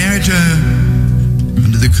 and then he married her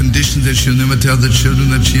under the condition that she'll never tell the children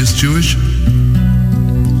that she is Jewish.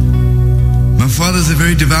 My father's a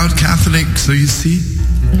very devout Catholic, so you see,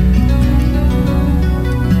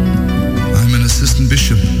 an assistant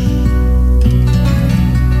bishop.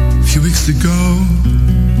 A few weeks ago,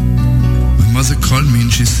 my mother called me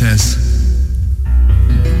and she says,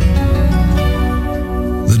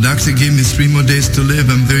 the doctor gave me 3 more days to live.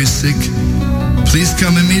 I'm very sick. Please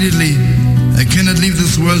come immediately. I cannot leave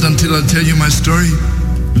this world until I tell you my story.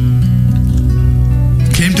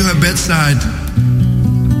 Came to her bedside,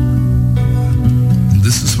 and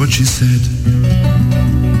this is what she said.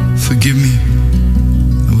 Forgive me,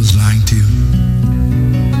 I was lying to you.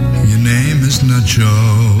 Your name is not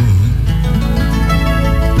Joe.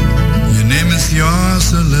 Your name is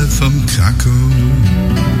Yosele from Krakow.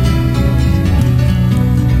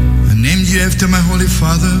 I named you after my Holy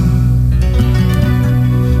Father,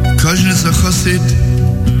 Cousin is a chassid,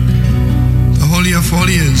 the holy of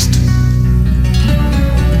holiest,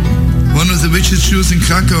 one of the richest Jews in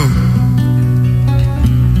Krakow.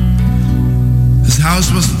 His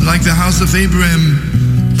house was like the house of Abraham.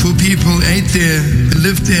 Poor people ate there, they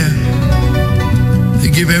lived there.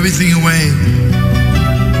 They give everything away.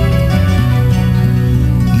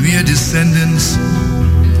 And we are descendants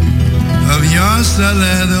of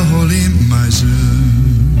Yosele, the holy miser.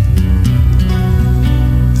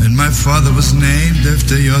 And my father was named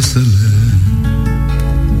after Yosele.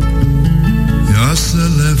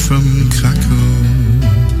 Yosele from Krakow.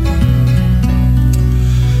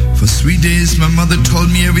 For 3 days my mother told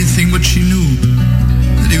me everything what she knew,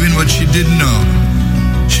 and even what she didn't know.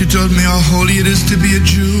 She told me how holy it is to be a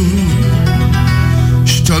Jew.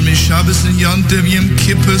 She told me Shabbos and Yom Tov, Yom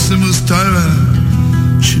Kippur, and Mustara.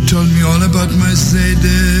 She told me all about my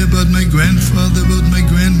Seder, about my grandfather, about my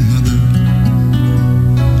grandmother.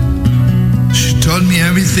 She told me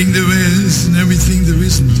everything there is and everything there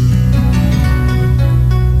isn't.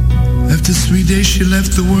 After 3 days she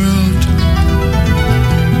left the world.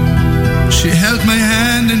 She held my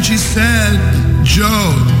hand and she said,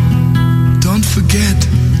 Joe, don't forget,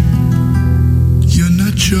 you're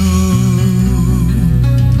not Joe.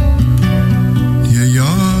 You're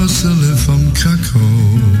Yosele from Krakow.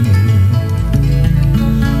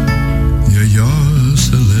 You're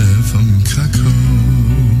Yosele from Krakow.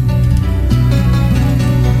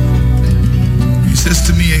 He says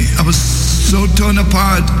to me, I was so torn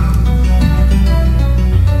apart.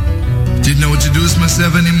 Didn't know what to do with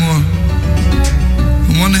myself anymore.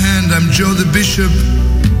 On one hand, I'm Joe the Bishop,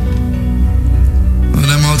 but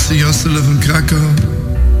I'm also Yosele from Krakow.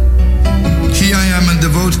 Here I am, a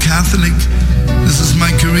devout Catholic. This is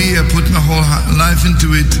my career. I put my whole life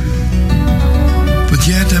into it. But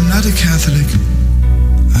yet, I'm not a Catholic.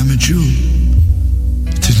 I'm a Jew.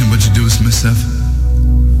 Didn't know what to do with myself.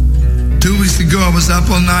 2 weeks ago, I was up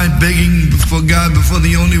all night begging before God, before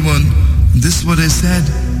the only one. And this is what I said.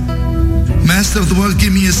 Master of the world,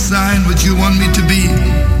 give me a sign what you want me to be.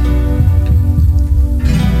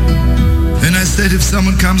 And I said, if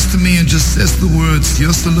someone comes to me and just says the words,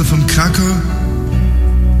 Yosele from Krakow,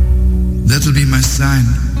 that'll be my sign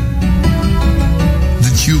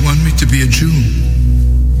that you want me to be a Jew.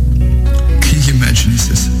 Can you imagine? He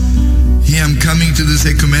says, here I'm coming to this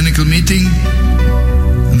ecumenical meeting,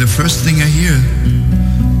 and the first thing I hear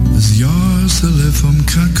is Yosele from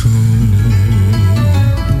Krakow.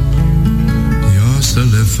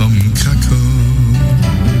 Yosele from Krakow.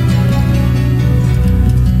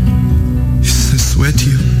 He says, I swear to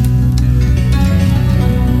you,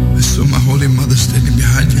 I saw my Holy Mother standing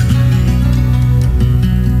behind you.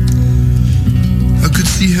 I could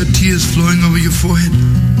see her tears flowing over your forehead.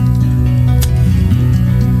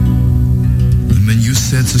 And when you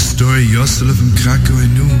said the story, Yosele from Krakow, I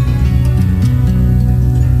knew.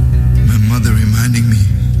 My mother reminding me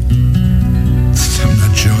that I'm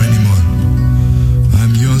not Joe anymore.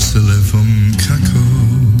 I'm Yosele from Krakow.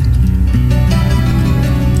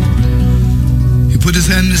 He put his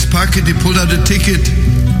hand in his pocket, he pulled out a ticket.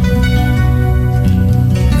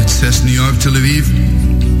 It says New York, Tel Aviv.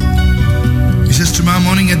 He says, tomorrow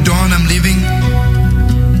morning at dawn I'm leaving.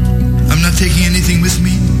 I'm not taking anything with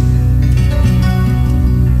me.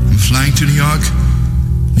 I'm flying to New York,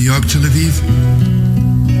 Tel Aviv.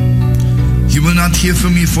 You will not hear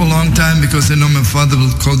from me for a long time because I know my father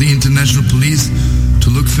will call the international police to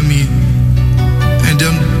look for me. And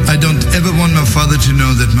I don't ever want my father to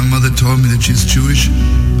know that my mother told me that she's Jewish,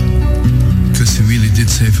 because he really did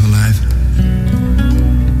save her life.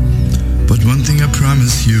 But one thing I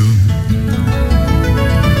promise you,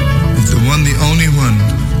 if the one, the only one,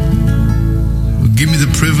 will give me the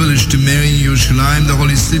privilege to marry in Yerushalayim, the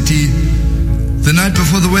holy city, the night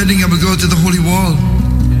before the wedding I will go to the holy wall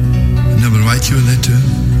and I will write you a letter.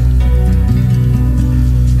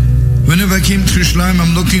 Whenever I came to Yerushalayim,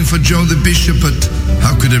 I'm looking for Joe the Bishop, but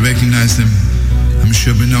how could I recognize him? I'm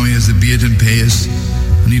sure by now he has a beard and payas,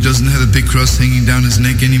 and he doesn't have a big cross hanging down his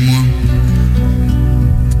neck anymore.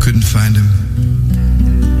 Couldn't find him.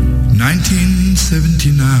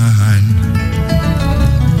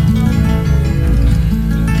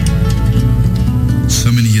 1979.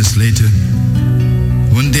 So many years later,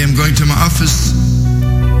 one day I'm going to my office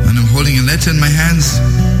and I'm holding a letter in my hands.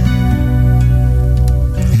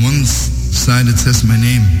 On one side it says my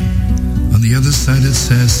name, on the other side it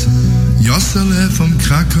says Yosele from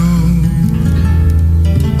Krakow.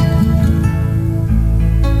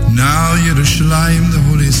 Now Yerushalayim, the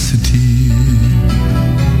holy city.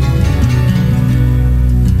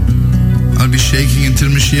 I'll be shaking until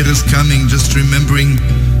Mashiach is coming, just remembering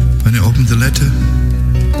when I opened the letter.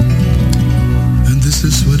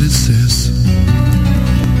 it says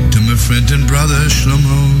to my friend and brother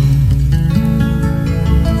Shlomo,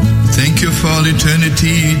 thank you for all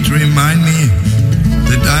eternity to remind me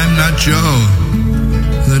that I'm not Joe,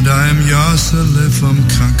 that I am Yosef from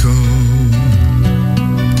Krakow.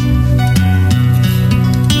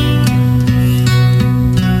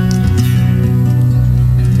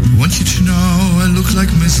 I want you to know I look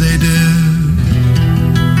like Mercedes,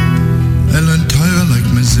 I learn Torah like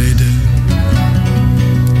Mercedes,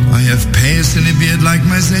 I have payas in a beard like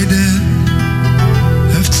Mercedes,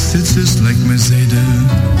 I have tzitzis like Mercedes,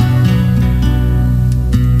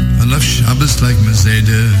 I love Shabbos like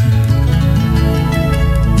Mercedes.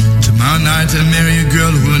 Tomorrow night I'll marry a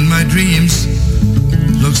girl who in my dreams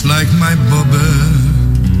looks like my Bobba,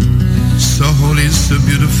 so holy, so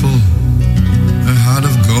beautiful, a heart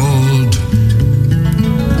of gold.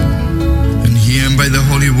 And here by the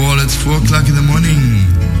holy wall it's 4 o'clock in the morning,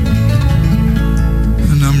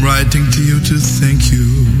 and I'm writing to you to thank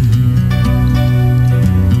you.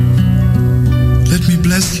 Let me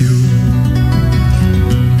bless you,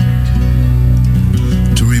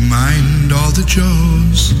 to remind all the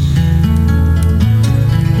Joes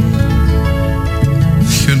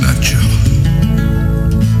you're not Joe,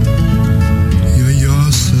 you're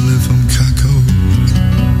Yosef from Krakow.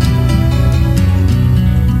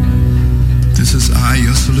 This is I,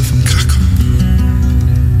 Yosef from Krakow,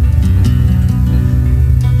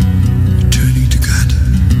 turning to God.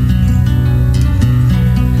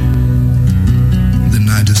 The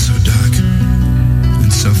night is so dark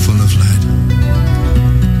and so full of light.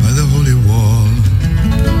 By the holy wall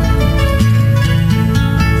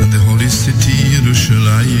and the holy city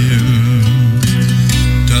Yerushalayim,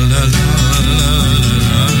 da la la la la la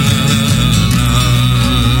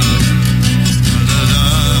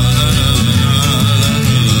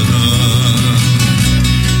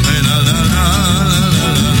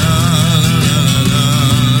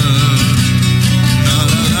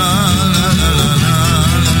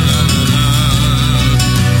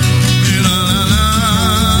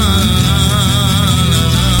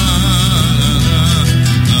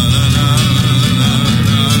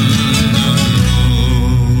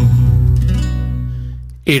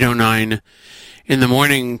 .09 in the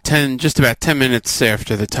morning, just about 10 minutes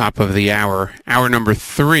after the top of the hour. Hour number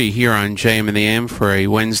 3 here on JM in the AM for a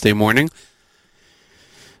Wednesday morning.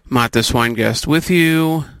 Matis Weingast with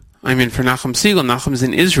you. I'm in for Nachum Siegel. Nachum's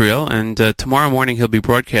in Israel, and tomorrow morning he'll be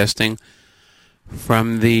broadcasting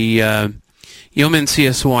from the Yom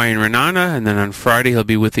NCSY in Renana, and then on Friday he'll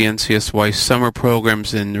be with the NCSY summer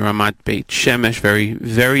programs in Ramat Beit Shemesh. Very,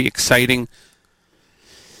 very exciting.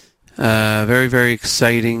 Very, very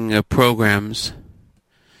exciting programs.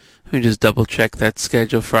 Let me just double check that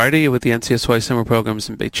schedule. Friday with the NCSY summer programs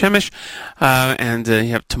in Beit Shemesh, and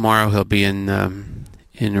tomorrow he'll be in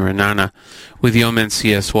Renana with Yom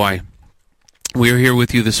NCSY. We're here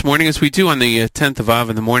with you this morning, as we do on the 10th of Av.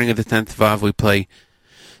 In the morning of the 10th of Av, we play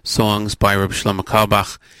songs by Reb Shlomo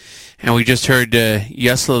Carlebach, and we just heard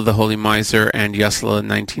Yesla the Holy Miser and Yesla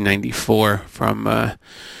 1994 from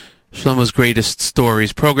Shlomo's Greatest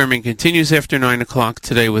Stories. Programming continues after 9 o'clock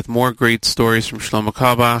today with more great stories from Shlomo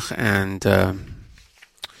Carlebach, and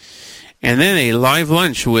then a live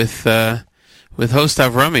lunch with host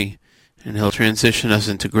Avrami, and he'll transition us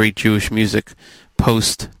into great Jewish music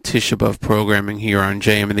post Tisha B'Av programming here on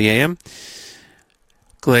JM in the AM.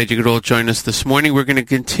 Glad you could all join us this morning. We're going to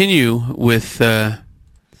continue with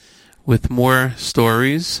more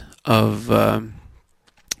stories of from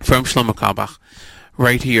Shlomo Carlebach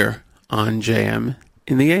right here on JM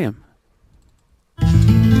in the AM. This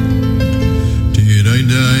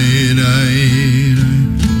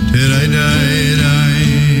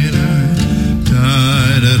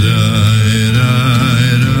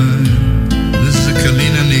is a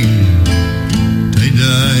Kalina Ning.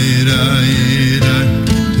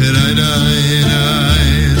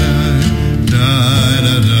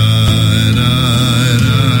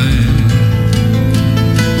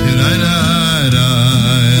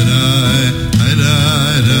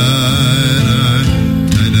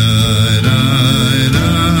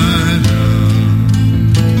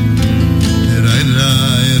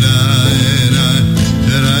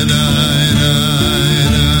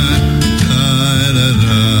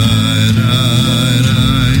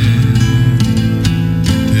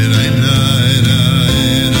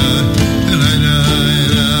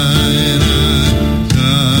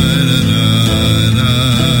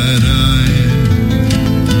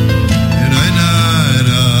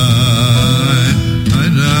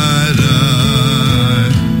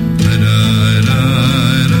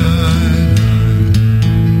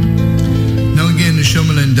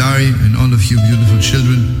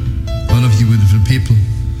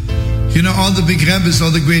 all the big rabbis, all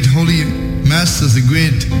the great holy masters, the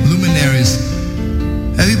great luminaries,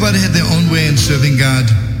 everybody had their own way in serving God.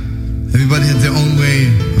 Everybody had their own way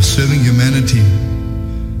of serving humanity.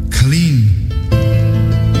 Kalin,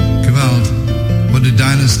 Gewalt, what a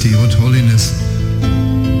dynasty, what holiness.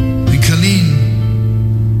 In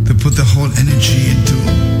Kalin, they put the whole energy into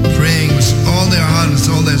praying with all their heart, with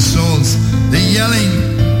all their souls. They're yelling.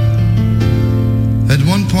 At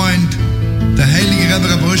one point, the Heilige Rebbe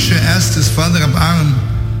Reb Usher asked his father Reb Aaron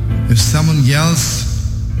if someone yells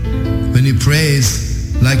when he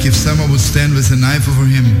prays, like if someone would stand with a knife over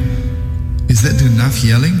him, is that enough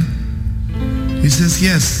yelling? He says,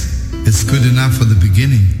 yes, it's good enough for the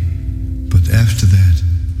beginning, but after that,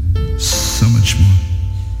 so much more.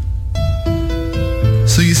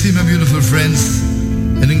 So you see, my beautiful friends,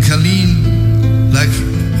 and in Kalin, like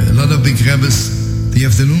a lot of big rabbis, the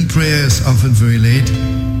afternoon prayer is often very late.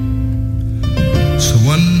 So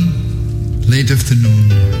one late afternoon,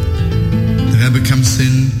 the Rebbe comes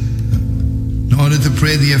in order to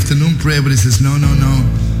pray the afternoon prayer, but he says, no.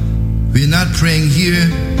 We're not praying here.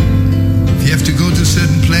 You have to go to a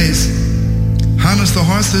certain place, harness the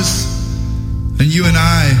horses, and you and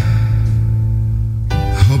I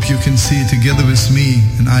hope you can see together with me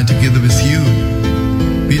and I together with you.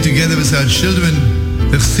 Be together with our children.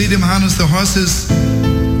 The Chassidim harness the horses.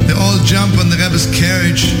 They all jump on the Rebbe's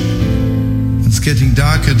carriage. It's getting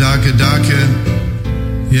darker.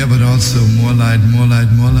 Yeah, but also more light. The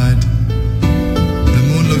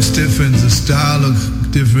moon looks different. The star looks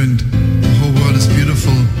different. The whole world is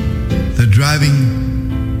beautiful. They're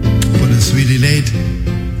driving, but it's really late.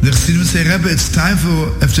 The Chassidim say, Rebbe, it's time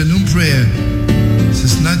for afternoon prayer. He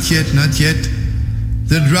says, not yet.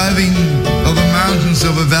 They're driving over mountains,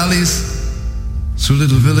 over valleys, through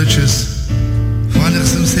little villages. One of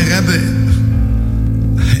them say, Rebbe,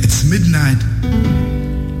 it's midnight.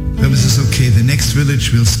 Rebbe says, okay, the next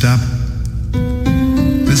village we'll stop.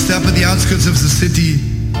 We'll stop at the outskirts of the city.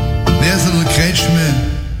 There's a little kretschme,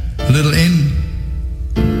 a little inn.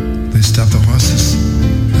 They stop the horses.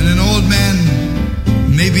 And an old man,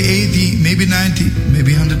 maybe 80, maybe 90,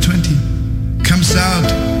 maybe 120, comes out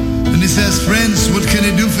and he says, friends, what can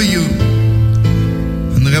I do for you?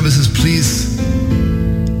 And the Rebbe says, please,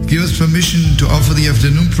 give us permission to offer the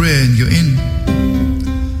afternoon prayer in your inn.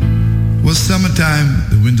 It was summertime,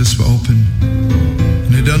 the windows were open.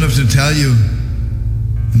 And I don't have to tell you,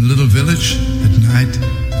 in a little village at night,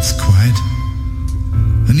 it's quiet.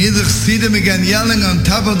 And here the Chassidim began yelling on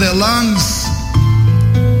top of their lungs.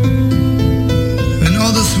 And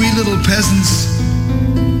all the sweet little peasants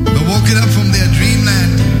were walking up from their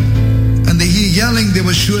dreamland. And they hear yelling, they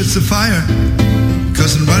were sure it's a fire.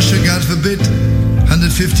 Because in Russia, God forbid,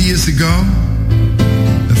 150 years ago,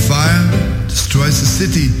 a fire destroys the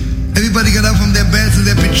city. Everybody got up from their beds in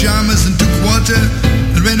their pajamas and took water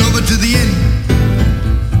and ran over to the inn.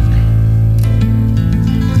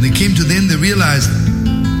 When they came to the inn, they realized,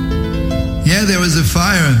 yeah, there is a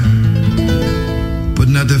fire, but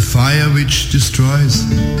not a fire which destroys.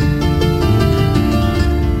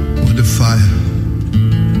 What a fire.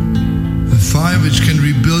 A fire which can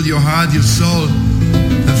rebuild your heart, your soul.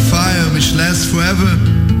 A fire which lasts forever.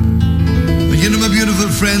 But you know, my beautiful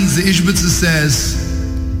friends, the Ishbitzer says,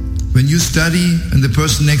 when you study and the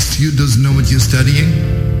person next to you doesn't know what you're studying,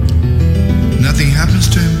 nothing happens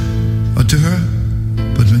to him or to her.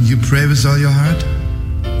 But when you pray with all your heart,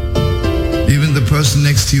 even the person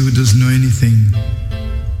next to you who doesn't know anything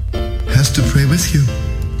has to pray with you.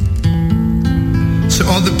 So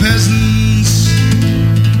all the peasants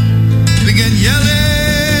began yelling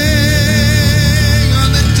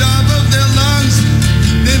on the top of their lungs.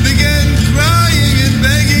 They began crying and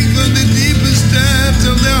begging from the deepest depths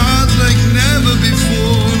of their hearts like never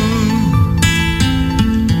before.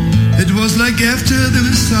 It was like after the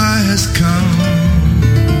Messiah has come.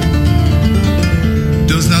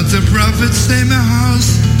 Does not the prophet say my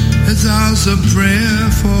house is a house of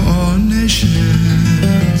prayer for all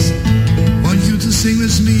nations? Want you to sing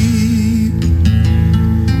with me.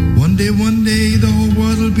 One day, the whole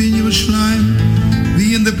world will be in Yerushalayim.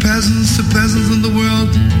 We and the peasants in the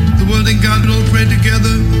world and God will all pray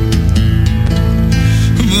together.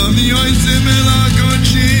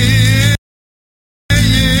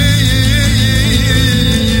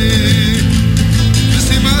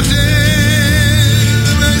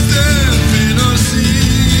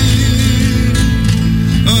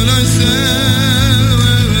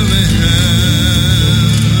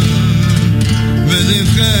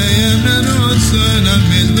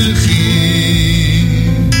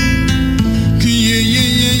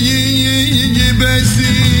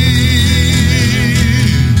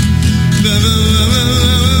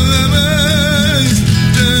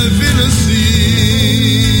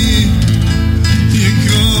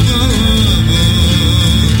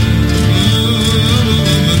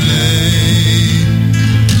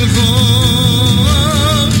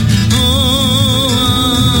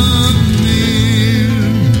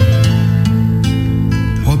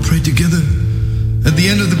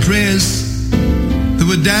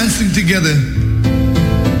 dancing together.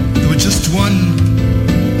 They were just one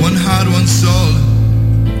heart, one soul.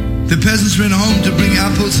 The peasants ran home to bring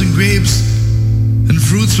apples and grapes and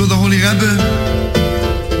fruits for the Holy Rebbe.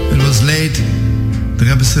 It was late. The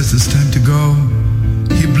Rebbe says it's time to go.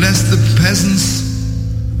 He blessed the peasants,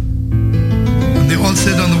 and they all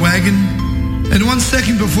sat on the wagon. And 1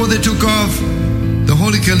 second before they took off, the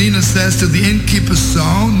Holy Kalina says to the innkeeper, "So,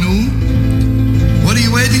 nu, what are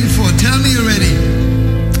you waiting for? Tell me already."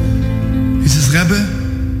 He says, "Rebbe,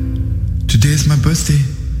 today is my birthday.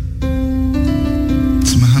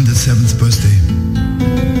 It's my 107th birthday.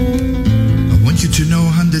 I want you to know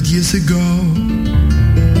 100 years ago,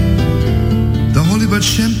 the Holy Baal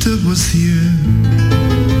Shem Tov was here.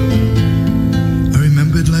 I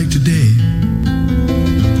remember it like today.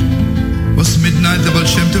 It was midnight, the Baal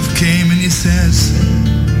Shem Tov came and he says,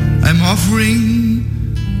 I'm offering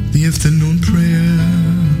the afternoon prayer."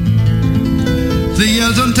 They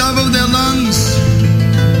yelled on top of their lungs,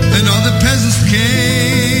 and all the peasants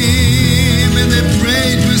came, and they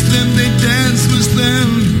prayed with them, they danced with them,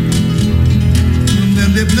 and then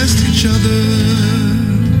they blessed each other.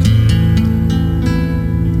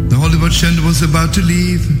 The Holy Baal Shem Tov was about to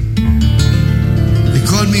leave. He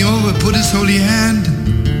called me over, put his holy hand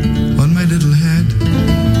on my little head,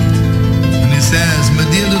 and he says, "My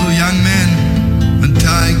dear little young man, mein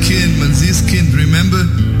Tai Kind, mein süß Kind, remember,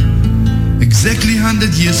 exactly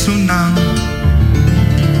 100 years from now,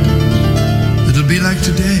 it'll be like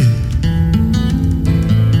today.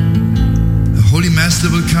 The Holy Master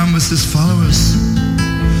will come with his followers,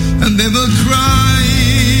 and they will cry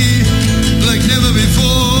like never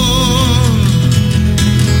before,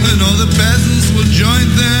 and all the peasants will join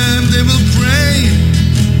them, they will pray,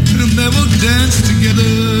 and they will dance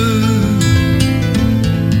together.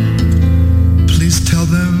 Please tell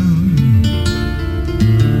them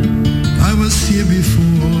I was here before."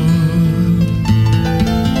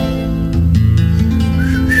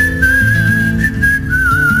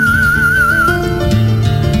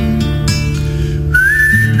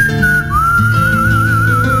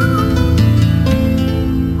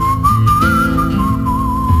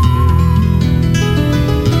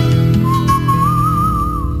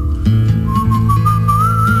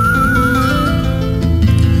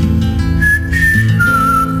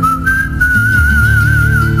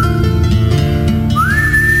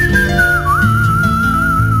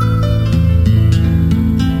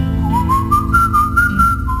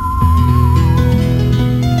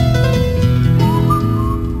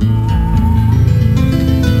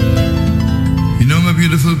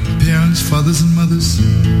 Fathers and mothers,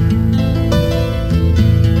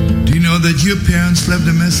 do you know that your parents left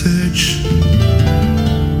a message?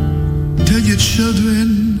 Tell your children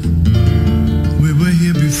we were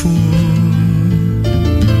here before.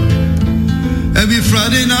 Every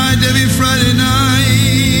Friday night,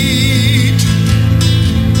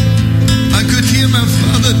 I could hear my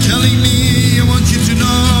father telling me, "I want you to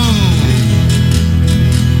know,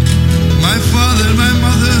 my father and my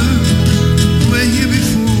mother were here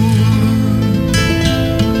before."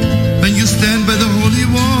 When you stand by the holy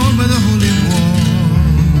wall,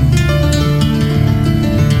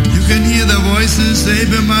 you can hear their voices,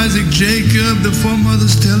 Abraham, Isaac, Jacob, the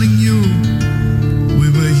foremothers telling you, we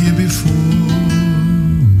were here before.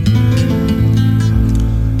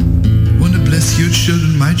 Want to bless your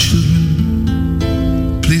children, my children.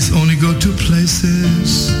 Please only go to places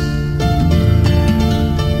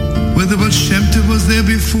where the Baal Shem Tov was there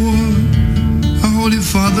before, our holy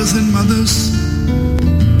fathers and mothers,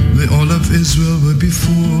 where all of Israel were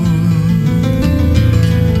before.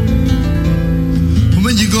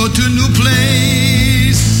 When you go to a new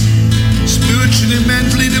place, spiritually,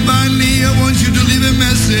 mentally, divinely, I want you to leave a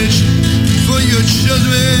message for your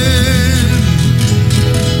children.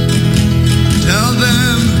 Tell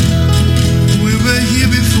them we were here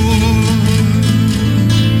before.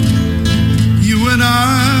 You and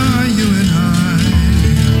I.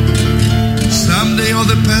 Someday all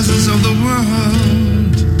the peasants of the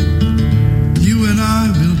world, you and I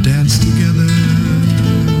will dance together.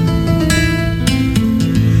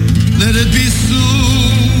 Let it be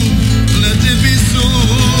soon, let it be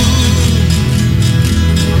soon.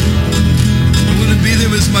 I want to be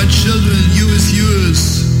there with my children, you with yours.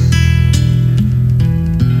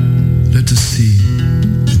 Let us see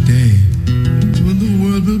the day when the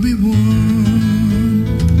world will be one.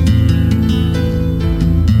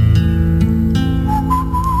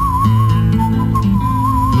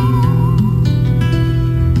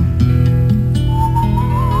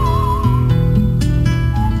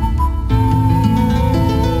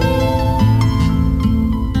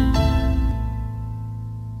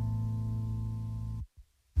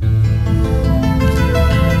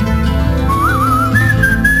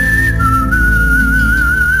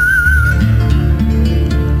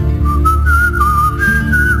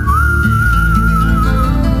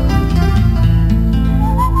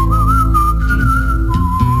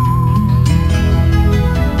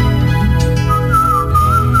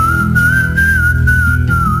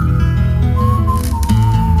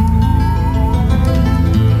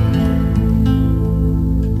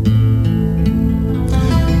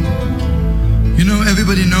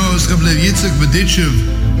 Reb Yitzchak Bedichev,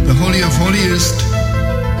 the Holy of Holiest.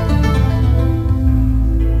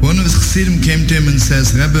 One of his Chassidim came to him and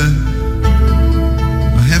says, Rebbe,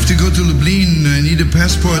 I have to go to Lublin, I need a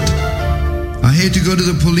passport. I hate to go to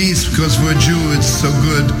the police because for a Jew it's so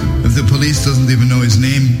good if the police doesn't even know his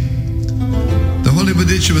name. The Holy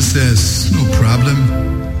Bedichev says, no problem.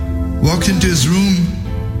 Walked into his room,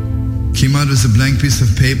 came out with a blank piece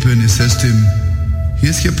of paper and he says to him,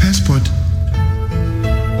 here's your passport.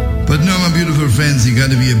 But no, my beautiful friends, you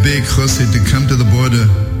got to be a big chassid to come to the border,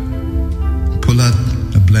 pull out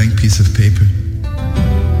a blank piece of paper.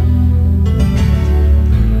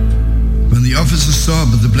 When the officer saw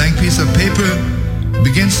the blank piece of paper,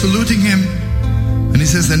 began saluting him, and he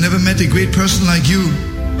says, I never met a great person like you.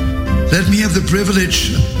 Let me have the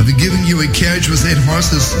privilege of giving you a carriage with 8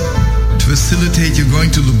 horses to facilitate you going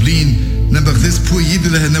to Lublin. But this poor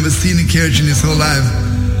Yiddish had never seen a carriage in his whole life.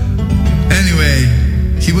 Anyway,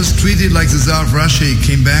 he was treated like the Tsar of Russia. He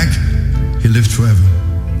came back. He lived forever.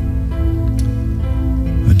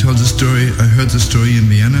 I heard the story in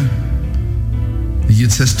Vienna. The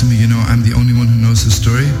Yid says to me, I'm the only one who knows the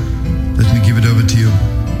story. Let me give it over to you.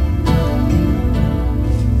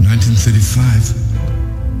 1935.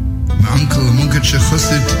 My uncle, a Munkacher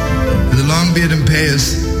Chassid, with a long beard and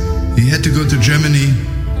payas, he had to go to Germany.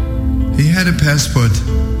 He had a passport,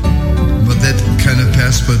 but that kind of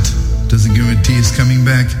passport doesn't guarantee he's coming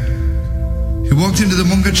back. He walked into the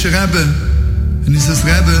Munkacher Rebbe, and he says,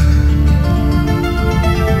 Rebbe,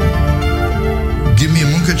 give me a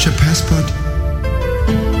Munkacher passport.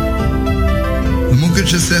 The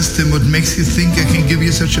Munkacher says to him, what makes you think I can give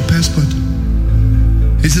you such a passport?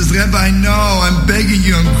 He says, Rebbe, I know, I'm begging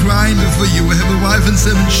you, I'm crying before you. We have a wife and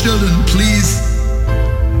 7 children, please.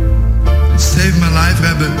 Save my life,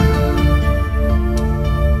 Rebbe.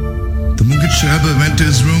 The Munkacher Rebbe went to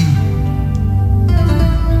his room,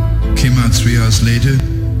 came out 3 hours later.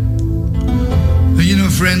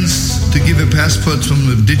 And friends, to give a passport from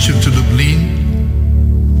Bedichev to Lublin,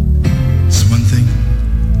 it's one thing.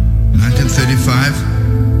 1935,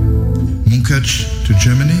 Munkacher to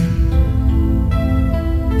Germany.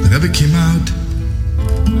 The Rebbe came out.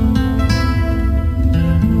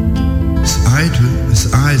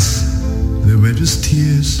 His eyes were wet with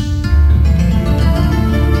tears.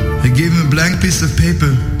 I gave him a blank piece of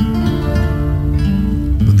paper,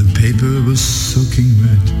 but the paper was soaking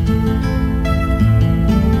wet.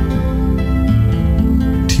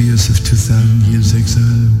 Tears of 2,000 years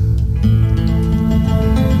exile.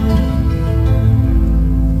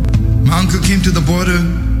 My uncle came to the border.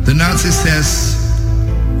 The Nazi says,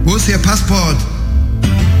 where's your passport?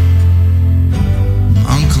 My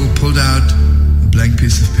uncle pulled out a blank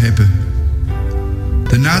piece of paper.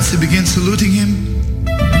 The Nazi began saluting him.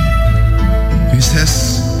 He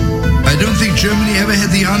says, I don't think Germany ever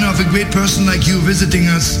had the honor of a great person like you visiting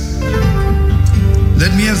us.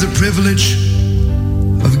 Let me have the privilege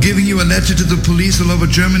of giving you a letter to the police all over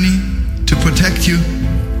Germany to protect you.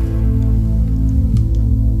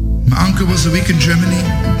 My uncle was a week in Germany.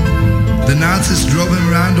 The Nazis drove him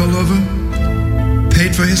around all over,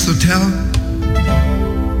 paid for his hotel,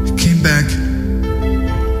 came back.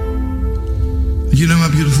 My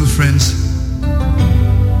beautiful friends,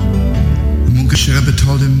 the Munkacher Rebbe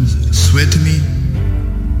told him, swear to me,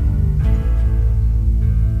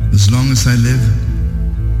 as long as I live,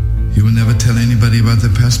 you will never tell anybody about the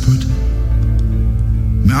passport.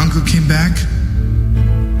 My uncle came back,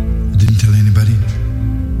 didn't tell anybody.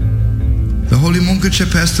 The Holy Munkacher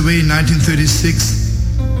passed away in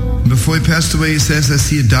 1936. And before he passed away, he says, I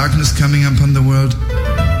see a darkness coming upon the world.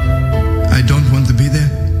 I don't want to be there.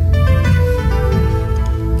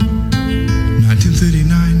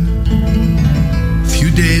 1939, a few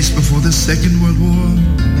days before the Second World War,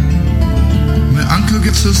 my uncle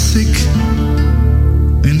gets so sick,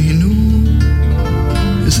 and he knew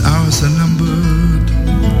his hours are numbered.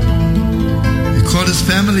 He called his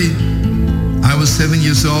family. I was 7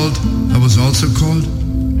 years old. I was also called.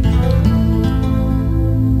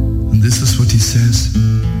 And this is what he says.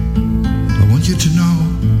 I want you to know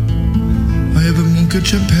I have a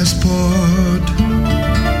Munkacher passport.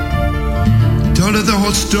 Told her the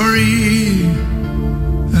whole story,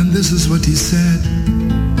 and this is what he said.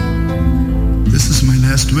 This is my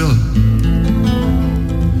last will.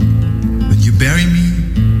 When you bury me,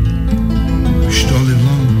 live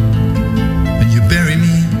long. When you bury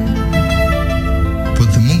me,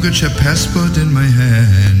 put the Munkacher passport in my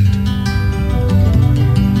hand.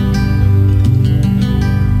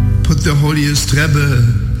 Put the holiest Rebbe,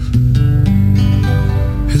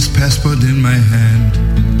 his passport in my hand.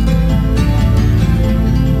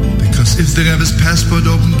 Because if the Rebbe's passport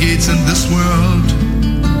opened gates in this world,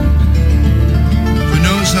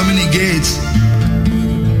 knows how many gates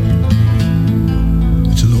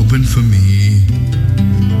it will open for me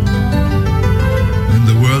in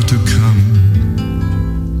the world to come.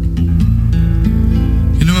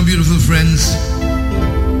 You know, my beautiful friends,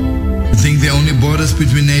 I think there are only borders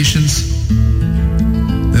between nations.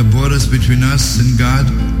 There are borders between us and God,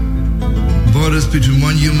 borders between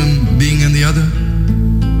one human being and the other.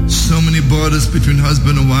 So many borders between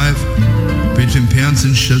husband and wife, between parents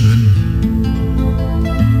and children.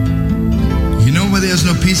 You know why there's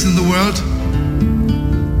no peace in the world?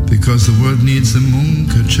 Because the world needs a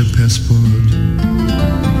Munkacher passport.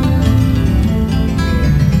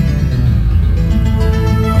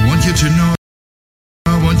 I want you to know,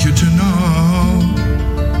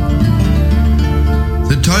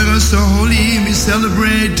 the Torah is so holy, we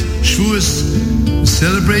celebrate Shavuos, we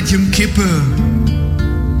celebrate Yom Kippur.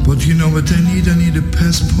 But you know what I need? I need a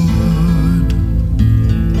passport.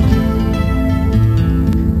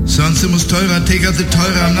 So on Simos Torah, take out the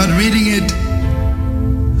Torah, I'm not reading it.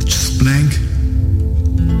 It's just blank.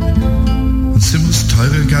 On Simos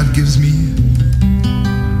Torah, God gives me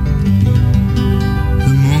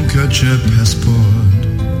the Munkacher passport.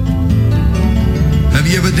 Have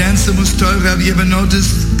you ever danced Simos Torah? Have you ever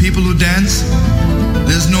noticed people who dance?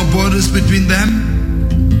 There's no borders between them.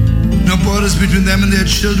 No borders between them and their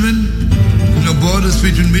children. No borders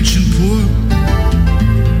between rich and poor.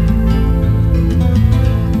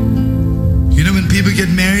 You know, when people get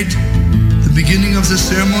married, the beginning of the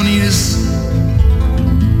ceremony is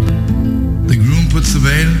the groom puts the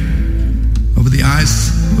veil over the eyes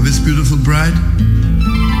of his beautiful bride.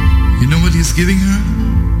 You know what he's giving her?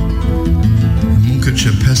 A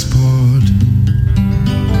Munkacher passport.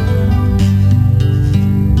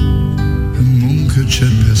 A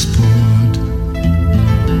Munkacher passport.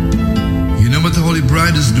 You know what the holy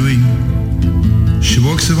bride is doing? She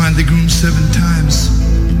walks around the groom 7 times.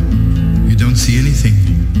 You don't see anything.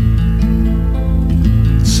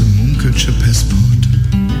 It's a Munkacher passport.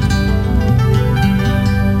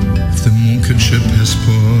 The Munkacher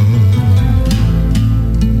passport.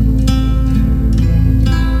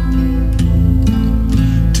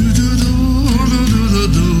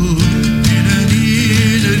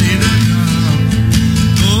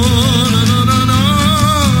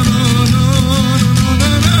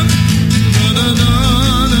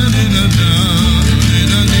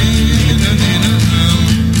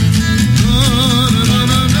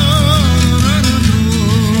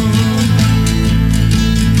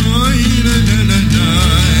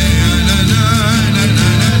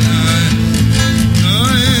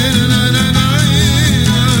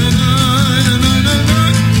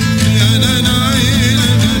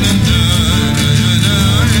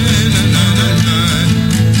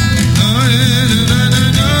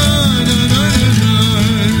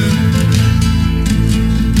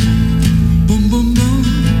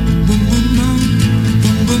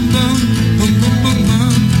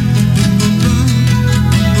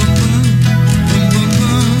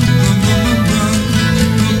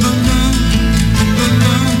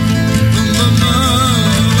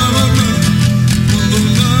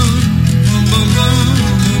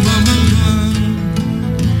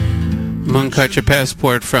 Munkacher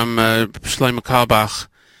passport from Shlomo Carlebach.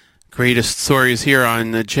 Greatest stories here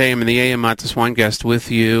on the JM and the AM. Matis Weingast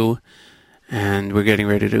with you, and we're getting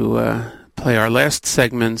ready to play our last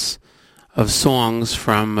segments of songs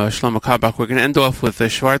from Shlomo Carlebach. We're going to end off with the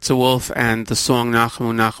Schwarze Wolf and the song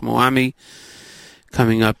Nachmu Nachmu Ami.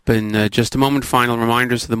 Coming up in just a moment, final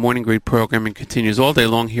reminders of the Morning Greet programming continues all day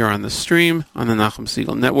long here on the stream on the Nachum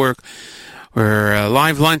Segal Network. We're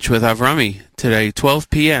live lunch with Avrami today, 12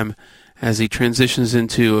 p.m., as he transitions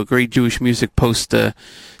into a great Jewish music post Tisha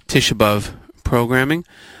B'Av programming.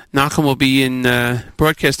 Nachum will be in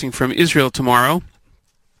broadcasting from Israel tomorrow,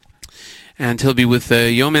 and he'll be with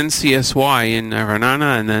Yom NCSY in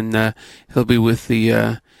Ranana, and then he'll be with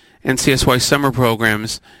the NCSY summer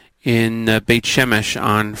programs in Beit Shemesh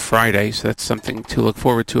on Friday, so that's something to look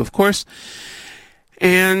forward to, of course.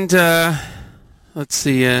 And let's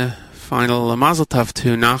see, final Mazel Tov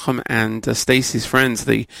to Nachum and Stacy's friends,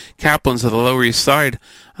 the Kaplans of the Lower East Side,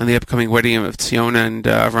 on the upcoming wedding of Tziona and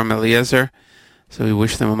Avram Eliezer. So we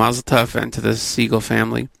wish them a Mazel Tov, and to the Siegel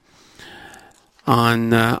family on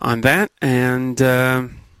that. And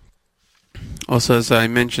also, as I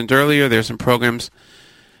mentioned earlier, there's some programs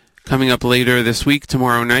coming up later this week.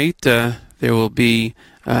 Tomorrow night, there will be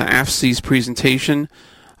AFC's presentation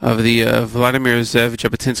of the Vladimir Zev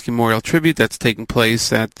Jabotinsky Memorial Tribute. That's taking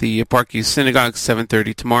place at the Park East Synagogue,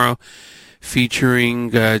 7:30 tomorrow, featuring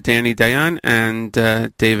Danny Dayan and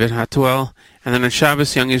David Hatuel And then on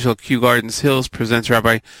Shabbos, Young Israel Kew Gardens Hills presents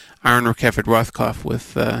Rabbi Aaron Rokefet Rothkopf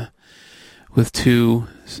with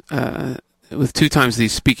two times the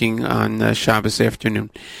speaking on Shabbos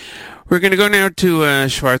afternoon. We're going to go now to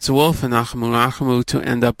Schwarze Wolf and Nachamu to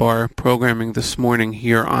end up our programming this morning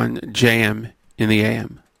here on JM in the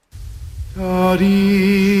AM.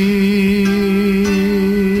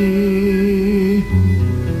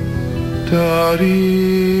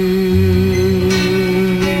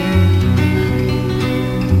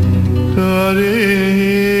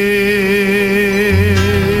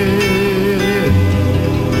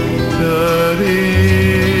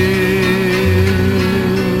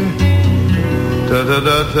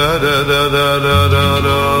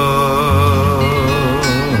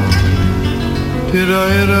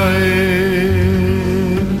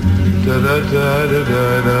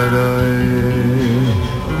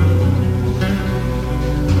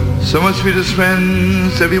 So much sweetest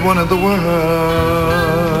friends, everyone in the world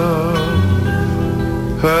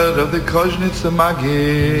heard of the Koznitz Magid,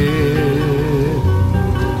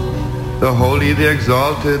 the holy, the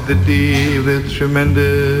exalted, the deep, the tremendous.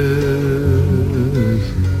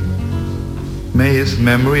 May his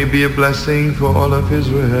memory be a blessing for all of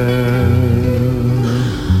Israel.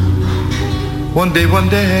 One day,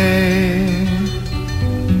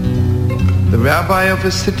 the rabbi of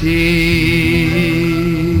a city,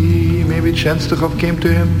 maybe Chenstochov, came to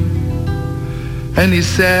him and he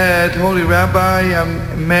said, Holy Rabbi,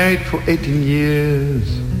 I'm married for 18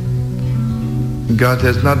 years. God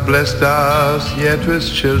has not blessed us yet with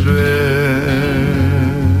children.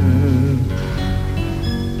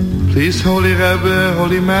 Please, Holy Rebbe,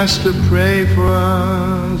 Holy Master, pray for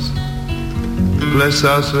us. Bless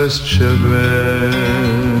us with children.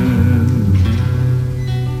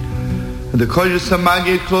 And the Kodesh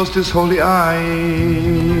Samagid closed his holy eyes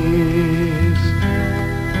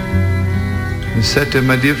and said to him,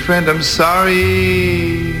 my dear friend, I'm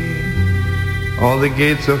sorry. All the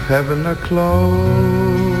gates of heaven are closed.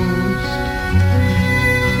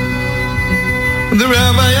 And the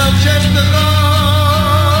Rabbi of Chenstochov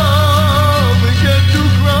began to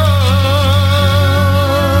cry.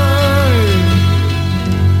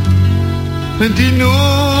 And he knew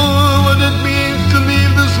what it means to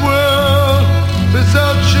leave this world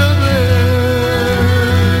without children.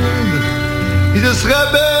 He says,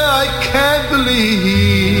 Rebbe, I can't believe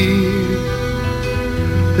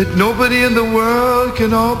that nobody in the world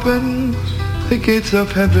can open the gates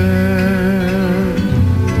of heaven.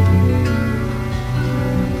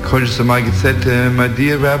 Kodesh Samagid said to him, my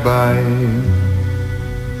dear Rabbi,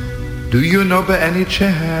 do you know by any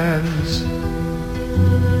chance,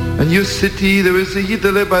 in your city there is a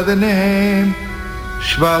Yidele by the name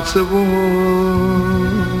Schwarze Wolf?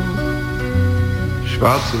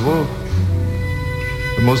 Schwarze Wolf,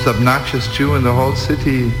 the most obnoxious Jew in the whole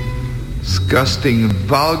city. Disgusting,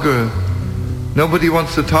 vulgar. Nobody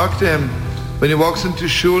wants to talk to him. When he walks into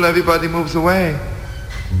shul, everybody moves away.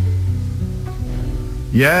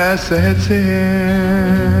 Yes, I had to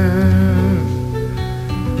him.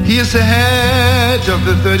 He is the head of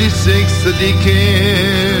the 36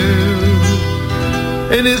 Tzaddikim.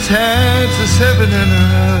 In his hands is heaven and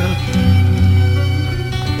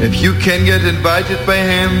earth. If you can get invited by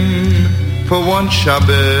him for one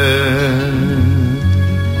Shabbat,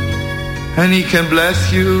 and he can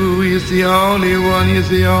bless you, he is the only one, he is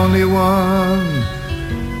the only one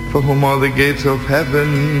for whom all the gates of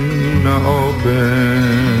heaven are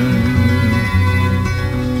open.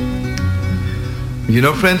 You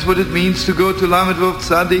know, friends, what it means to go to Lamed Vav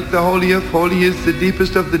Tzaddik, the Holy of Holies, the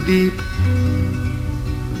deepest of the deep.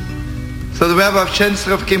 So the Rabbi of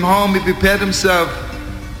Chenstochov came home, he prepared himself,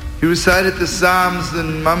 he recited the Psalms,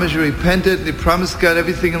 and Mamash repented, and he promised God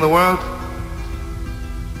everything in the world.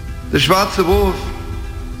 The Schwarze Wolf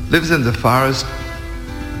lives in the forest.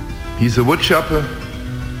 He's a wood chopper.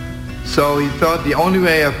 So he thought the only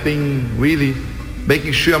way of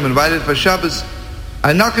making sure I'm invited for Shabbos,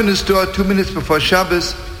 I knock on his door 2 minutes before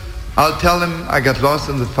Shabbos. I'll tell him I got lost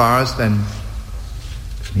in the forest and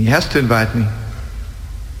he has to invite me.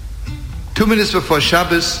 2 minutes before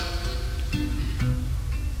Shabbos,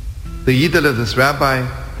 the Yidel of this rabbi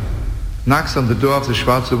knocks on the door of the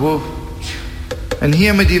Schwarze Wolf. And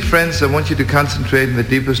here, my dear friends, I want you to concentrate in the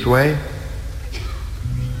deepest way.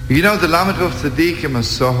 You know, the Lamed Vav Tzaddikim are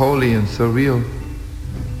so holy and so real.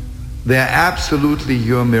 They are absolutely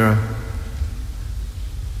your mirror.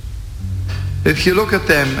 If you look at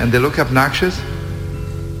them and they look obnoxious,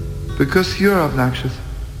 because you're obnoxious.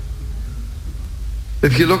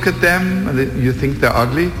 If you look at them and you think they're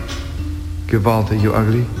ugly, Gewalt, you're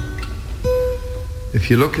ugly.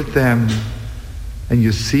 If you look at them And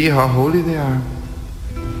you see how holy they are,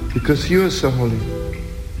 because you are so holy.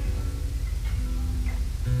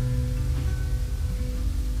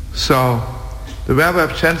 So, the Rabbi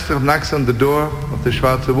of Chancellor knocks on the door of the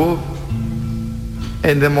Schwarze Wolf,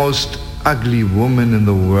 and the most ugly woman in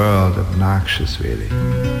the world, obnoxious really,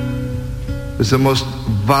 with the most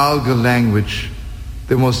vulgar language,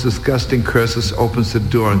 the most disgusting curses, opens the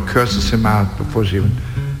door and curses him out before she even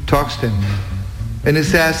talks to him. And he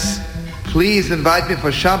says, please invite me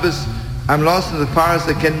for Shabbos. I'm lost in the forest.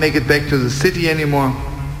 I can't make it back to the city anymore.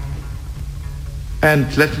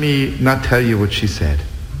 And let me not tell you what she said.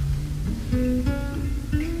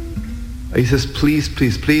 He says, please,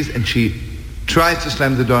 please, please. And she tries to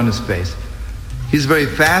slam the door in his face. He's very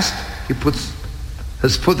fast. He puts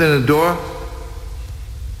his foot in the door.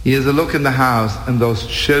 He has a look in the house, and those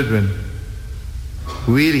children,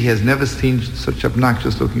 really, he has never seen such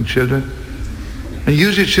obnoxious looking children. And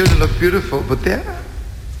usually children look beautiful, but they're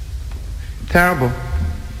terrible.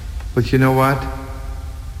 But you know what?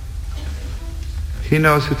 He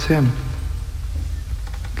knows it's him.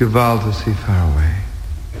 Gewalt is he far away.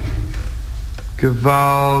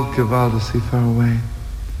 Gewalt is he far away.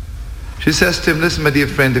 She says to him, listen, my dear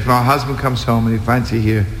friend, if our husband comes home and he finds you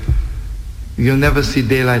here, you'll never see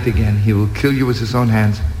daylight again. He will kill you with his own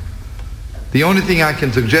hands. The only thing I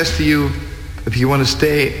can suggest to you, if you want to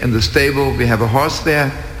stay in the stable, we have a horse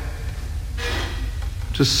there,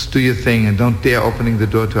 just do your thing and don't dare opening the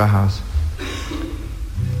door to our house.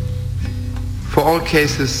 For all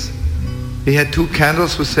cases, he had 2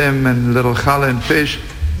 candles with him and a little challah and fish.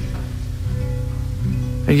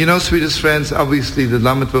 And you know, sweetest friends, obviously the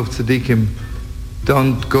Lamed Vav Tzadikim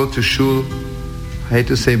don't go to shul. I hate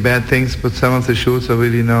to say bad things, but some of the shuls I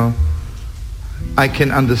really know. I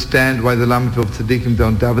can understand why the Lamed Vav Tzadikim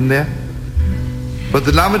don't daven there. But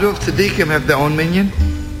the Lamed Vav Tzadikim have their own minyan.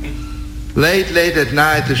 Late at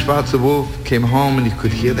night, the Schwarze Wolf came home and he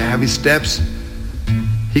could hear the heavy steps.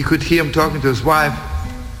 He could hear him talking to his wife.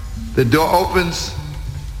 The door opens,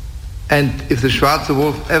 and if the Schwarze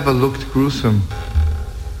Wolf ever looked gruesome,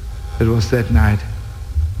 it was that night.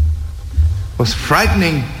 It was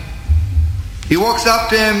frightening. He walks up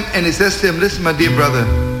to him and he says to him, listen, my dear brother,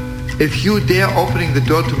 if you dare opening the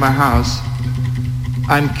door to my house,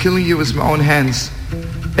 I'm killing you with my own hands.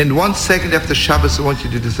 And 1 second after Shabbos, I want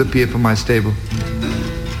you to disappear from my stable.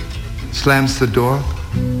 Slams the door.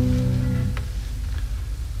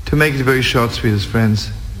 To make it very short, sweetest friends,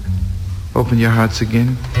 open your hearts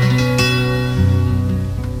again.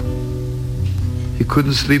 He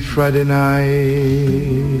couldn't sleep Friday night.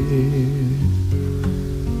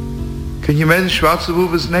 Can you imagine? Schwarze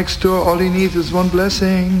Wolf is next door. All he needs is one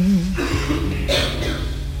blessing.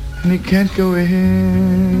 And he can't go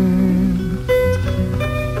in.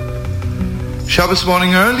 Shabbos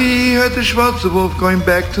morning early, he heard the Schwarze Wolf going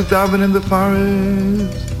back to daven in the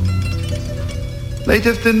forest. Late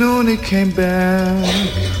afternoon, he came back.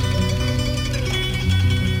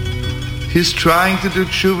 He's trying to do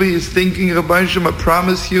tshuva. He's thinking, Rabbi Shem, I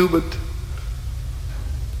promise you, but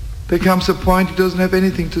there comes a point he doesn't have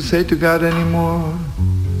anything to say to God anymore.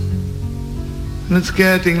 And it's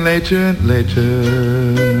getting later and later.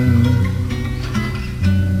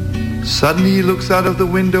 Suddenly he looks out of the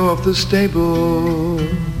window of the stable.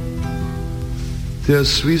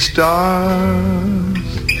 There's 3 stars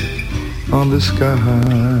on the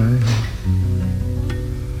sky.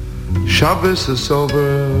 Shabbos is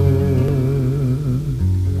over,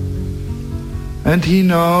 and he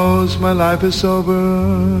knows my life is over.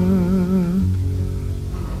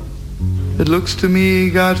 It looks to me,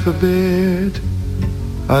 God forbid,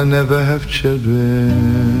 I'll never have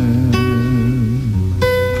children.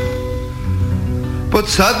 But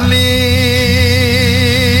suddenly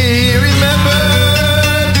he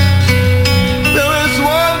remembered there is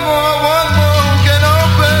one more who can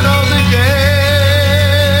open all the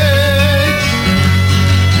gates.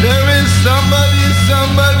 There is somebody,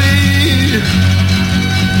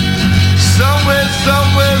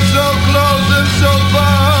 somewhere so close and so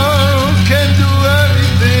far, who can do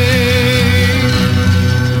everything.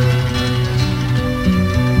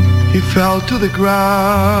 He fell to the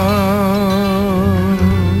ground.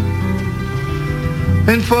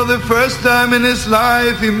 And for the first time in his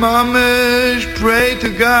life, he mamish prayed to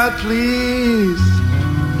God, please,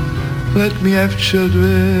 let me have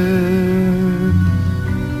children.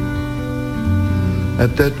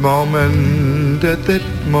 At that moment,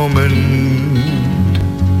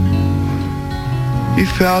 he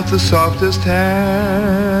felt the softest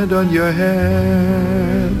hand on your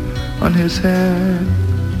head, on his head.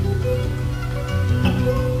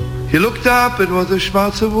 He looked up, it was a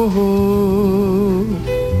Schwarze Wolf.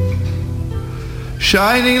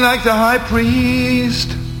 shining like the high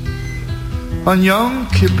priest on Yom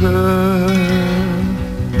Kippur.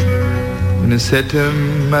 And he said to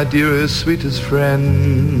him, my dearest, sweetest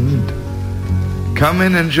friend, come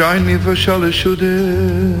in and join me for Shalosh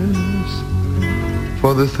Shudas,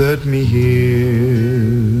 for the third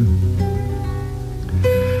meal.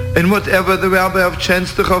 And whatever the Rabbi of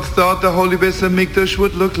Chenstochov thought the Holy Beis HaMikdash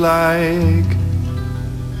would look like,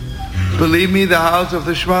 believe me, the house of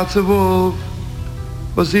the Schwarze Wolf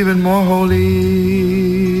was even more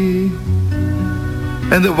holy.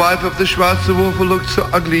 And the wife of the Schwarze Wolf, who looked so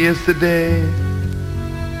ugly yesterday,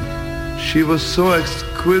 she was so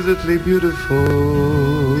exquisitely beautiful.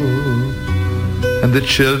 And the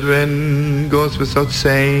children, goes without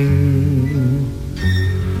saying,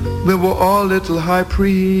 they were all little high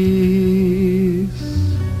priests.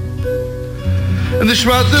 And the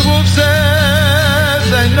Schwarze Wolf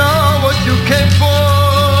says, I know what you came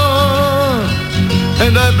for,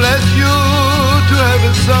 and I bless you to have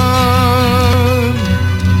a son.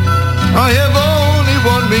 I have only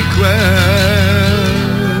one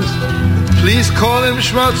request. Please call him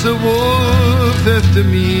Schwarze Wolf after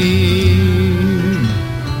me.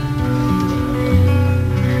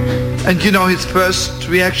 And you know, his first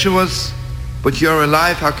reaction was, but you're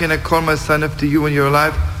alive, how can I call my son after you when you're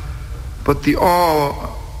alive? But the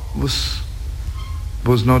awe was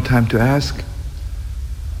no time to ask.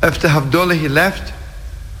 After Havdalah he left,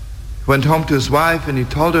 went home to his wife and he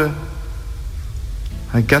told her,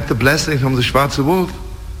 I got the blessing from the Schwarze Wolf.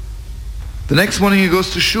 The next morning he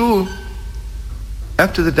goes to shul.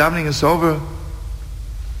 After the davening is over,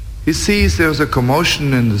 he sees there's a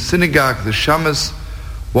commotion in the synagogue. The shamus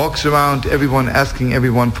walks around, everyone asking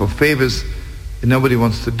everyone for favors, and nobody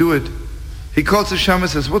wants to do it. He calls the shamus and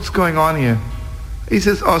says, what's going on here? He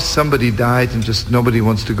says, oh, somebody died and just nobody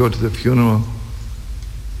wants to go to the funeral.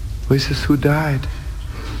 Well, he says, who died?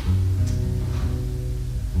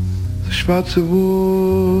 The Schwarze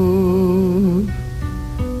Wolf.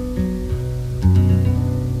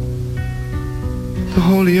 The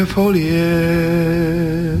Holy of Holiest.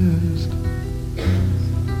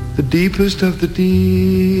 The deepest of the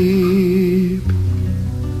deep.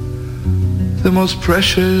 The most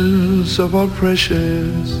precious of all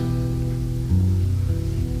precious.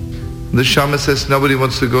 The shaman says nobody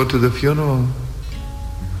wants to go to the funeral.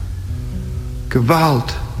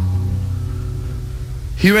 Gewalt.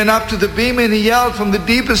 He ran up to the beam and he yelled from the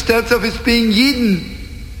deepest depths of his being, Yidden,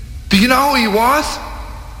 do you know who he was?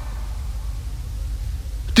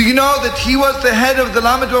 Do you know that he was the head of the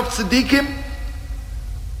Lamed of Tzaddikim?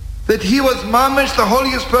 That he was Mamish, the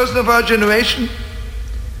holiest person of our generation?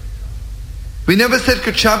 We never said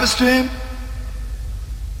Good Shabbos to him.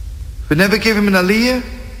 We never gave him an aliyah.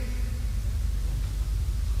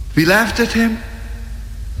 We laughed at him.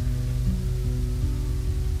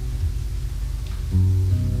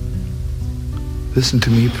 Listen to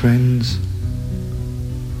me, friends.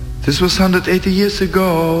 This was 180 years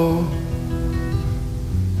ago.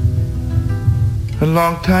 A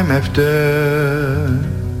long time after.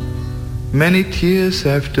 Many tears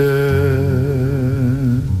after.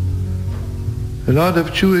 A lot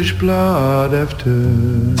of Jewish blood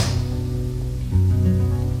after.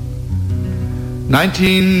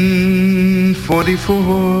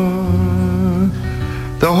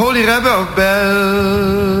 1944, the Holy Rebbe of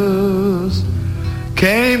Belz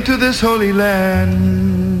came to this holy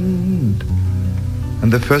land.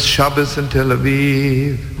 And the first Shabbos in Tel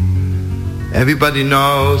Aviv, everybody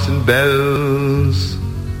knows in Belz,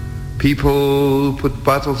 people put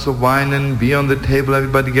bottles of wine and beer on the table.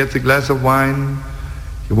 Everybody gets a glass of wine.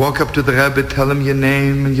 You walk up to the Rebbe, tell him your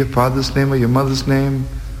name and your father's name or your mother's name,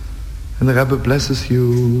 and the Rebbe blesses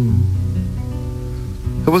you.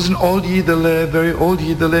 There was an old Yidele, very old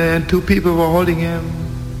Yidele, and two people were holding him.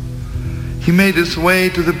 He made his way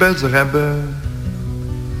to the Belzer Rebbe,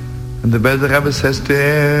 and the Belzer Rebbe says to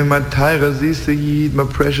him, my Taira Zisa Yid, my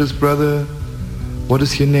precious brother, what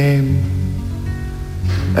is your name?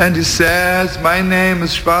 And he says, my name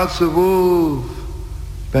is Schwarze Wolf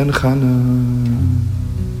Ben Chana.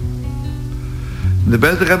 The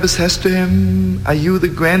Belzer Rebbe says to him, are you the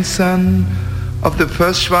grandson of the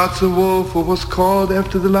first Schwarze Wolf who was called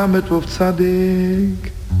after the Lamed Wolf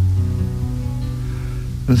Tzaddik?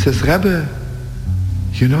 And says, Rebbe,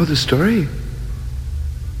 you know the story?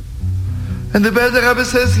 And the Belzer Rebbe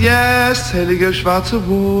says, yes, Heiliger Schwarze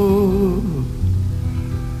Wolf.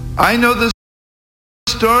 I know the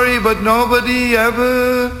story, but nobody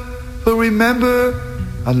ever will remember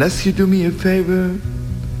unless you do me a favor.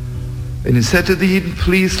 And he said to the Yidden,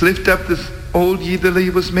 please lift up this old Yidele,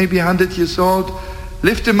 he was maybe 100 years old,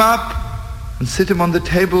 lift him up and sit him on the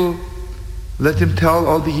table Let him tell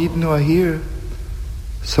all the Yidden who are here,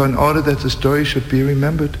 so in order that the story should be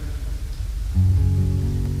remembered.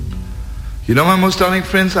 You know, my most darling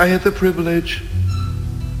friends, I had the privilege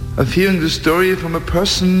of hearing the story from a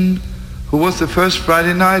person who was the first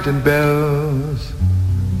Friday night in bells.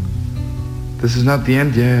 This is not the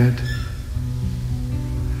end yet.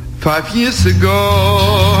 5 years ago,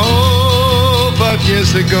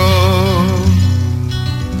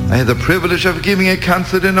 I had the privilege of giving a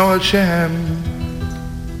concert in Ohel Shem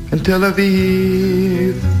in Tel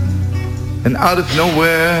Aviv. And out of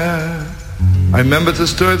nowhere, I remembered the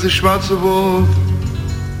story of the Schwarze Wolf,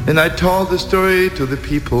 and I told the story to the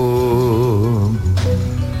people.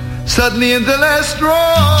 Suddenly in the last row,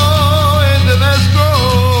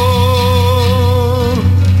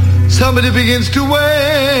 somebody begins to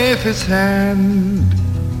wave his hand.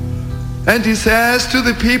 And he says to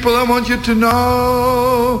the people, I want you to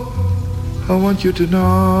know,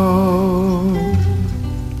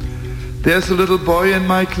 there's a little boy in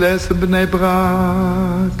my class in Bnei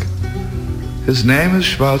Brak. His name is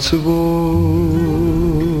Schwarze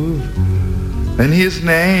Wolf. And he is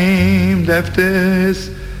named after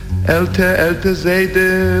his Elter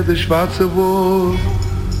Zayde, the Schwarze Wolf,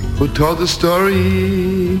 who told the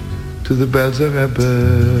story to the Belzer Rebbe.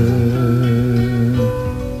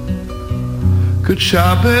 Good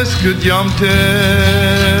Shabbos, good Yom Tov,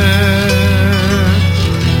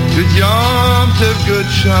 good Yom Tov, good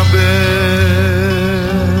Shabbos.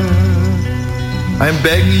 I'm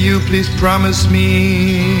begging you, please promise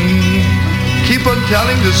me, keep on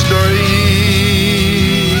telling the story,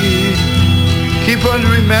 keep on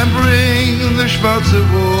remembering the Schwarze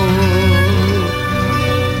Wolf.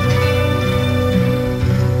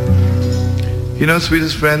 You know,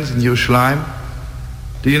 sweetest friends, in Yerushalayim,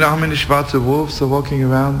 do you know how many Schwarze Wolves are walking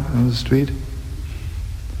around on the street?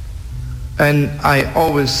 And I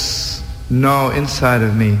always know inside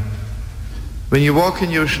of me, when you walk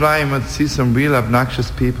in Yerushalayim and see some real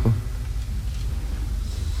obnoxious people,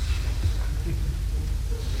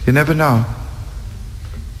 you never know.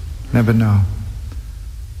 Never know.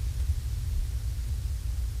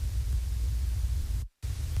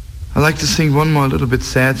 I'd like to sing one more little bit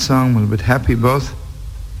sad song, a little bit happy both.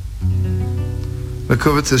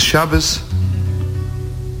 Lekovitz is Shabbos.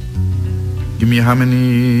 Give me how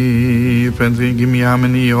many, friends, give me how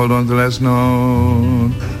many, hold on to the last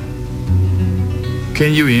note.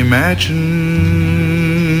 Can you imagine?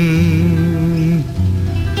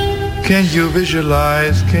 Can you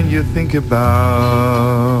visualize? Can you think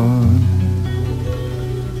about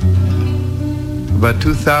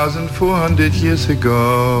 2,400 years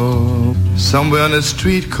ago, somewhere on a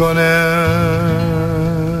street corner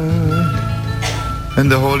in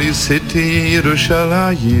the holy city,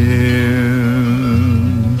 Yerushalayim.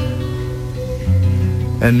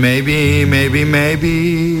 And maybe,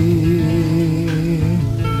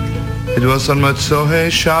 it was on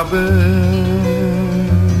Motzei Shabbos.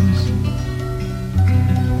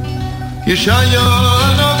 Yeshaya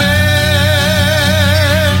Noveh,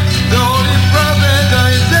 the holy prophet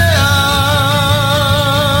Isaiah,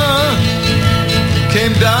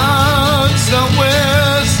 came down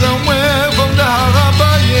somewhere from the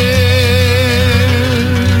Harabayim.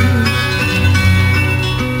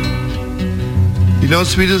 You know,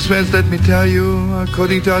 sweetest friends, let me tell you,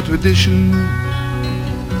 according to our tradition,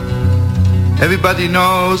 everybody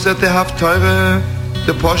knows that the Haftorah,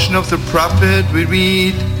 the portion of the prophet we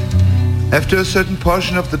read after a certain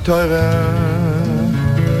portion of the Torah.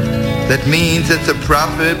 That means that the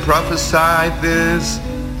prophet prophesied this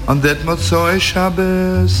on that Motzei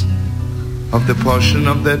Shabbos of the portion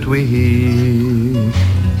of that we hear.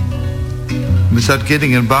 We start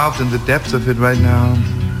getting involved in the depths of it right now.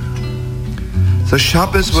 So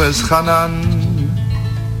Shabbos was Chanan.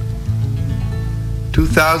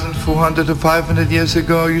 2,400 to 500 years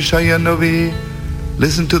ago, Yeshaya Novi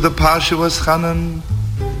listened to the Parsha was Chanan,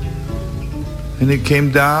 and he came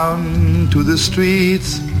down to the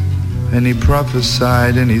streets and he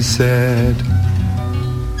prophesied and he said,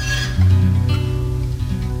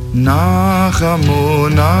 Nachamu,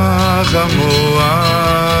 Nachamu,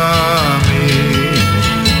 Ami,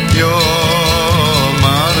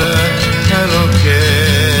 Yomar Elokeh.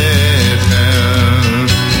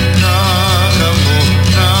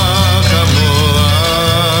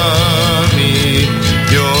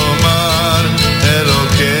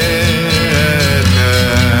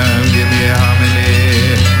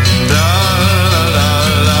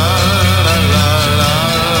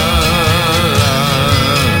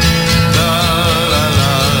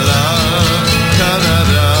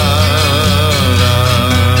 Da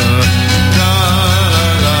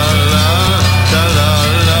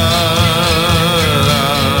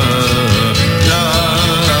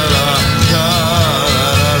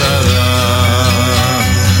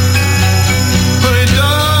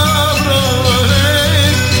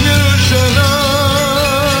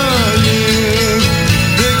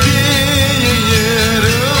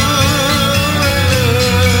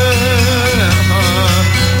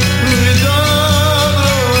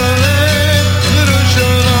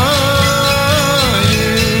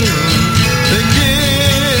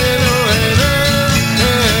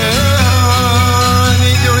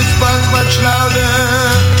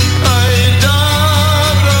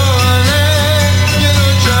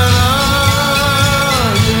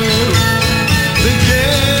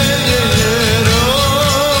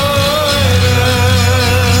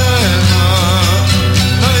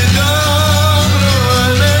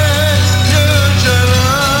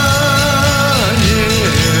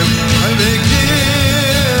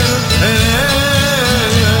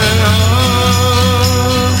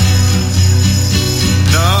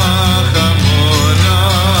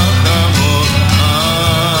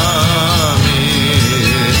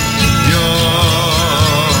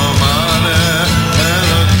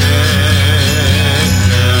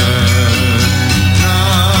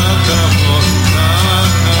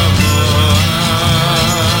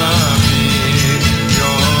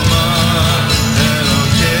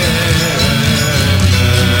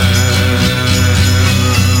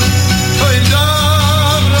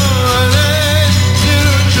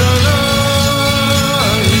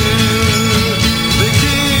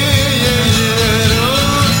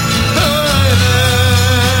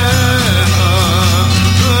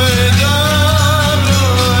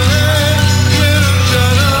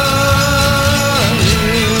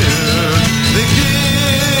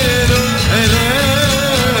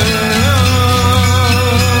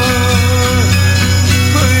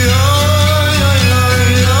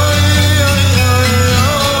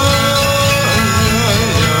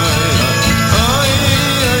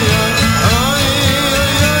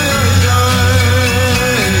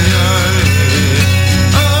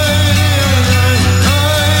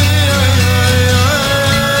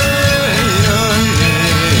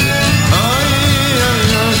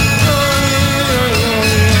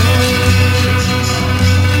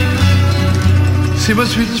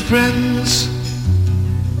sweetest friends?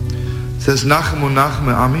 It says, Nachmu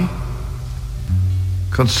Nachme Ami,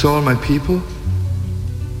 console my people.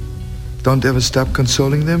 Don't ever stop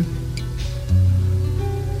consoling them.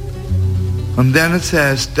 And then it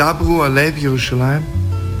says, Dabru Alev Yerushalayim,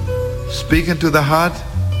 speak into the heart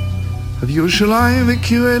of Yerushalayim,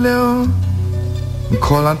 V'kiru Eleo, and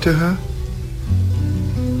call unto her.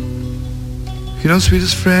 You know,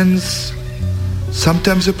 sweetest friends,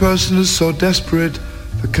 sometimes a person is so desperate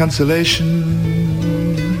for consolation.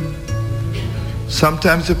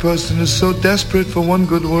 Sometimes a person is so desperate for one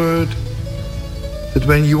good word that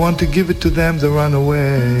when you want to give it to them, they run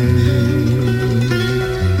away.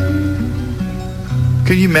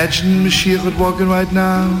 Can you imagine Mashiach would walk in right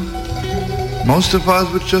now? Most of us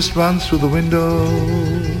would just run through the window.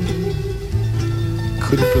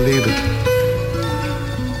 Couldn't believe it.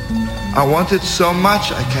 I want it so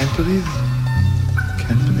much, I can't believe it.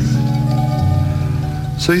 Can't believe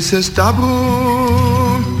it. So he says,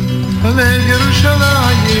 Dabru Alei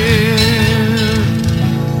Yerushalayim.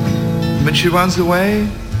 When she runs away,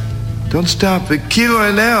 don't stop. V'kiru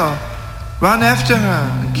eleo. Run after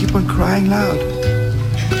her and keep on crying loud.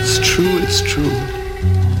 It's true, it's true.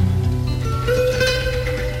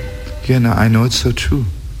 Yeah, now I know it's so true.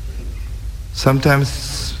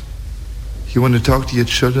 Sometimes you want to talk to your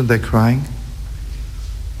children, they're crying,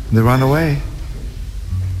 and they run away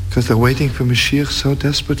because they're waiting for Mashiach so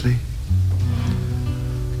desperately.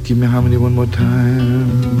 Give me harmony one more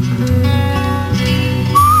time.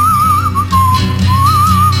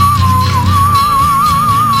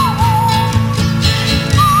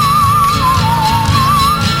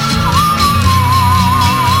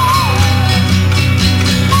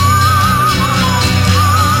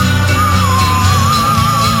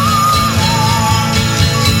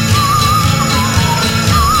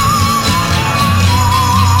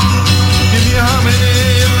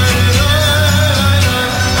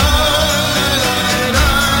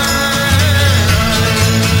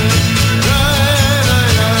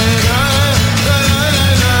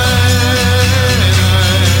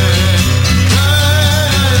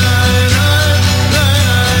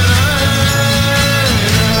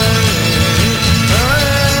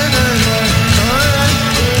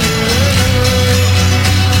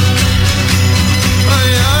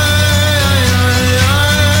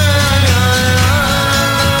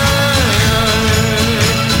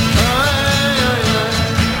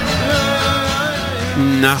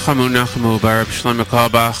 Nachamu by Reb Shlomo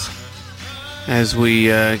Carlebach as we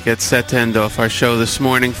get set to end off our show this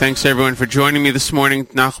morning. Thanks everyone for joining me this morning.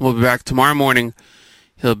 Nachum will be back tomorrow morning.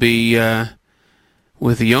 He'll be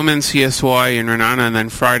with the Yom NCSY in Renana, and then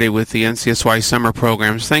Friday with the NCSY summer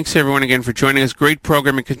programs. Thanks everyone again for joining us. Great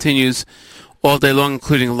programming continues all day long,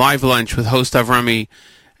 including live lunch with host Avrami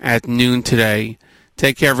at noon today.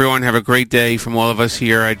 Take care everyone. Have a great day from all of us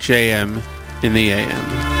here at JM in the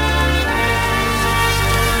AM.